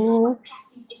so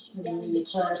funny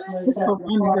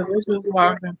because I just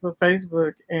logged into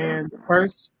Facebook and the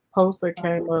first post that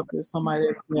came up is somebody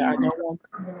that said, I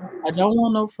don't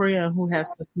want no friend who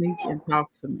has to sneak and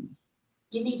talk to me.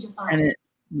 And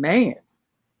man,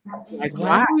 like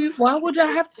why would I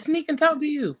have to sneak and talk to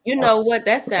you? You know what?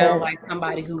 That sounds like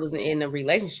somebody who was in a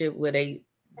relationship with they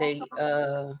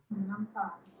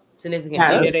significant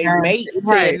other. Yeah, they mate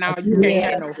said, "Now you can't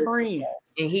have no friends."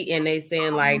 And they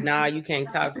saying like, "Nah, you can't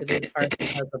talk to this person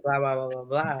because of blah blah blah blah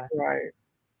blah." Right.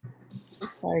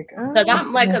 It's like,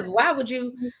 because why would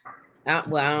you? I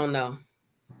don't know.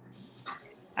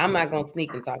 I'm not gonna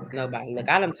sneak and talk to nobody. Look,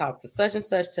 I done talked to such and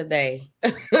such today.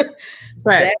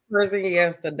 That person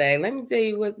yesterday. Let me tell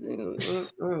you what. I'm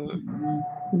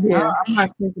not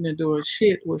sneaking and doing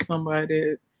shit with somebody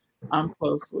that I'm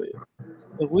close with.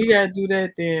 If we gotta do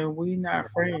that, then we not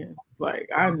friends. Like,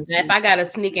 honestly, if I gotta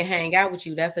sneak and hang out with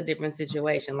you, that's a different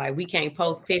situation. Like, we can't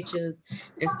post pictures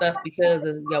and stuff because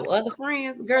of your other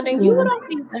friends. Girl, then you don't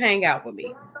need to hang out with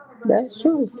me. That's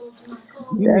true.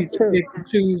 You need to pick and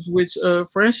choose which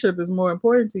friendship is more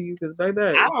important to you, because baby,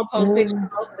 I don't post pictures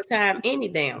most of the time any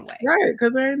damn way. Right,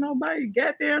 because there ain't nobody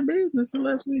goddamn business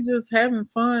unless we just having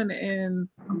fun and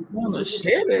want to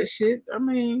share that shit. I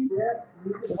mean,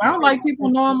 I don't like people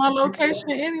knowing my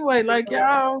location anyway. Like,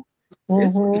 y'all,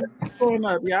 it's going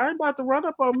up. Y'all ain't about to run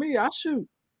up on me. I'll shoot.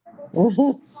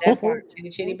 That part,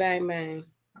 chitty chitty bang bang.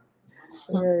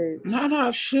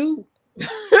 No, shoot.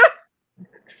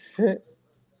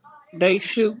 They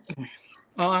shoot.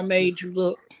 Oh, I made you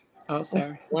look. Oh,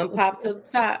 sorry. One pop to the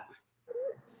top.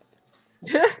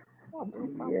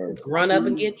 Run up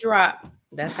and get dropped.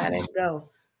 That's how they go.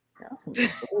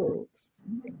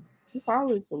 It's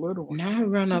always the little one. Now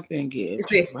run up and get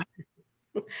dropped.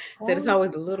 Said it's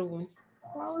always the little ones.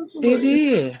 It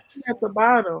is. At the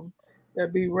bottom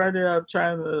that be running up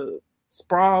trying to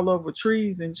sprawl over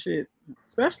trees and shit.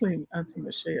 Especially Auntie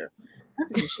Michelle.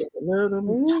 Auntie Michelle,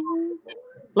 little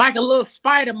like a little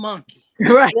spider monkey.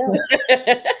 Right.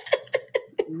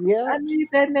 Yeah. I need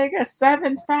that nigga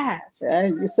 7'5".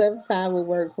 7'5" will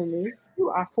work for me. You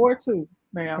are 4'2",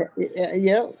 ma'am.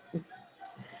 Yep.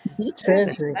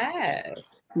 Trust me. I'm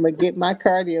gonna get my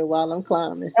cardio while I'm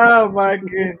climbing. Oh my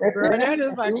goodness. Girl, that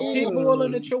is like a pit bull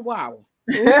and a chihuahua.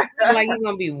 Like you're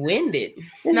gonna be winded.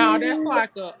 No, that's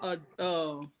like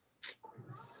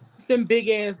it's them big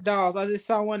ass dogs. I just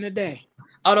saw one today.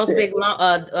 Oh, those big long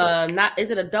not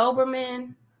is it a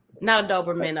Doberman? Not a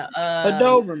Doberman. A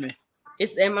Doberman.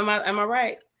 Am I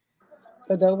right?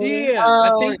 A Doberman? Yeah,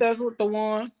 I think that's what the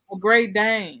one. A Great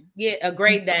Dane. Yeah, a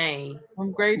Great Dane.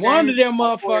 One of them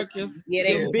motherfuckers. Yeah,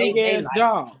 they big ass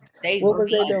dogs. What was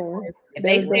they doing? If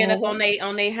they stand up on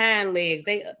their hind legs,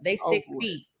 they 6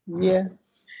 feet. Yeah,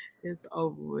 it's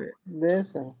over with.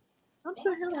 Listen, I'm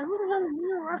saying, like, who the hell is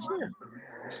you right here?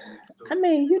 I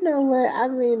mean, you know what? I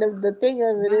mean, the thing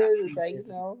of it is like,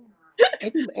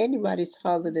 anybody's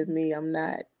taller than me. I'm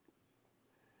not.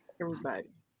 Everybody.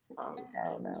 I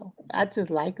don't know. I just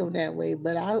like them that way,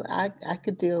 but I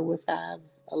could deal with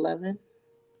 5'11",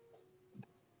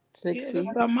 6 feet. That's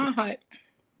about my height.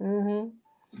 Yeah.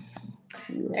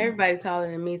 Everybody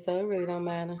taller than me, so it really don't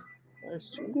matter.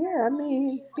 That's true. Yeah, I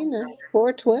mean,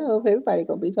 4'12", everybody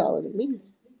gonna be taller than me.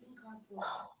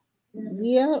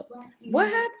 Yep. What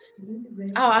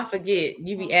happened? Oh, I forget.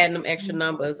 You be adding them extra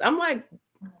numbers. I'm like,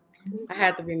 I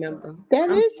had to remember.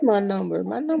 That is my number.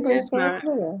 My number is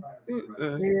 4'12".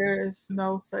 There's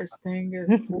no such thing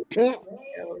as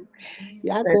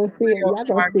y'all gonna see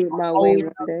it my way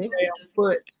one day.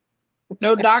 Foot.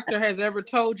 No doctor has ever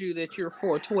told you that you're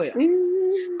 4'12".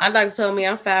 My doctor told me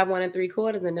I'm 5'1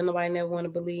 3/4", and then nobody never want to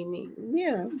believe me.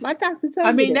 Yeah, my doctor told me.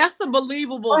 I mean, that's a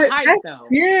believable height, though.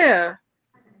 Yeah.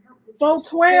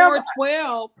 4'12".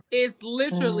 4'12" is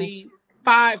literally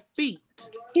 5 feet.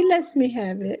 He lets me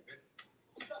have it.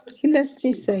 He lets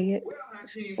me say it.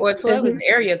 412 is the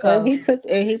area code. He puts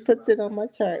it on my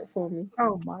chart for me.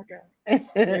 Oh my God. I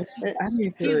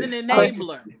need to. He's an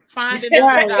enabler. Find Right,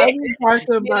 another let doctor. me talk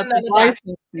to him about this another doctor.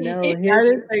 license. No, Why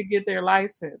did they get their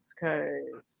license?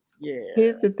 Cause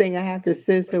here's the thing. I have to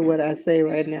censor what I say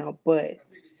right now, but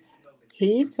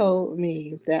he told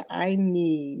me that I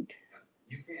need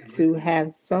to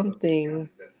have something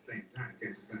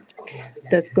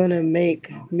that's going to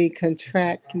make me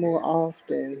contract more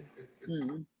often.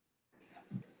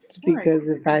 Because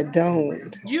if I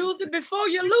don't, use it before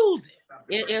you lose it.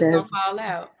 It's gonna fall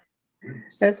out.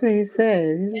 That's what he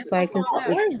said. He was like,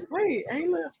 wait, hey,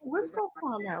 look, what's gonna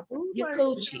fall out? Your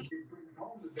coochie.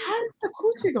 How is the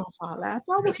coochie gonna fall out?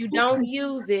 If you don't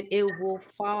use it, it will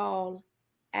fall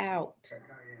out.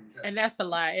 And that's a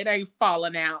lie. It ain't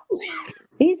falling out.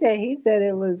 He said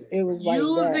it was like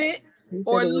use that. it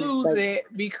or lose it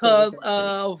because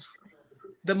of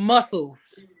the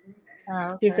muscles.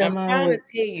 Okay. He said mine was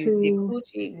two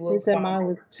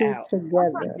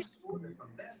together.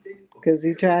 Because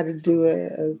he tried to do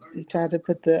he tried to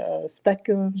put the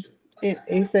speculum.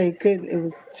 He said he couldn't. It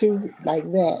was two like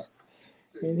that.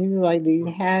 And he was like, "Do you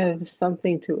have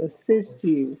something to assist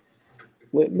you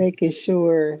with making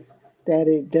sure that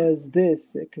it does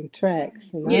this? It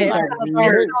contracts." And yeah,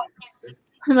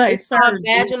 it's called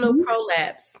vaginal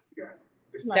prolapse.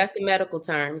 That's the medical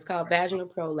term. It's called vaginal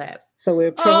prolapse. So we're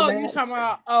you talking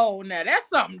about? Oh, now that's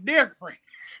something different.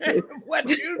 What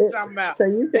you talking about? So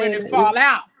you when it fall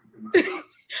out?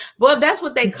 Well, that's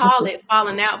what they call it,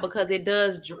 falling out, because it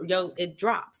does. It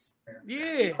drops.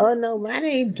 Yeah. Oh no, mine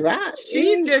ain't dropped.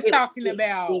 She's just talking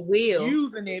about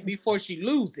using it before she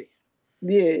lose it.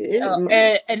 Yeah.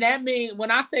 And that means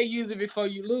when I say use it before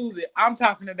you lose it, I'm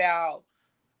talking about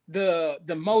the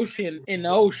motion in the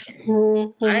ocean.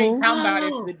 Mm-hmm. I ain't talking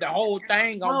about it. The whole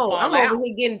thing gonna fall out. I'm over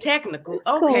here getting technical.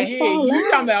 Okay. Yeah,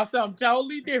 you talking about something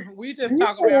totally different. We just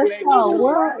talking about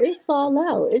it fall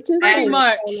out. It just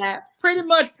pretty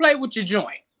much play with your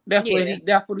joint. That's what he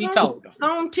told them.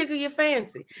 Don't tickle your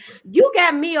fancy. You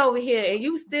got me over here and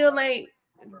you still ain't,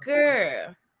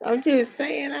 girl. I'm just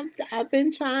saying I've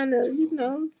been trying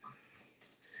to,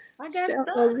 I got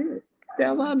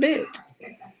sell my bitch.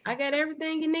 I got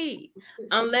everything you need.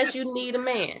 Unless you need a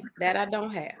man. That I don't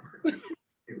have.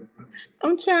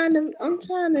 I'm trying to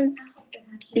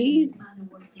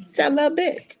sell a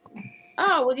bitch.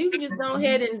 Oh, well, you can just go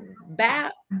ahead and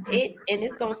buy it and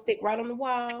it's gonna stick right on the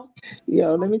wall.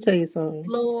 Yo, let me tell you something.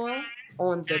 Floor,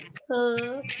 on the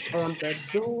tub, on the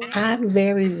door. I'm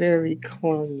very, very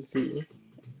clumsy.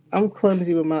 I'm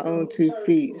clumsy with my own 2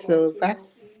 feet. So if I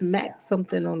smack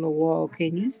something on the wall,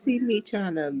 can you see me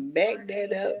trying to back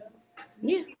that up?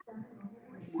 Yeah.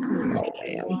 No,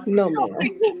 ma'am. No.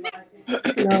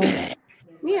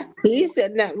 Yeah. He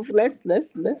said, "Now let's."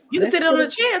 You can sit it on a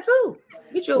chair too.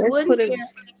 Get your wooden chair.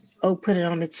 Put it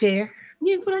on the chair.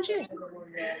 Yeah, put it on a chair.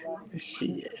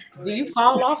 Shit. Do you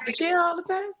fall off the chair all the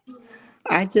time?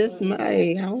 I just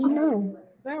might. I don't know.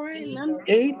 All right.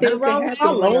 Anything can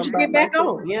happen when you get back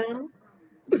on. Yeah.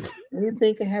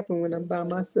 Anything can happen when I'm by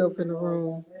myself in the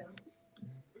room.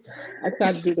 I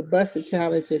tried to do the busted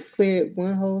challenge and cleared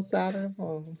one whole side of the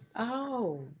room.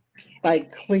 Oh. Okay.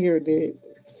 Like cleared it.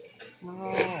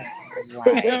 Oh,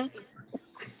 right.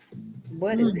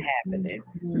 What is happening?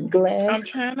 Glass. I'm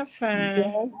trying to find.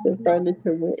 Glass and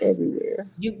furniture went everywhere.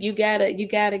 You gotta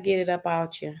get it up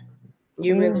out you.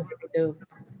 You really do.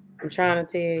 I'm trying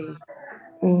to tell you.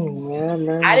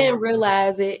 I didn't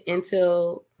realize it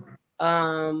until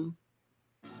I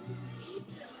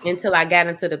got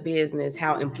into the business,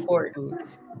 how important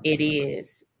it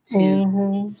is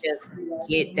to just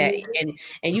get that,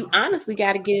 and you honestly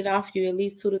got to get it off you at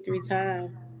least 2 to 3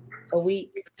 times a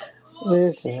week.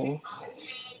 Listen,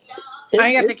 I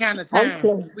ain't got that kind of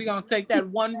time. We're gonna take that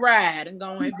one ride and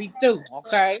go and be through,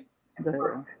 okay?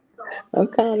 I'm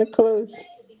kind of close.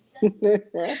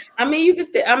 I mean, you can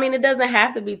still. I mean, it doesn't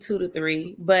have to be 2 to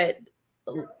 3, but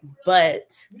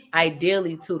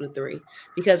ideally 2 to 3,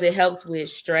 because it helps with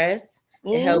stress.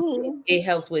 It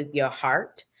helps with your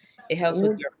heart. It helps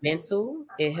with your mental.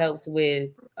 It helps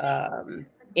with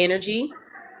energy.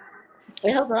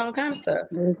 It helps with all kinds of stuff.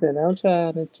 Listen, I'm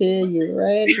trying to tell you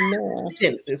right now.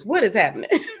 Genesis, what is happening?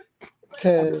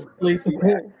 Because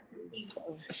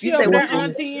she over there,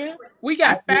 Auntie. We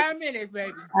got 5 minutes,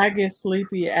 baby. I get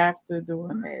sleepy after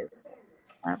doing this.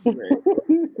 I'll be ready.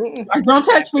 Don't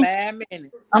touch me. 5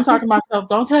 minutes. I'm talking to myself.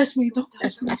 Don't touch me. Don't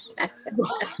touch me.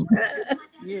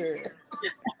 Yeah.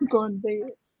 I'm going to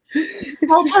bed.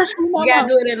 Don't touch me. You gotta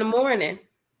do it in the morning.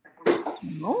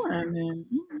 Morning.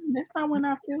 That's not when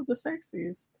I feel the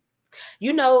sexiest.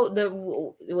 You know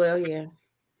yeah.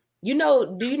 You know,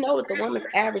 do you know what the woman's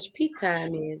average peak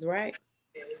time is, right?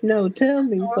 No, tell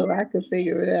me so I can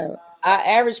figure it out. Our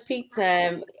average peak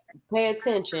time, pay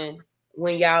attention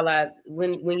when y'all are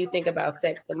when you think about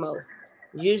sex the most.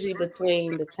 Usually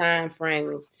between the time frame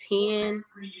of 10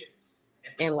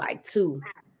 and like 2.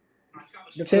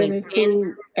 Between 10 and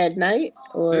 2 at night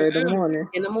or the morning?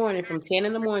 In the morning, from 10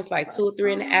 in the morning, it's like 2 or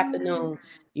 3 in the afternoon.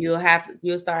 You'll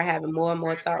start having more and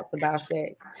more thoughts about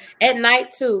sex. At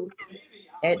night too.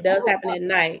 It does happen at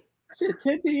night. Shit,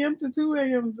 10 p.m. to 2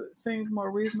 a.m. seems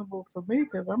more reasonable for me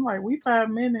because I'm like, we 5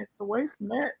 minutes away from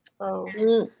that. So,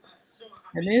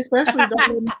 and then especially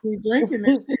don't be drinking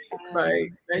and shit.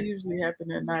 Like, that usually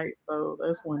happen at night. So,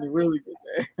 that's when it really get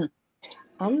there.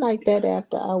 I'm like that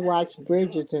after I watch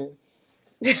Bridgerton.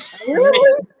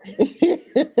 Really?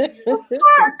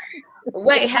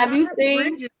 Wait, have you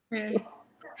seen?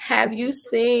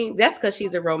 That's because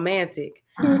she's a romantic.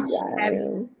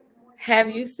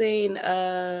 Have you seen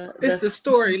it's the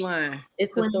storyline.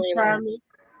 It's the storyline.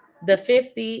 The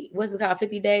 50, what's it called?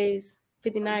 50 days,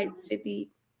 50 nights,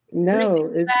 50.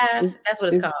 No, that's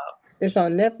what it's called. It's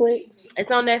on Netflix.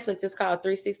 It's on Netflix. It's called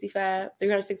 365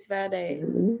 days.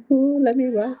 Mm-hmm. Let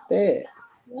me watch that.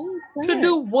 To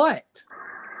do what?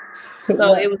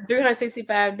 It was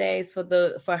 365 days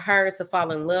for her to fall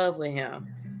in love with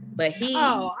him. But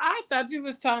I thought you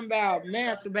was talking about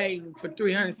masturbating for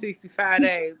 365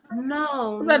 days. No.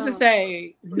 I was about to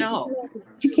say, no.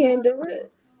 You can't do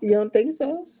it? You don't think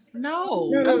so? No.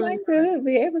 I might could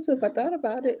be able to if I thought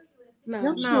about it.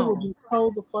 No. Shit would be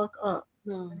told the fuck up.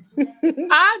 No.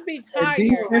 I'd be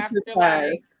tired after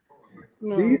like.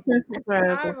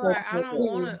 Desensitized. I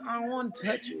don't want to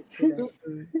touch it today.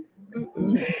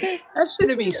 That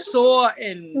should be sore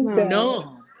and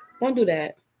numb. Don't do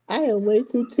that. I am way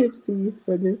too tipsy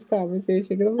for this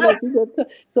conversation. I'm like, you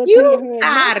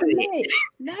started it.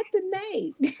 Not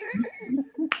tonight.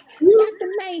 Not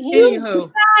tonight.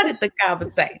 You started the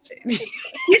conversation.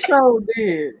 You so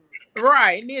did.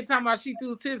 Right. And then talking about she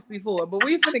too tipsy for it. But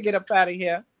we finna get up out of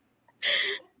here.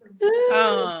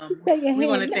 We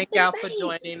want to thank y'all for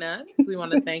joining us. We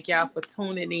want to thank y'all for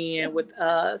tuning in with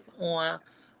us on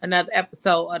another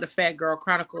episode of the Fat Girl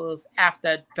Chronicles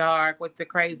After Dark with the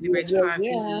Crazy Rich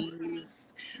Aunties.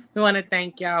 We want to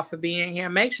thank y'all for being here.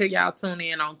 Make sure y'all tune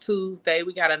in on Tuesday.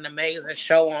 We got an amazing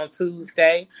show on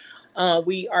Tuesday.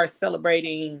 We are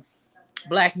celebrating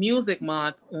Black Music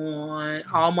Month on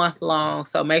all month long.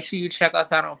 So make sure you check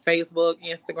us out on Facebook,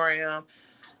 Instagram,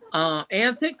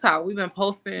 and TikTok. We've been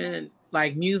posting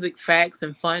like music facts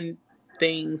and fun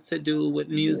things to do with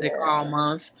music all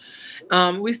month.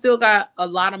 We still got a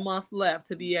lot of months left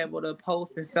to be able to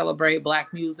post and celebrate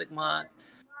Black Music Month.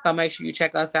 So make sure you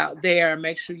check us out there.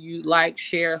 Make sure you like,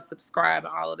 share, subscribe,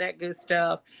 and all of that good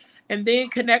stuff. And then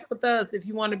connect with us if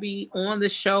you want to be on the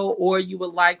show or you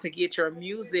would like to get your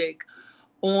music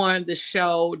on the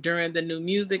show during the new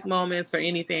music moments or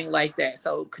anything like that.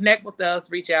 So connect with us,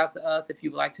 reach out to us if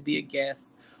you would like to be a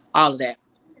guest, all of that.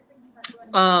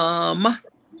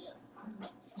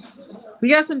 We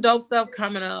got some dope stuff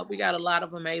coming up. We got a lot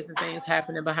of amazing things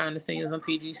happening behind the scenes on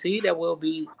PGC that we'll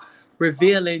be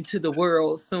revealing to the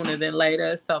world sooner than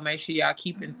later. So make sure y'all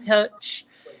keep in touch,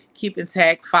 keep in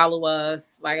touch, follow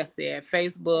us. Like I said,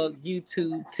 Facebook,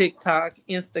 YouTube, TikTok,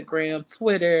 Instagram,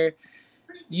 Twitter,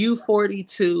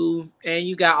 U42, and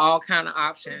you got all kind of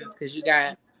options because you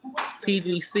got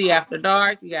PGC After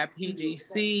Dark, you got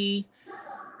PGC, you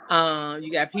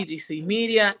got PGC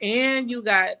Media, and you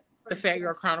got the Fat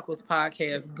Girl Chronicles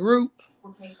podcast group.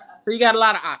 So you got a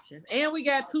lot of options. And we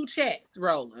got 2 chats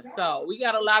rolling. So we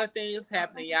got a lot of things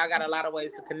happening. Y'all got a lot of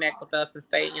ways to connect with us and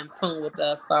stay in tune with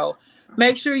us. So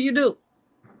make sure you do.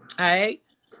 All right.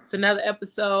 It's another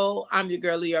episode. I'm your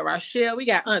girl, Leah Rochelle. We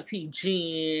got Auntie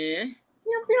Jen.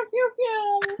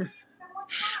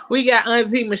 We got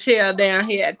Auntie Michelle down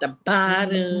here at the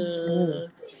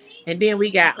bottom. And then we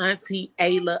got Auntie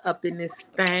Ayla up in this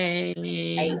thing.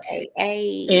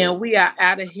 Hey. And we are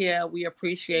out of here. We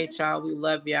appreciate y'all. We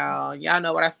love y'all. Y'all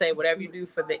know what I say. Whatever you do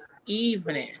for the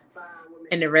evening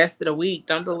and the rest of the week,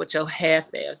 don't do it with your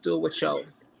half ass. Do it with your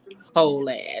whole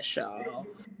ass, y'all.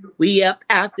 We up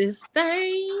out this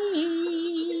thing.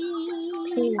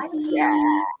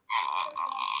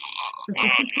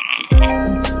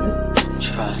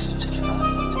 Trust.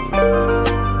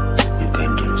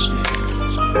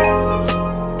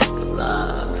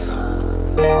 Love.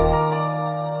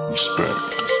 Respect.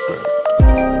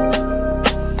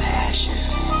 Passion.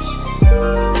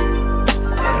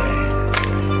 Pain.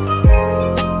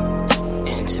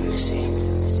 Intimacy.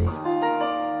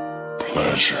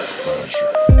 Pleasure.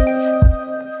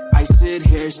 I sit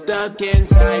here stuck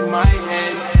inside my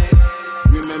head,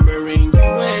 remembering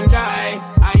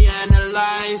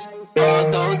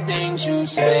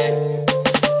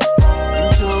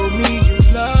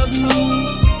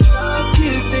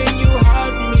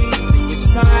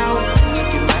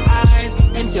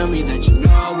tell me that you